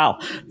it. Wow.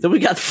 Then we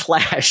got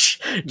Flash,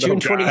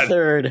 June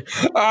 23rd.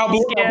 I'll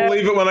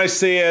believe it when I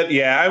see it.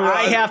 Yeah,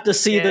 I have to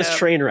see this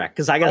train wreck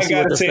because I got to see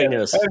what this thing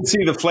is. I didn't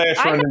see the Flash.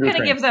 I'm not going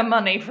to give them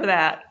money for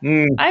that.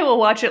 I will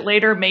watch it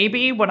later,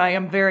 maybe when I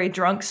am very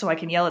drunk, so I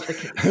can yell at the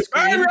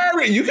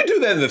screen. You can do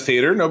that in the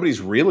theater. Nobody's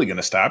really going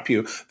to stop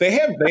you. They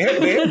have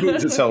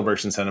booths at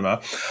Celebration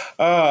Cinema.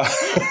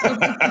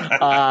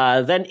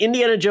 Then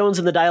Indiana Jones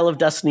and the Dial of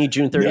Destiny,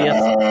 June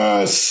 30th.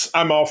 Yes,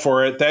 I'm all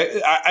for it.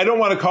 I don't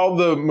want to call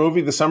the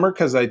movie the summer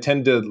because I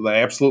tend to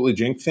absolutely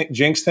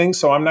jinx things,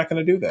 so I'm not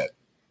going to do that.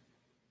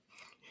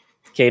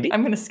 Katie?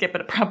 I'm going to skip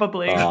it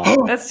probably.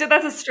 That's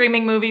a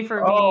streaming movie for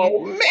me.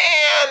 Oh,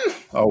 man.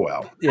 Oh,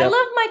 well. I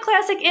love my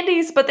classic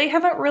indies, but they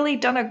haven't really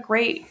done a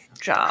great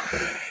job.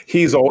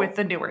 He's old. With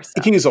the newer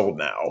stuff. He's old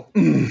now.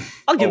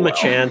 I'll give him a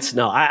chance.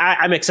 No,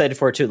 I'm excited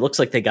for it, too. It looks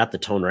like they got the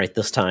tone right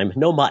this time.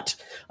 No mutt.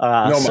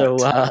 So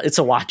it's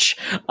a watch.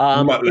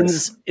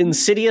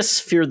 Insidious,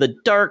 Fear the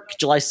Dark,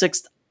 July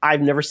 6th.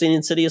 I've never seen an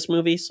Insidious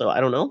movie, so I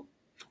don't know.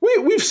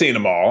 We've seen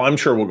them all. I'm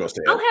sure we'll go see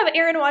it. I'll have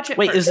Aaron watch it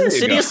first. Is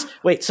Insidious...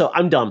 Wait, so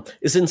I'm dumb.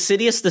 Is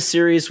Insidious the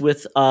series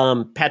with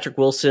Patrick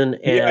Wilson?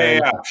 And,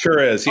 yeah, sure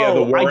is. Yeah,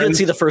 the I did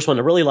see the first one.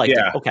 I really liked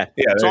it. Okay.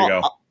 Yeah, there you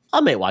go.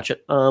 I may watch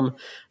it.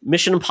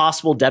 Mission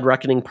Impossible Dead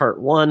Reckoning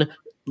Part 1.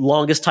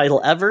 Longest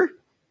title ever.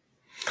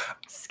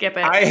 Skip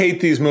it. I hate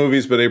these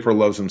movies, but April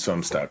loves them, so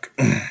I'm stuck.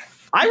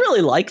 I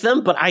really like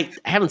them, but I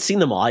haven't seen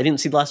them all. I didn't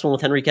see the last one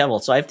with Henry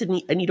Cavill, so I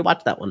need to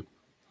watch that one.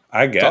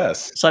 I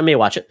guess. So I may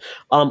watch it.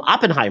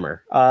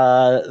 Oppenheimer.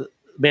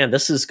 Man,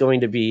 this is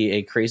going to be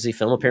a crazy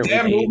film. Apparently,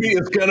 that movie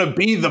is going to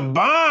be the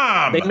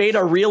bomb. They made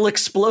a real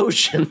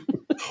explosion.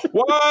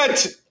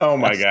 What? Oh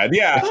my God!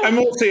 Yeah, I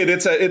will say it.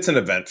 It's an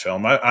event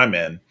film. I'm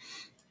in.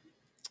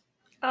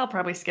 I'll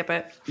probably skip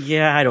it.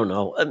 Yeah, I don't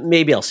know.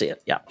 Maybe I'll see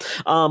it. Yeah.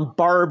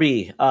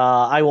 Barbie.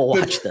 I will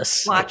watch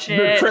this. Watch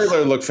it. The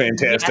trailer looked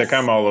fantastic. Yes.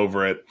 I'm all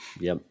over it.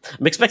 Yep.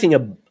 I'm expecting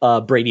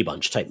a Brady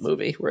Bunch type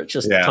movie where it's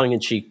just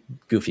tongue-in-cheek,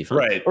 goofy fun.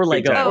 Right. Or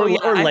Lego.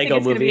 Or Lego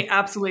it's movie. It's going to be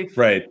absolutely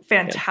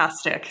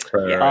fantastic.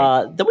 Yeah.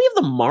 Right. Then we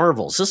have the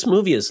Marvels. This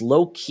movie is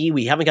low-key.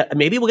 We haven't got...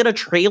 Maybe we'll get a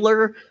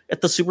trailer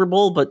at the Super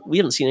Bowl, but we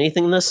haven't seen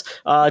anything in this.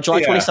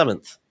 July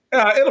 27th.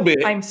 It'll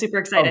be. I'm super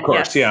excited. Of course,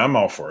 yes. Yeah, I'm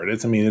all for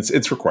it.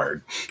 It's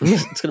required.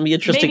 It's going to be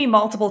interesting. Maybe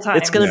multiple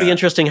times. It's going to be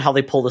interesting how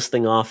they pull this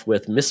thing off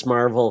with Miss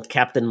Marvel,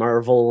 Captain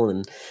Marvel,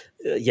 and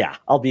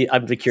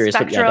I'd be curious.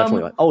 Spectrum. But yeah,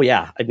 definitely. Oh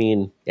yeah, I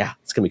mean, yeah,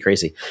 it's going to be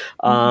crazy.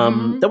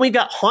 Then we've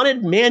got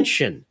Haunted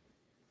Mansion,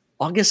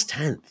 August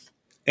 10th.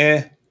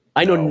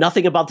 I know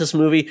nothing about this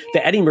movie.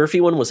 The Eddie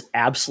Murphy one was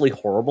absolutely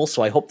horrible,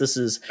 so I hope this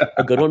is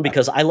a good one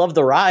because I love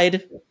the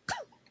ride.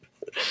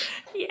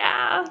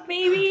 Yeah,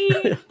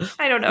 maybe.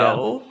 I don't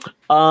know.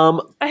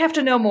 I have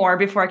to know more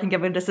before I can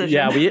give a decision.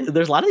 Yeah,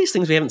 there's a lot of these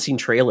things we haven't seen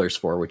trailers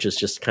for, which is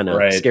just kind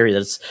of scary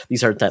that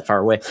these aren't that far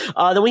away.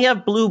 Then we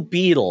have Blue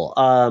Beetle,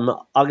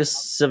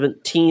 August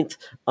 17th.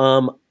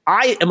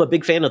 I am a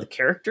big fan of the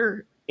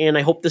character, and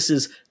I hope this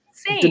is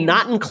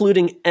not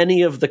including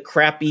any of the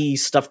crappy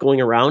stuff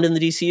going around in the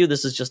DCU.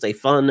 This is just a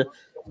fun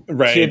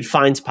kid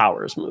finds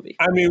powers movie.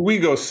 I mean, we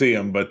go see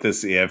them, but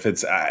this, if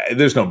it's,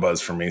 there's no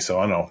buzz for me,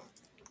 so I know.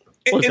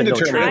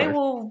 I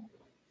will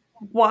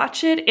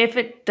watch it if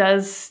it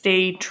does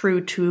stay true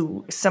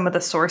to some of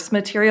the source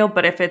material,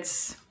 but if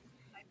it's,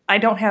 I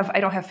don't have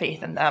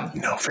faith in them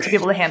to be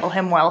able to handle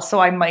him well, so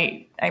I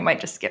might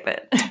just skip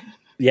it.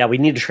 Yeah, we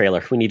need a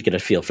trailer. We need to get a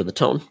feel for the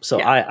tone.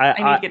 So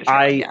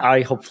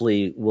I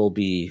hopefully will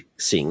be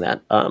seeing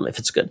that if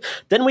it's good.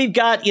 Then we've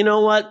got, you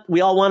know what?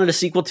 We all wanted a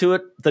sequel to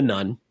it, The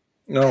Nun.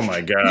 Oh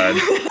my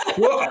God.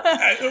 Well,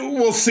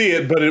 we'll see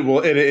it, but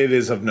it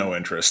is of no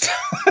interest.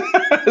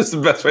 That's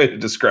the best way to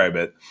describe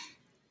it.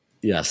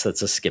 Yes,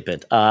 that's a skip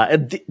it.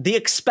 The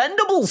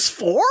Expendables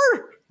 4?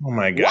 Oh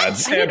my God!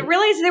 What? I didn't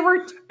realize they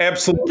were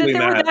absolutely that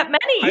there were that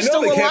many. He's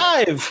still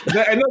alive.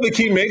 I know they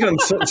keep making them.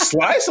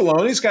 Sly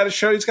Stallone, he's got a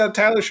show. He's got a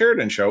Tyler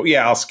Sheridan show.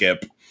 Yeah, I'll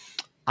skip.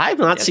 I've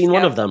not seen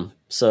one of them,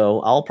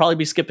 so I'll probably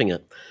be skipping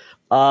it.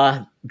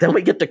 Then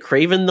we get to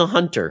Kraven the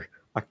Hunter.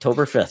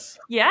 October 5th.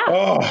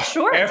 Yeah,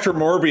 sure. After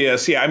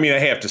Morbius, yeah, I mean, I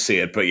have to see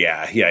it, but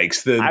yeah,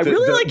 yikes. I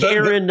really like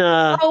Aaron.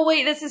 Oh,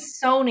 wait, this is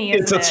Sony,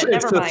 isn't it?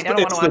 Never mind, I don't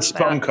want to watch that. It's the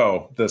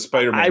Spumco, the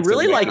Spider-Man. I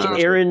really like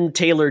Aaron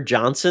Taylor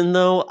Johnson,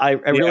 though. I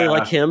really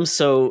like him,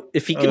 so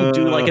if he can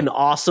do like an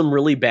awesome,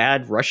 really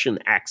bad Russian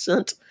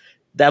accent,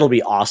 that'll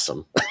be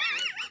awesome.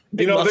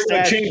 You know,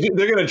 they're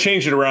going to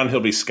change it around. He'll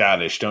be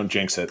Scottish. Don't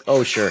jinx it.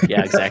 Oh, sure.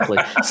 Yeah, exactly.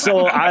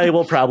 So I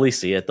will probably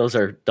see it. Those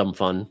are dumb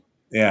fun.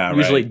 Yeah,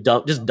 usually right.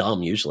 dumb, just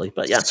dumb usually,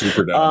 but yeah,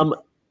 Super dumb.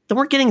 Then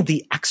we're getting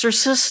The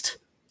Exorcist.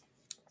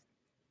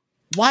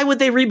 Why would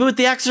they reboot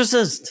The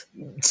Exorcist?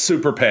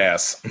 Super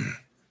pass.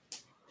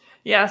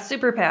 Yeah,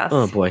 super pass.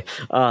 Oh boy,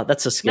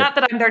 that's a skip. Not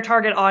that I'm their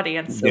target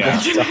audience. Yeah.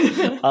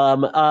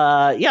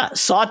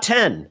 Saw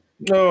 10.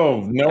 No.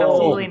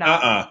 Absolutely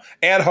not.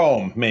 At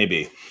home,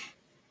 maybe.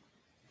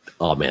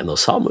 Oh man, those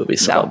Saw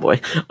movies. No. Oh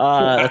boy,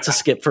 that's a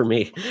skip for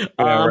me.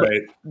 Yeah,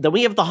 right. Then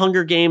we have The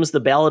Hunger Games,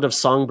 The Ballad of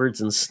Songbirds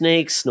and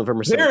Snakes,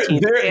 November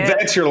 17th.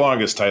 That's your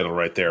longest title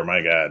right there.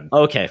 My God.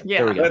 Okay, Yeah.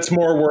 there we go. That's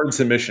more words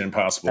than Mission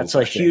Impossible. That's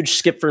a huge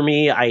skip for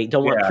me. I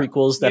don't want Yeah.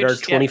 prequels that Huge are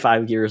skip.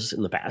 25 years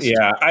in the past.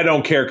 Yeah, I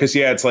don't care because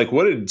it's like,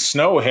 what did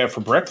Snow have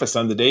for breakfast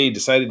on the day he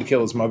decided to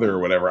kill his mother or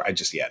whatever?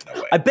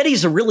 No way. I bet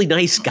he's a really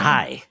nice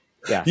guy.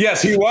 Yeah,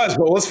 Yes, he was,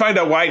 but let's find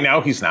out why now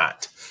he's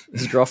not.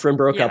 his girlfriend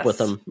broke up Yes.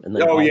 with him. And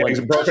then Oh all yeah, went- he's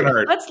a broken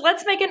heart.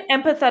 Let's make an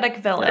empathetic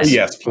villain.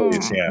 Yes,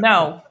 please. Yeah.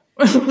 No.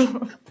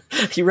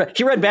 he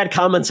read bad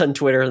comments on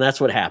Twitter, and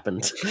that's what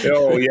happened.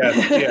 Oh yeah,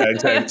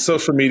 exactly.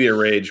 Social media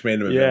rage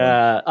made him a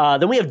villain. Yeah.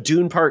 Then we have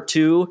Dune Part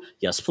 2.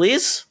 Yes,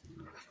 please.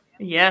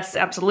 Yes,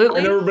 absolutely.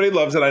 And everybody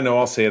loves it. I know.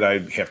 I'll say it. I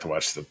have to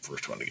watch the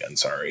first one again.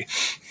 Sorry.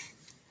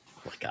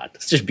 Oh my God,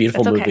 it's just a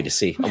beautiful It's movie okay. to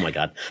see. Oh my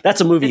God, that's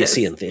a movie It you is.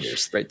 see in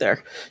theaters right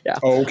there. Yeah.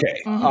 Okay.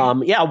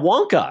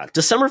 Wonka,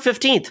 December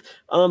 15th.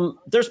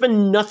 There's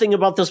been nothing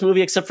about this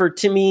movie except for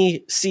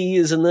Timmy C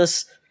is in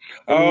this.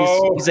 And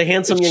he's a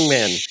handsome young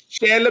man.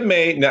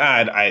 Chalamet. No,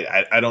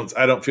 I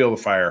don't feel the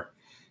fire.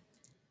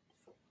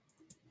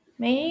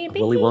 Maybe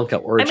Willy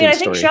Wonka origin I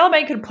think story.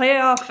 Chalamet could play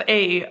off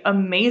a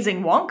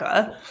amazing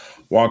Wonka,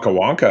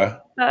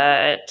 Wonka.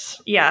 but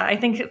yeah, I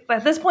think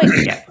at this point,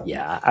 yeah,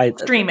 Yeah,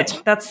 streaming.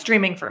 That's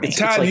streaming for me.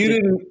 Todd, like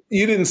you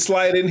didn't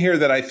slide in here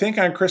that I think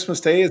on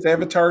Christmas Day is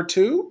Avatar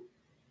 2.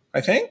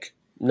 I think.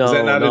 No, Is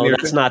that not in your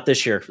that's thing? not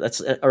this year. That's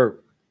or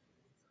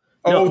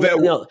Oh,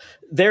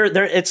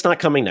 they're it's not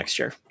coming next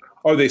year.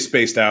 they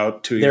spaced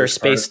out 2 years. They're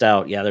spaced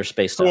out. Yeah, they're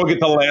spaced So we'll out. get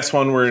the last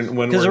one when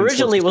Because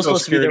originally it was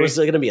supposed to be there was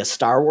Security. going to be a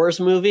Star Wars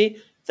movie,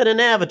 then an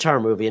Avatar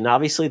movie, and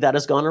obviously that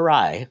has gone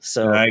awry.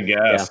 So I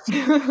guess.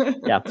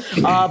 yeah.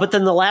 But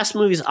then the last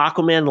movie is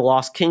Aquaman: The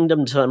Lost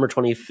Kingdom, December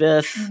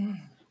 25th.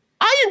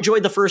 I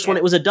enjoyed the first one.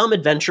 It was a dumb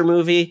adventure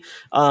movie.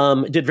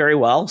 It did very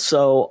well.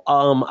 So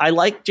I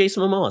like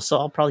Jason Momoa, so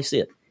I'll probably see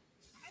it.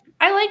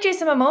 I like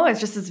Jason Momoa. It's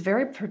just it's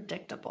very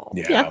predictable.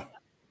 Yeah.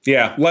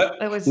 Yeah.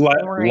 It was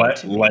boring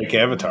to me. like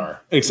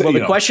Avatar. Except, Well,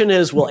 the question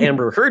is, will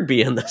Amber Heard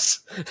be in this?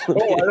 I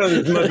don't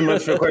think there's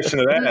much of a question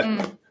of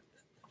that.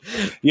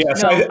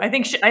 Yes, No, I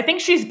think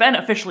she's been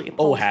officially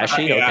pulled. has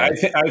from she? it. I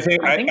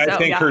think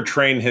so, her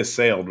train has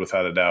sailed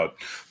without a doubt.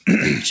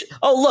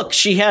 Oh, look,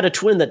 she had a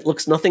twin that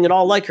looks nothing at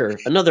all like her.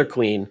 Another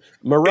queen,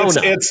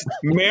 Morona. It's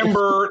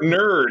Member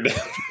Nerd.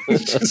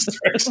 Just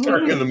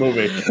starring in the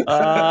movie.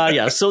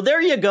 Yeah. So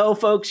there you go,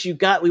 folks.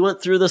 We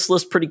went through this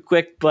list pretty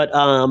quick, but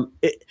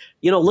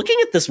looking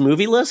at this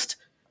movie list,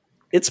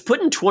 it's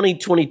putting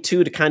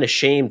 2022 to kind of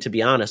shame, to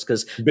be honest,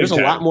 because there's a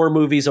time. lot more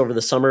movies over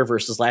the summer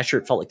versus last year.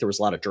 It felt like there was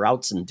a lot of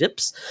droughts and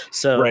dips.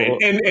 So Right,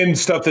 and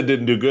stuff that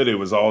didn't do good. It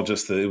was all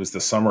just it was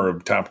the summer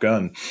of Top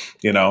Gun,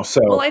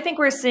 So Well, I think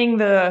we're seeing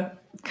the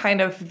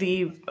kind of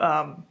the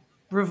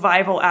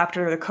revival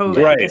after the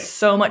COVID. Right. Because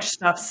so much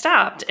stuff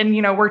stopped, and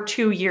we're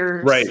 2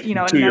 years, Right, and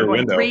now 2-year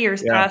going window. 3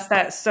 years Yeah. past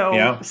that. So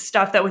Yeah.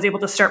 stuff that was able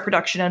to start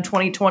production in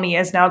 2020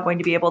 is now going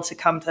to be able to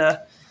come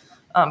to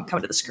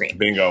the screen.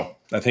 bingo.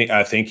 I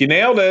think you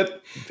nailed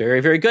it.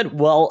 very, very good.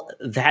 Well,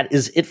 that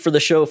is it for the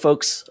show,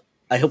 folks.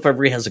 I hope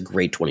everybody has a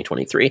great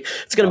 2023.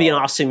 It's going to be an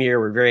awesome year.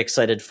 We're very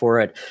excited for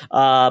it.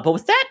 But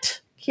with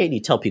that, Katie,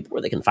 tell people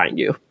where they can find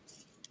you.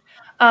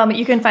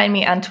 You can find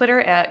me on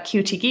Twitter at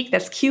QTGeek.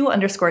 That's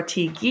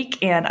Q_T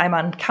Geek, and I'm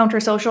on Counter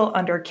Social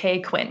under K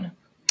Quinn.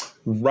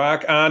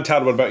 Rock on,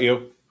 Todd. What about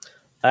you?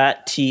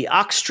 At T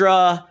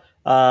Oxtra,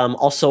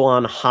 also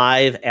on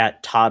Hive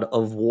at Todd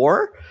of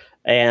War.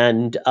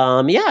 And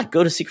go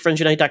to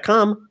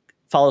secretfriendsunite.com,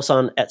 follow us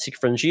on at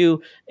secretfriendsu,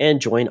 and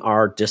join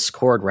our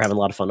Discord. We're having a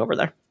lot of fun over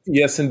there.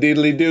 Yes,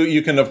 indeedly do.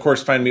 You can, of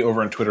course, find me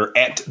over on Twitter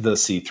at the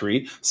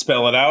C3.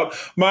 Spell it out.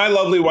 My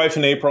lovely wife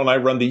in April and I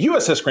run the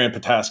USS Grand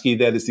Petoskey.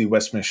 That is the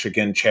West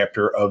Michigan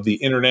chapter of the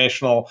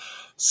International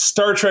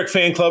Star Trek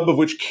Fan Club, of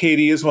which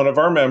Katie is one of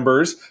our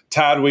members.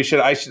 Todd, I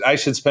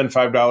should spend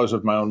 $5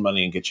 of my own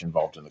money and get you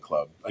involved in the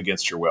club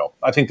against your will.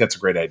 I think that's a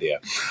great idea.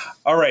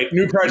 All right,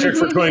 new project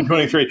for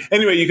 2023.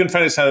 Anyway, you can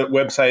find us on the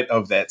website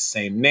of that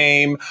same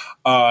name.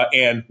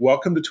 And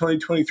welcome to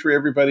 2023,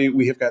 everybody.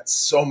 We have got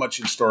so much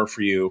in store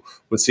for you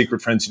with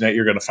Secret Friends Unite.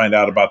 You're going to find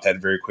out about that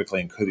very quickly,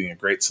 including a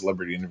great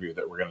celebrity interview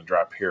that we're going to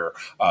drop here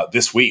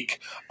this week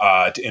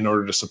in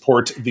order to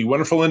support the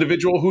wonderful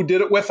individual who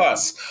did it with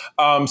us.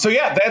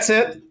 That's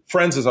it.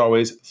 Friends, as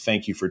always,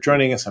 thank you for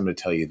joining us. I'm going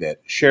to tell you that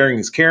sharing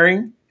is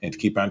caring and to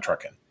keep on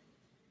trucking.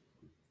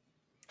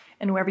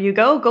 And wherever you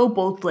go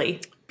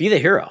boldly. Be the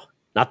hero,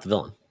 not the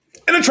villain.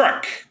 In a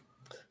truck.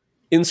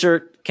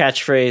 Insert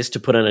catchphrase to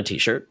put on a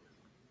t-shirt.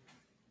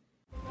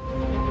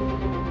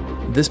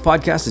 This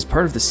podcast is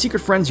part of the Secret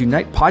Friends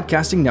Unite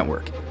podcasting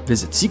network.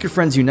 Visit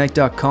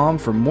secretfriendsunite.com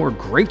for more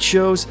great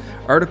shows,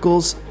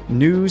 articles,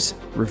 news,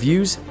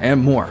 reviews,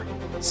 and more.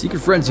 Secret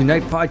Friends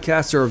Unite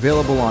podcasts are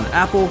available on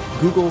Apple,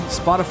 Google,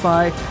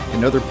 Spotify,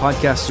 and other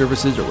podcast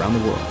services around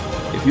the world.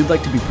 If you'd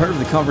like to be part of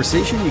the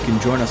conversation, you can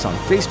join us on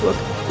Facebook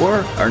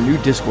or our new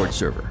Discord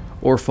server,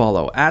 or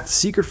follow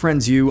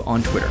 @SecretFriendsU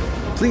on Twitter.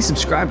 Please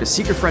subscribe to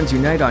Secret Friends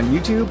Unite on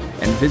YouTube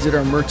and visit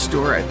our merch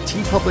store at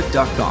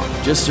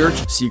tpublic.com. Just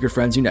search Secret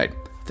Friends Unite.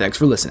 Thanks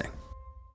for listening.